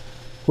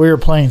we were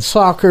playing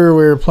soccer,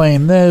 we were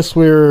playing this,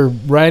 we were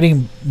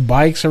riding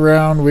bikes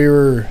around, we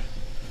were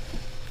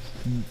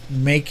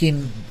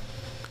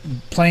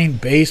playing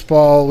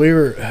baseball.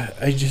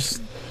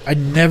 I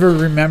never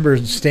remember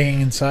staying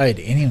inside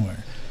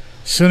anywhere.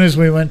 As soon as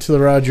we went to the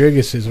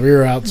Rodriguez's, we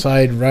were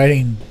outside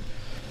riding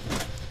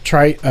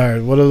what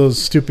are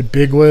those stupid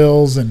big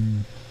wheels,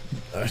 and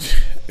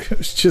it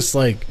was just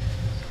like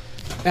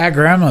at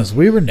Grandma's.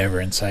 We were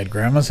never inside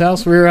Grandma's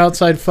house. We were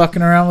outside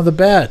fucking around with the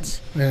bats,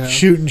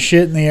 shooting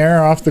shit in the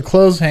air off the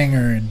clothes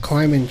hanger, and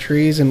climbing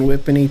trees and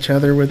whipping each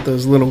other with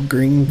those little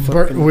green.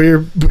 We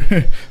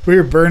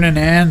were burning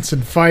ants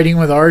and fighting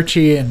with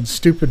Archie and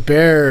Stupid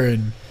Bear,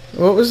 and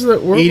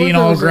eating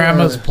all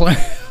Grandma's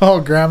all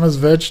Grandma's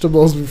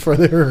vegetables before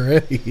they were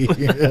ready.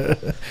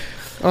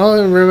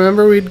 Oh, and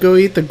remember we'd go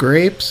eat the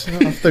grapes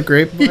off the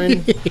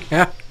grapevine?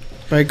 Yeah.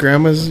 By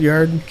Grandma's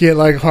yard. Get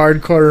like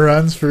hardcore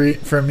runs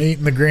from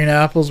eating the green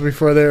apples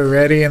before they were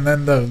ready, and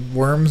then the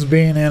worms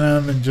being in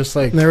them, and just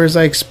like... There was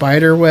like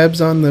spider webs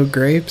on the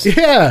grapes.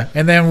 Yeah.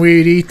 And then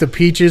we'd eat the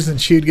peaches,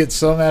 and she'd get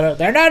so mad at,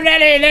 they're not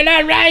ready, they're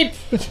not ripe.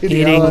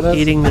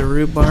 Eating the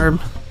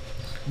rhubarb.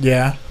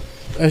 Yeah.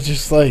 I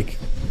just like...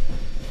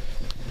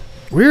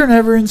 We were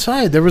never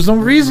inside. There was no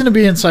reason to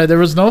be inside. There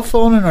was no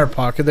phone in our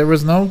pocket. There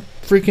was no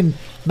freaking...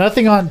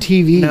 Nothing on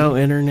TV. No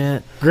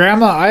internet.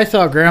 I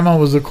thought Grandma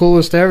was the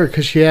coolest ever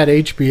because she had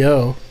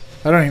HBO.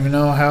 I don't even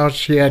know how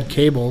she had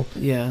cable.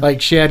 Yeah.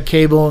 Like, she had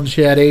cable and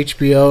she had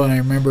HBO, and I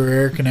remember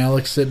Eric and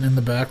Alex sitting in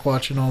the back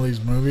watching all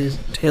these movies.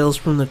 Tales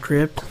from the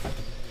Crypt.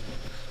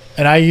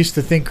 And I used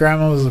to think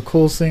Grandma was the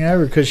coolest thing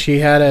ever because she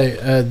had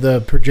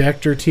the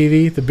projector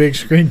TV, the big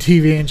screen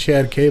TV, and she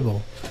had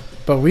cable.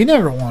 But we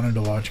never wanted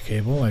to watch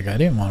cable. Like, I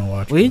didn't want to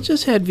watch We cable.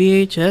 just had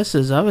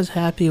VHSs. I was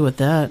happy with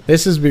that.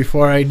 This is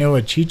before I knew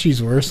what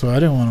Chi-Chis were, so I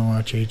didn't want to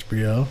watch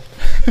HBO.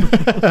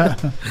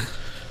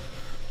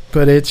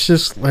 But it's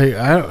just, like,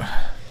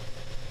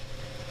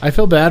 I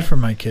feel bad for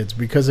my kids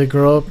because they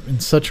grow up in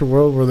such a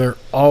world where they're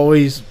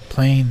always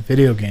playing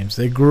video games.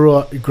 They're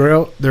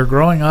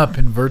growing up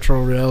in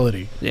virtual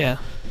reality. Yeah.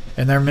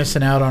 And they're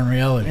missing out on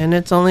reality. And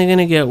it's only going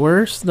to get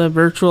worse. The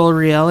virtual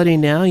reality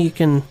now, you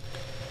can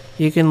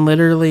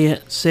literally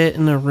sit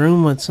in a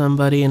room with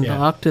somebody and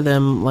talk to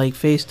them like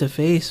face to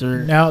face.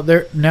 Or now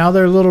their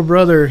little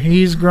brother,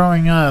 he's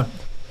growing up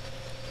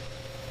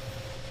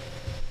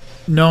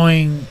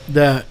knowing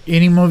that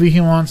any movie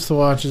he wants to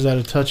watch is at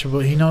a touch of.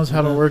 He knows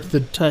how to work the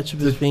touch of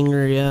his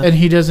finger. Yeah, and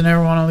he doesn't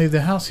ever want to leave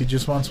the house. He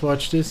just wants to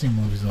watch Disney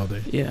movies all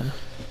day. Yeah,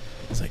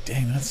 it's like,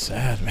 dang, that's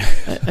sad,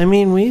 man. I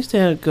mean, we used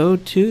to go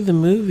to the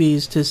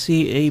movies to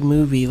see a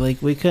movie.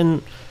 Like, we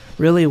couldn't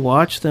really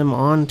watch them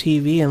on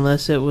TV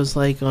unless it was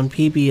like on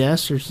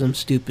PBS or some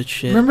stupid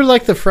shit. Remember,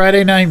 like, the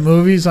Friday night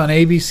movies on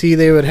ABC?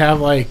 They would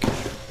have like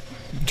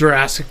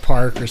Jurassic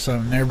Park or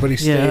something. Everybody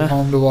stayed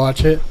home to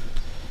watch it.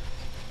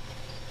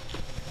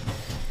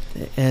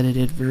 The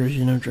edited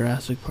version of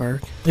Jurassic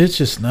Park. It's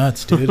just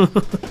nuts, dude.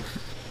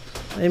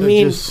 I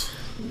mean,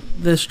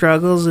 the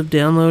struggles of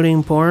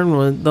downloading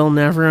porn, they'll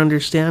never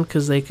understand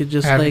because they could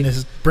just having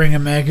to bring a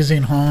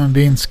magazine home and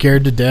being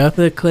scared to death.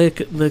 The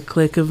click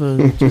of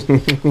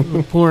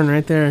a porn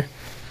right there,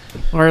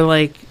 or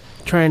like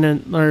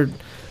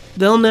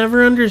they'll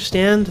never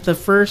understand the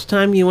first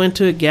time you went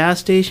to a gas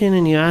station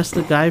and you asked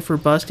the guy for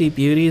Busty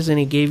Beauties and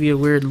he gave you a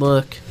weird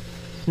look.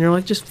 And you're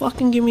like, just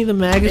fucking give me the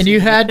magazine. And you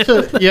had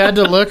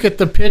to look at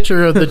the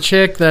picture of the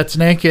chick that's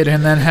naked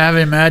and then have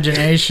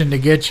imagination to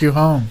get you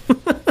home. You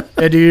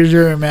had to use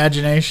your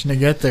imagination to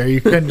get there.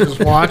 You couldn't just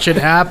watch it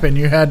happen.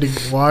 You had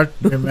to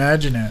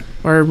imagine it.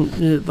 Or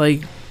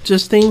like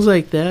just things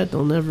like that.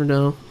 They'll never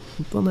know.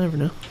 They'll never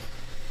know.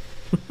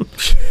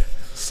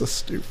 So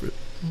stupid.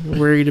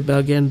 Worried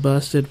about getting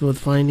busted with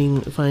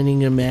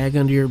finding a mag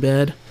under your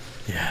bed.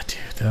 Yeah,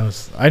 dude,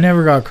 I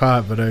never got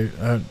caught, but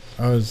I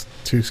was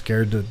too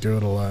scared to do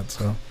it a lot.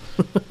 So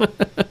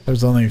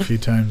there's only a few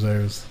times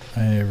I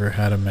ever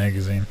had a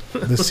magazine.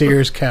 The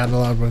Sears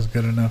catalog was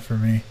good enough for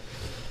me.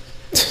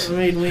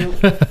 I mean,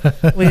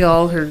 we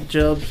all heard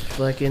Job's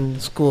fucking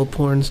school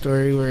porn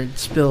story where it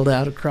spilled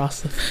out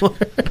across the floor.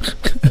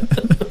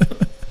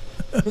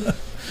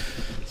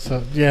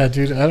 So yeah,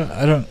 dude,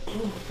 I don't.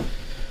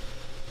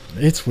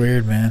 It's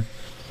weird, man.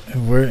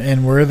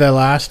 We're the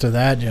last of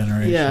that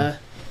generation. Yeah,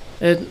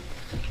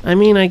 I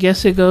mean, I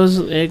guess it goes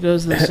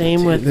the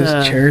same with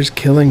this chair's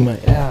killing my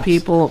ass.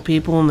 people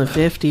in the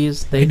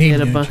 50s. They need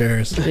did a new bunch.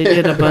 chairs. They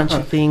did a bunch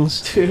of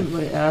things. Dude,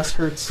 my ass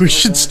hurts. We so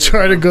should bad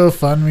try to right go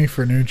fund me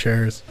for new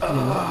chairs.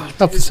 now.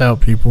 Help us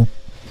out, people.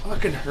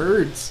 Fucking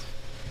hurts.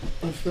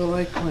 I feel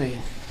like my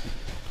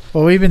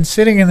Well, we've been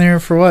sitting in there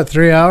for what,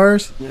 3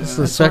 hours? Yeah. This is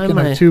the That's why second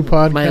my- of 2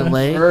 podcasts. My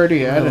leg,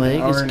 already at my an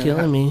leg hour is and a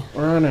killing half. me.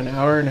 We're on an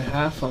hour and a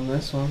half on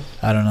this one.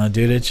 I don't know,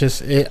 dude. It's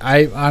just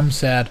I'm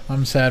sad.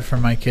 I'm sad for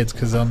my kids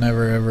because they'll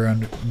never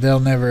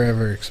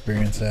ever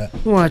experience that.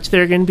 Watch,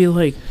 they're gonna be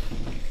like,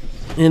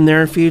 in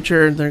their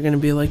future, they're gonna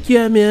be like,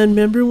 yeah, man,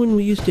 remember when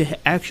we used to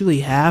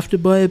actually have to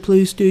buy a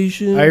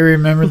PlayStation? I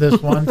remember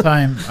this one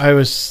time I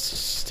was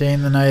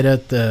staying the night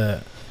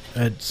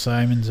at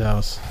Simon's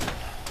house,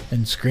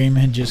 and Scream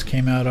had just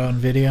came out on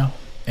video,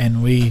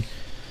 and we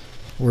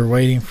were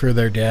waiting for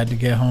their dad to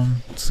get home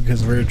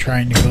because we were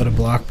trying to go to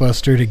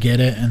Blockbuster to get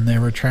it, and they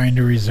were trying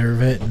to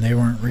reserve it, and they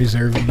weren't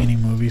reserving any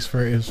movies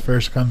for it. It was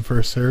first come,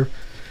 first serve.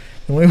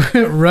 And we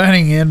went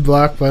running in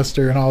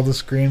Blockbuster, and all the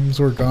Screams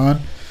were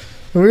gone.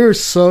 And we were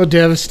so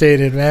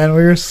devastated, man.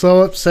 We were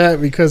so upset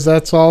because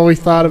that's all we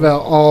thought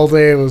about all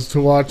day was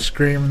to watch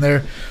Scream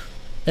there.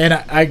 And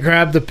I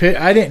grabbed the pit.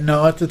 I didn't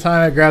know at the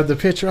time. I grabbed the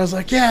picture. I was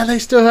like, "Yeah, they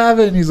still have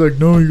it." And he's like,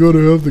 "No, you got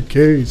to have the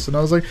case." And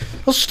I was like,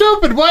 "Oh,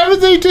 stupid! Why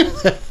would they do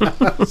that?"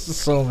 I was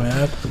so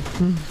mad.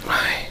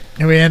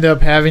 And we ended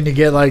up having to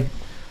get I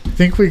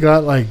think we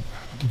got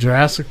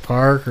Jurassic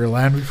Park or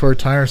Land Before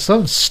Time or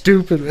something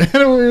stupid, man.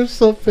 We were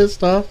so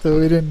pissed off that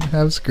we didn't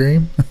have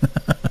Scream.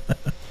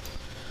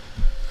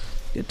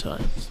 Good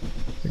times.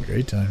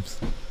 Great times.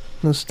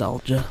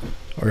 Nostalgia.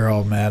 We were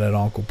all mad at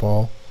Uncle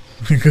Paul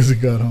because he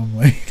got home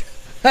late.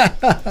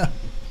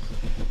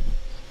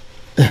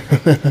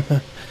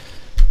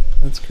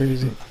 That's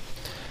crazy.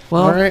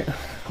 Well, All right.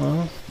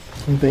 Well,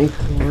 I think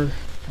we're...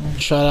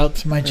 Shout out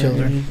to my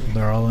children.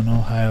 They're all in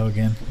Ohio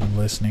again and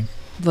listening.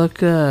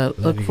 look you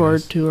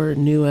forward guys. to our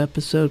new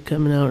episode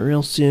coming out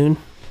real soon.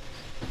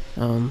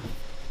 I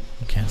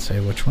can't say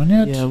which one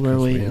yet. Yeah, we're 'cause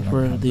we waiting haven't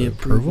for had the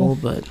approval,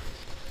 but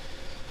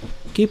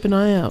keep an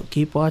eye out.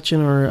 Keep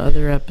watching our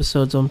other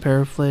episodes on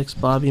Paraflix,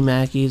 Bobby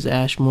Mackey's,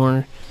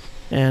 Ashmore,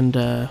 and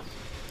the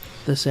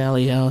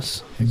Sally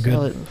House. And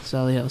good.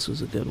 Sally House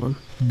was a good one.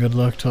 And good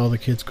luck to all the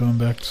kids going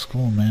back to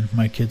school, man.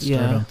 My kids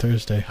start Yeah. on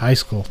Thursday. High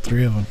school,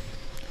 3 of them.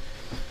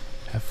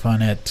 Have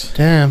fun at...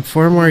 Damn,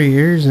 4 more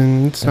years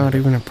and it's not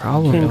even a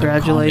problem.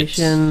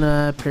 Congratulations,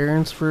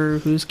 parents, for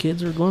whose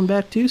kids are going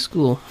back to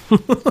school.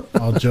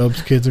 All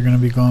Job's kids are going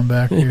to be going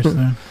back here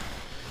soon.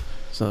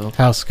 So,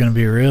 House is going to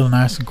be real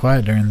nice and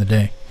quiet during the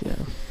day.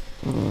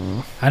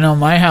 yeah. I know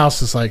my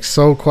house is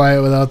so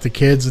quiet without the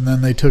kids, and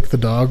then they took the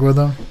dog with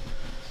them.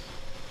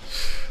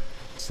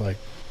 It's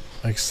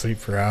like sleep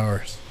for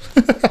hours.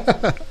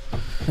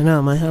 I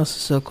know, my house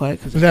is so quiet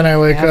because Then I I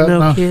wake have up.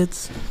 no and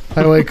kids.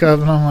 I wake up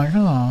and I'm like,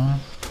 oh,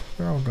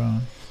 they're all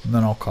gone. And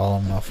then I'll call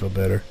them and I'll feel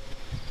better.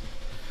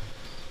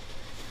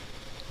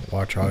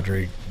 Watch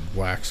Audrey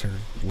wax her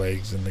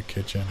legs in the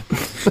kitchen.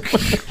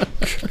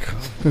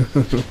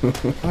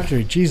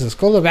 Audrey, Jesus,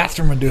 go to the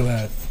bathroom and do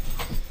that.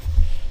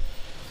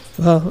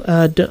 Well,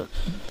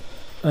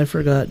 I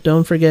forgot.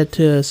 Don't forget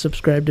to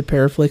subscribe to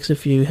Paraflix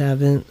if you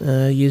haven't.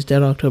 Use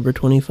that October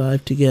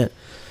 25 to get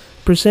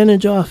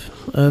percentage off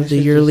of the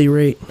yearly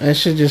rate. I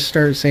should just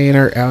start saying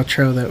our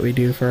outro that we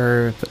do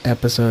for our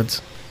episodes.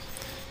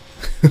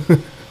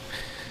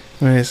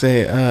 When I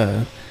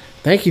say,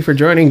 thank you for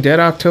joining Dead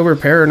October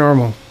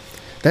Paranormal.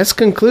 This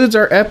concludes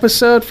our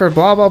episode for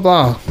blah blah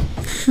blah.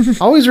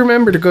 Always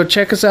remember to go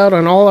check us out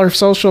on all our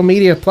social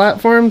media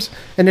platforms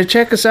and to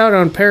check us out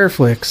on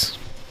Paraflix.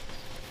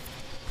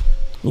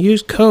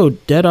 Use code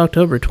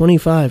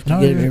DEADOctober25 to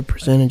No, get you- your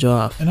percentage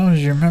off. And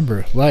always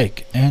remember,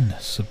 like and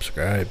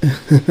subscribe.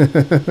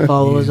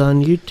 Follow us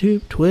on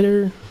YouTube,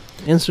 Twitter,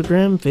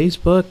 Instagram,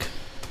 Facebook.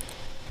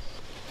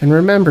 And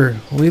remember,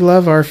 we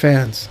love our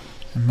fans.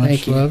 And much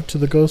Thank you. love to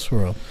the ghost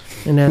world.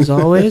 And as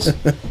always,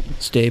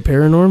 stay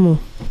paranormal.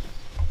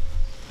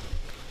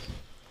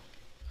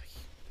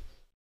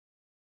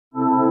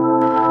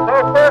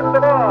 So first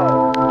of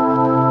all,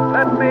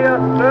 let me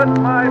assert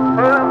my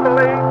firm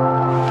belief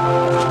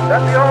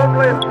that the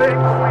only thing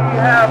we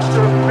have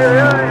to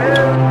fear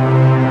is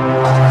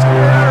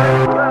fear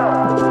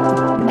itself.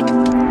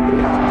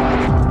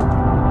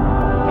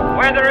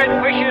 Whether it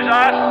wishes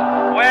us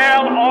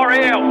well or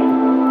ill,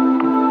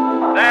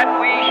 that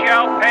we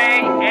shall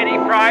pay any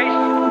price,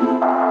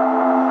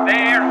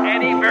 bear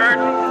any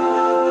burden,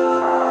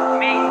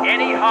 meet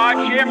any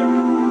hardship,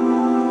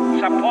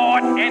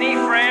 support any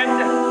friend,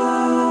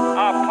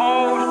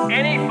 oppose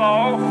any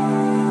foe,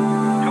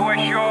 to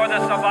assure the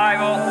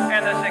survival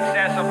and the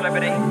success of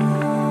liberty.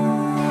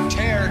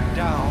 Tear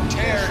down,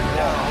 tear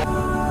down.